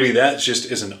 Yeah. And maybe that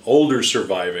just is an older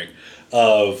surviving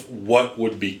of what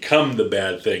would become the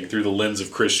bad thing through the lens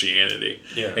of Christianity.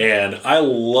 Yeah. And I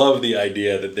love the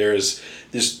idea that there's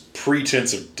this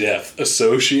pretense of death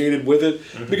associated with it.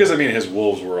 Mm-hmm. Because, his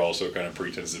wolves were also kind of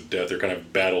pretense of death. They're kind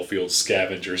of battlefield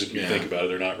scavengers, if you think about it.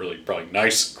 They're not really probably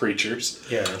nice creatures.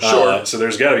 Yeah, sure. So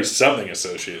there's got to be something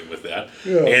associated with that.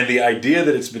 Yeah. And the idea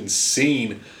that it's been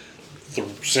seen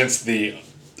since the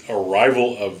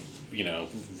arrival of,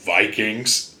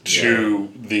 Vikings to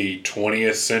the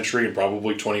 20th century and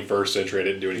probably 21st century. I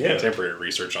didn't do any contemporary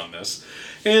research on this.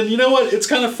 And you know what? It's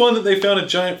kind of fun that they found a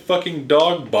giant fucking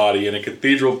dog body in a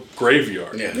cathedral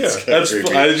graveyard. Yeah, that's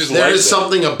fun. There is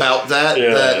something about that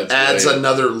that adds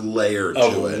another layer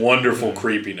to it. Of wonderful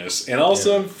creepiness. And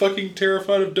also, I'm fucking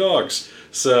terrified of dogs.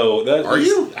 So that Are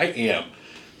you? I am.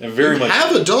 And very much.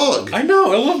 Have a dog. I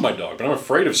know. I love my dog, but I'm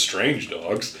afraid of strange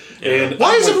dogs. Yeah. And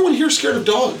why is everyone here scared of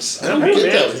dogs? I don't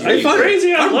get that. Are you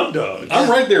crazy? I love dogs. I'm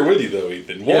right there with you, though,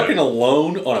 Ethan. Walking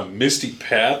alone on a misty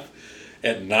path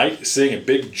at night, seeing a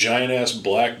big, giant-ass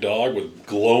black dog with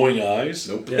glowing eyes.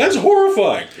 Nope. That's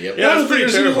horrifying. Yep. I don't think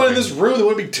there's anyone in this room that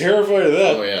would be terrified of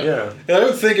that. Oh, yeah. And I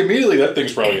would think immediately that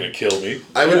thing's probably going to kill me.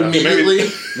 I would immediately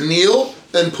kneel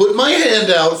and put my hand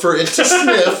out for it to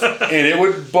sniff. And it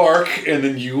would bark, and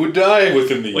then you would die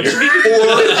within the year. Or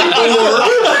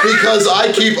because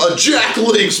I keep a Jack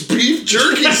Link's beef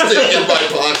jerky stick in my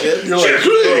pocket. You're like,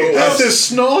 have this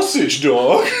sausage,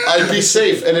 dog. I'd be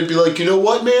safe, and it'd be like, you know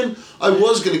what, man? I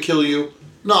was going to kill you.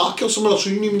 No, I'll kill someone else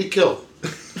who you need me to kill.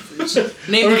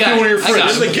 Name the guy. One of your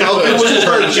friends.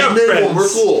 We're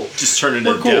cool. Just turn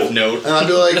into a Death Note. And I'd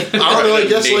be like, I don't know, I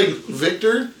guess like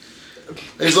Victor.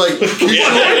 And he's like, you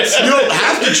don't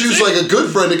have to choose like a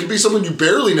good friend. It could be someone you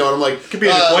barely know. And I'm like, it could be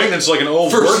an acquaintance, like an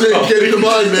old first name came to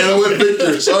mind, man. I went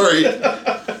Victor. Sorry. All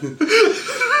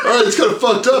right, it's kind of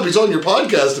fucked up. He's on your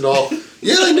podcast and all.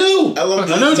 Yeah, I know. I love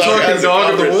Talking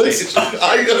Dog of the Woods.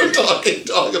 I know Talking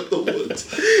Dog of the Woods.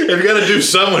 If you got to do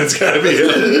someone, it's got to be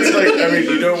him. It's like,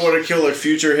 you don't want to kill a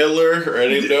future Hitler or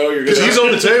anything. Because he's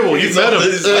on the table. You've met him.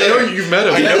 I know you've met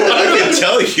him. I know. I can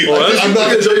tell you. Well, I'm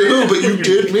not going to tell you who, but you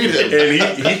did meet him.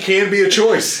 And he can be a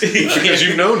choice because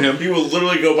you've known him. He will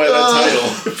literally go by that title.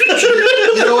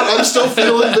 You know what? I'm still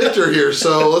feeling Victor here,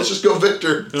 so let's just go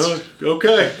Victor.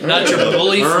 Okay. Not your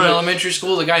bully from elementary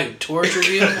school, the guy who tortured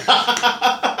you?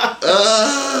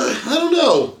 I don't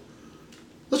know.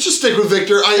 Let's just stick with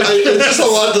Victor. It's just a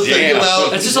lot to think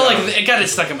about. It's just all it got it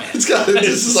stuck in my head.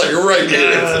 This is like right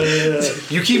here.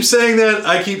 You keep saying that,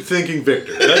 I keep thinking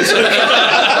Victor.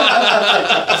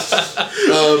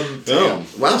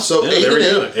 Wow, so 8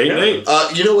 and 8. 8 and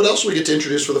 8. You know what else we get to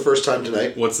introduce for the first time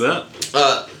tonight? What's that?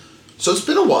 So it's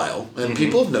been a while, and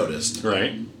people have noticed.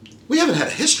 Right. We haven't had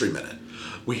a history minute.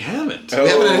 We haven't. We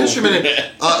haven't had a history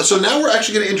minute. So now we're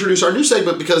actually going to introduce our new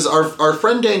segment because our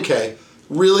friend Dan K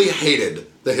really hated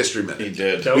the history minute. He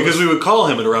did. Because we would call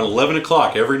him at around 11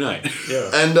 o'clock every night. Yeah.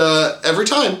 And every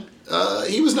time,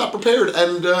 he was not prepared,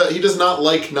 and he does not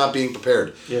like not being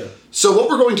prepared. Yeah. So what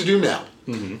we're going to do now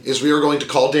is we are going to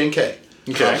call Dan K.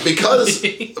 Okay. Because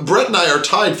Brett and I are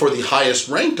tied for the highest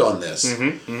ranked on this.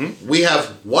 We have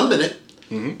 1 minute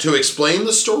to explain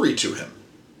the story to him.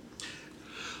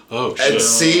 Oh, shit. And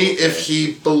see if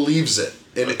he believes it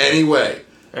in any way.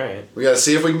 All right. We got to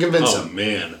see if we can convince him. Oh,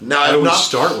 man. Now, I would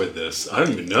start with this. I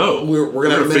don't even know. We're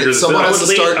going to have a minute. Someone has to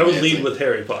start. I would lead with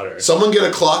Harry Potter. Someone get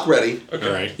a clock ready. Okay.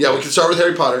 All right. Yeah, we can start with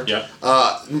Harry Potter. Yeah.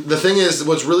 The thing is,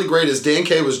 what's really great is Dan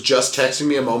K was just texting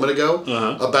me a moment ago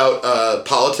about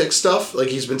politics stuff. Like,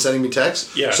 he's been sending me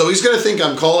texts. Yeah. So he's going to think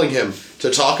I'm calling him to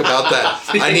talk about that.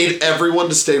 I need everyone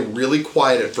to stay really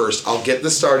quiet at first. I'll get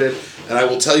this started, and I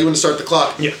will tell you when to start the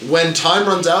clock. Yeah. When time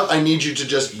runs out, I need you to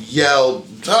just yell,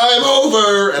 "Time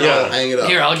over!" and I'll hang it up.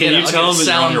 Here, I'll get a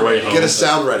sound on your way home. Get a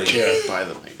sound ready. Yeah, by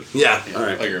the way. Yeah. All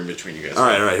right. Like you're in between you guys. All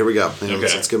right. Here we go. Hang on,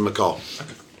 Okay. let's give him a call.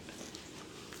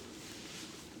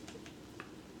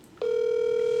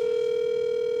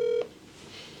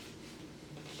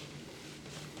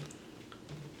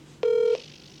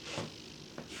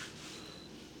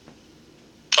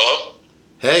 Hello?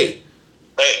 Hey.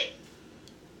 Hey.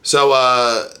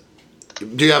 So,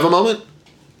 do you have a moment?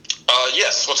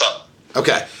 Yes, what's up?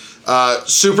 Okay.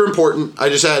 Super important. I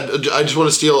just want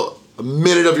to steal a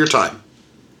minute of your time.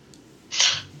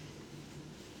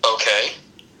 Okay.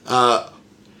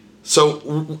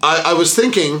 So I was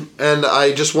thinking, and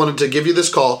I just wanted to give you this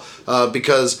call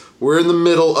because we're in the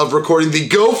middle of recording the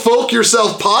Go Folk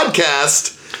Yourself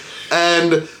podcast,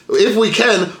 and if we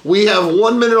can, we have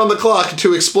 1 minute on the clock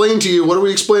to explain to you. What are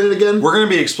we explaining again? We're going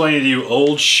to be explaining to you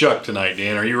Old Shuck tonight,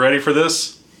 Dan. Are you ready for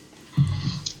this?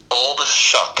 Old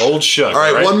Shuck. Old Shuck. All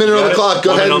right, 1 minute You on got the it? clock. Go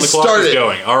 1 ahead minute on and the clock start is it.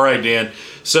 going. All right, Dan.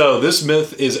 So this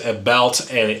myth is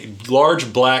about a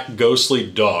large black ghostly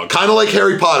dog. Kind of like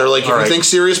Harry Potter. Like if All you right. think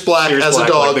Sirius Black Sirius as Black,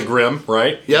 a dog. like the Grim,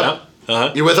 right? Yep. Yeah.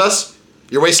 Uh-huh. You with us?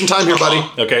 You're wasting time here, buddy.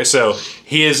 Okay, so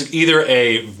he is either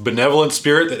a benevolent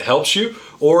spirit that helps you,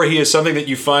 or he is something that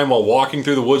you find while walking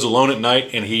through the woods alone at night,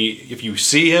 and if you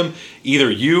see him,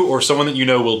 either you or someone that you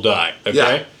know will die.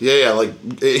 Okay? Yeah.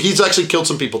 Like he's actually killed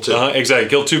some people too. Exactly.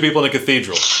 Killed 2 people in a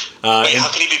cathedral. Wait, how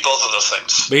can he be both of those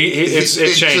things?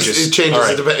 It changes. It changes. All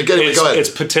right. Anyway, go ahead. It's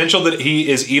potential that he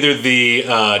is either the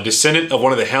descendant of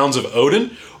one of the hounds of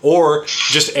Odin, or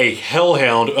just a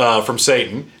hellhound from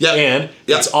Satan. Yep. And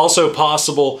Yep. it's also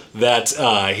possible that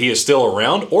he is still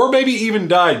around, or maybe even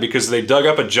died because they dug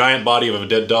up a giant body of a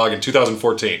dead dog in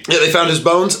 2014. Yeah, they found his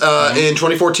bones in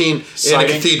 2014 in a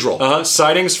cathedral.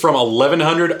 Sightings from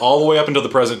 1100 all the way up until the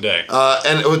present day.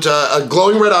 And it was a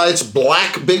glowing red eyes,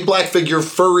 big black figure,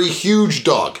 furry, huge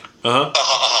dog.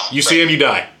 You see him, you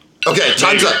die. Okay,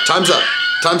 time's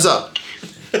up.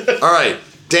 All right,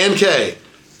 Dan K,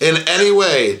 in any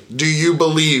way, do you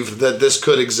believe that this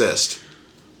could exist?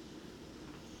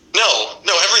 No,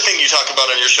 everything you talk about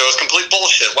on your show is complete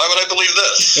bullshit. Why would I believe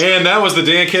this? And that was the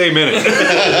Dan K Minute.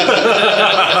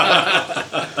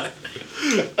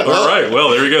 All right, well,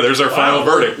 there you go. There's our final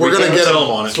verdict. We're gonna get him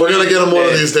on it. We're gonna get him one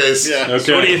of these days. Yeah. Okay.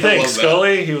 So what do you think, love that.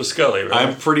 Scully? He was Scully, right?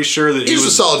 I'm pretty sure that He was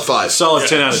a solid 5. solid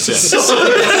 10 out of 10. 10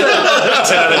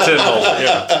 out of 10 hold.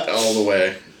 Yeah. All the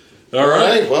way. All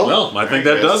right. well. Well, I think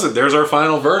that does it. There's our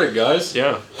final verdict, guys.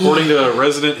 Yeah. According to a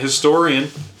resident historian,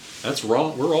 that's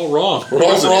wrong. We're all wrong. We're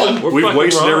all wrong. We've fucking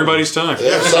wasted wrong. everybody's time.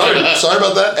 Yeah, sorry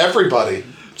about that, everybody.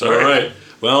 All right.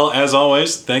 Well, as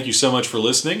always, thank you so much for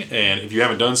listening. And if you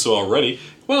haven't done so already,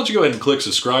 why don't you go ahead and click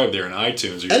subscribe there in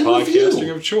iTunes or your And podcasting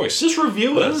review. of choice. Just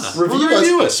review us.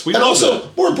 Review us. We and love also,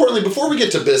 that. more importantly, before we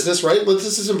get to business, right?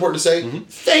 This is important to say.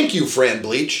 Thank you, Fran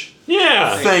Bleach.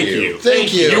 Yeah. Thank you.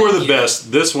 Thank you. You are the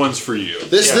best. This one's for you.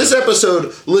 This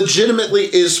episode legitimately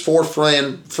is for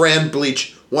Fran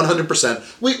Bleach,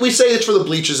 100%. We say it's for the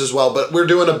Bleaches as well, but we're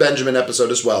doing a Benjamin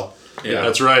episode as well. Yeah,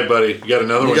 that's right, buddy. You got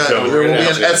another one coming. There will be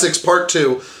an Essex Part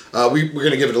 2. We're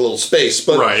going to give it a little space.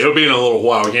 But, Right, it'll be in a little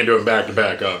while. We can't do it back to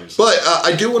back, obviously. But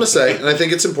I do want to say, and I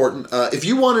think it's important, if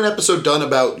you want an episode done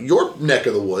about your neck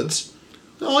of the woods,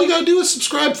 all you got to do is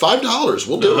subscribe. $5.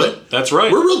 We'll do it. That's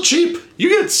right. We're real cheap. You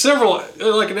get several,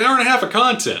 like an hour and a half of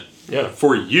content. Yeah.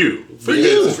 For you. For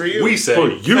you. For you. We say For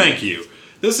you. thank you.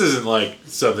 This isn't like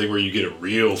something where you get a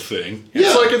real thing. It's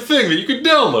Yeah. like a thing that you can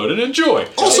download and enjoy.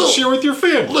 Also- and share with your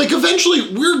family. Like, eventually,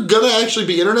 we're going to actually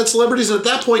be internet celebrities, and at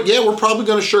that point, yeah, we're probably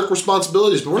going to shirk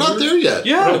responsibilities, but we're not there yet.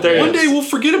 Yeah, Right there. one day we'll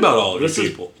forget about all of This you is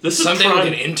people. this is Someday we'll prime.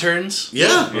 get interns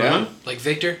Yeah. Yeah. like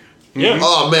Victor. Yeah.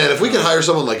 Oh, man, if we could hire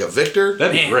someone like a Victor,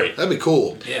 That'd be Man. great. that'd be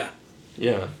cool. Yeah.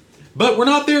 Yeah. But we're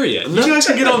not there yet. You guys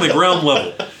can get on the ground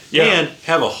level Yeah. and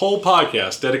have a whole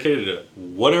podcast dedicated to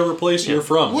whatever place you're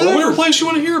from, or Whatever. whatever place you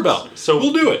want to hear about. So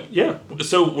we'll do it. Yeah.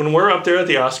 So when we're up there at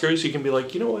the Oscars, you can be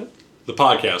like, you know what? The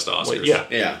podcast Oscars. Wait, yeah.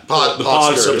 Yeah.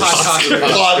 Podskers. Podskers.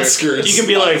 Podskers. You can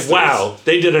be like, wow,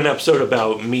 they did an episode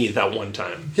about me that one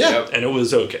time. Yeah. Yep. And it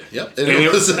was okay. Yep. And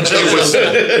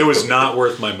it was not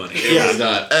worth my money. It was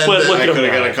not. And But then look I at could him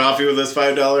have got now. a coffee with this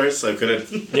 $5. I could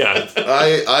have. Yeah.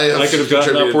 I I could have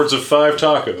gotten contributed. upwards of 5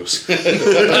 tacos.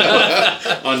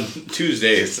 On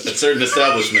Tuesdays at certain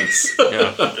establishments.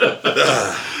 Yeah.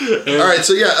 All right,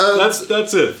 so yeah,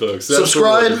 That's it, folks. That's Subscribe.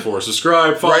 What we're looking for.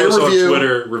 Subscribe. Follow Write a us review. on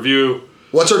Twitter. Review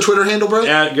what's our Twitter handle, bro?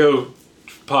 at Go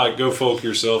Folk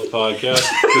Yourself podcast.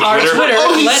 The Our Twitter.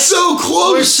 Oh, he's let's- so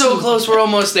close. We're so close. We're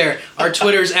almost there. Our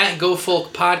Twitter's at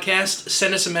GoFolkPodcast.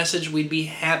 Send us a message. We'd be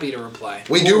happy to reply.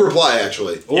 We do reply,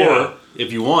 actually. Or Yeah.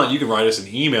 if you want, you can write us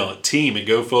an email at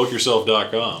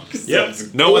team@gofolkyourself.com. Yeah.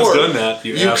 No Or one's done that.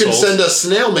 You can assholes. send us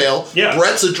snail mail. Yeah.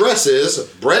 Brett's address is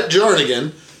Brett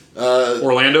Jarnigan,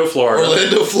 Orlando, Florida.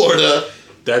 Orlando, Florida.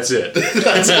 That's it.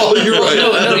 That's all you're right.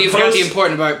 No, you've got the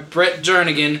important part. Brett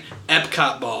Jernigan,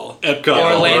 Epcot Ball.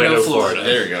 Orlando, Florida.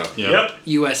 There you go. Yep.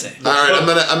 USA. All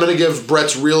right, I'm gonna give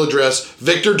Brett's real address.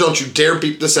 Victor, don't you dare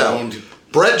beep this out.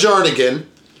 Brett Jarnigan,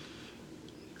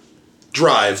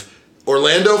 Drive,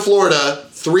 Orlando, Florida,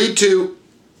 32.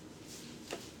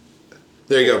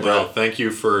 There you go, Brett. Well, thank you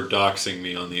for doxing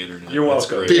me on the internet. You're That's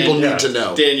welcome. great. People need to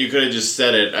know. Dan, you could have just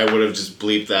said it. I would have just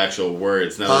bleeped the actual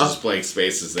words. Now I'm just blank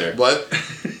spaces there. What?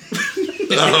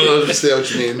 I don't understand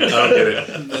what you mean. I don't get it.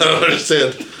 I don't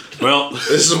understand. Well,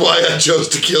 This is why I chose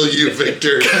to kill you,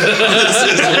 Victor. This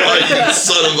is why, you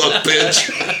son of a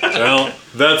bitch. well,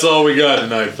 that's all we got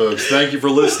tonight, folks. Thank you for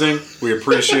listening. We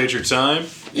appreciate your time.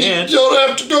 And You don't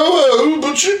have to go home,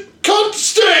 but you can't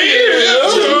stay here.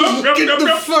 Get the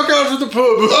Fuck out of the pub.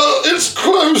 It's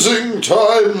closing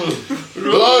time.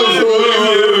 Life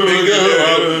will go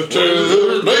out to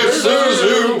the places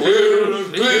you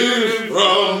will be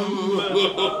from.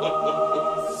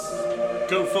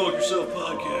 Go Folk Yourself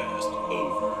podcast.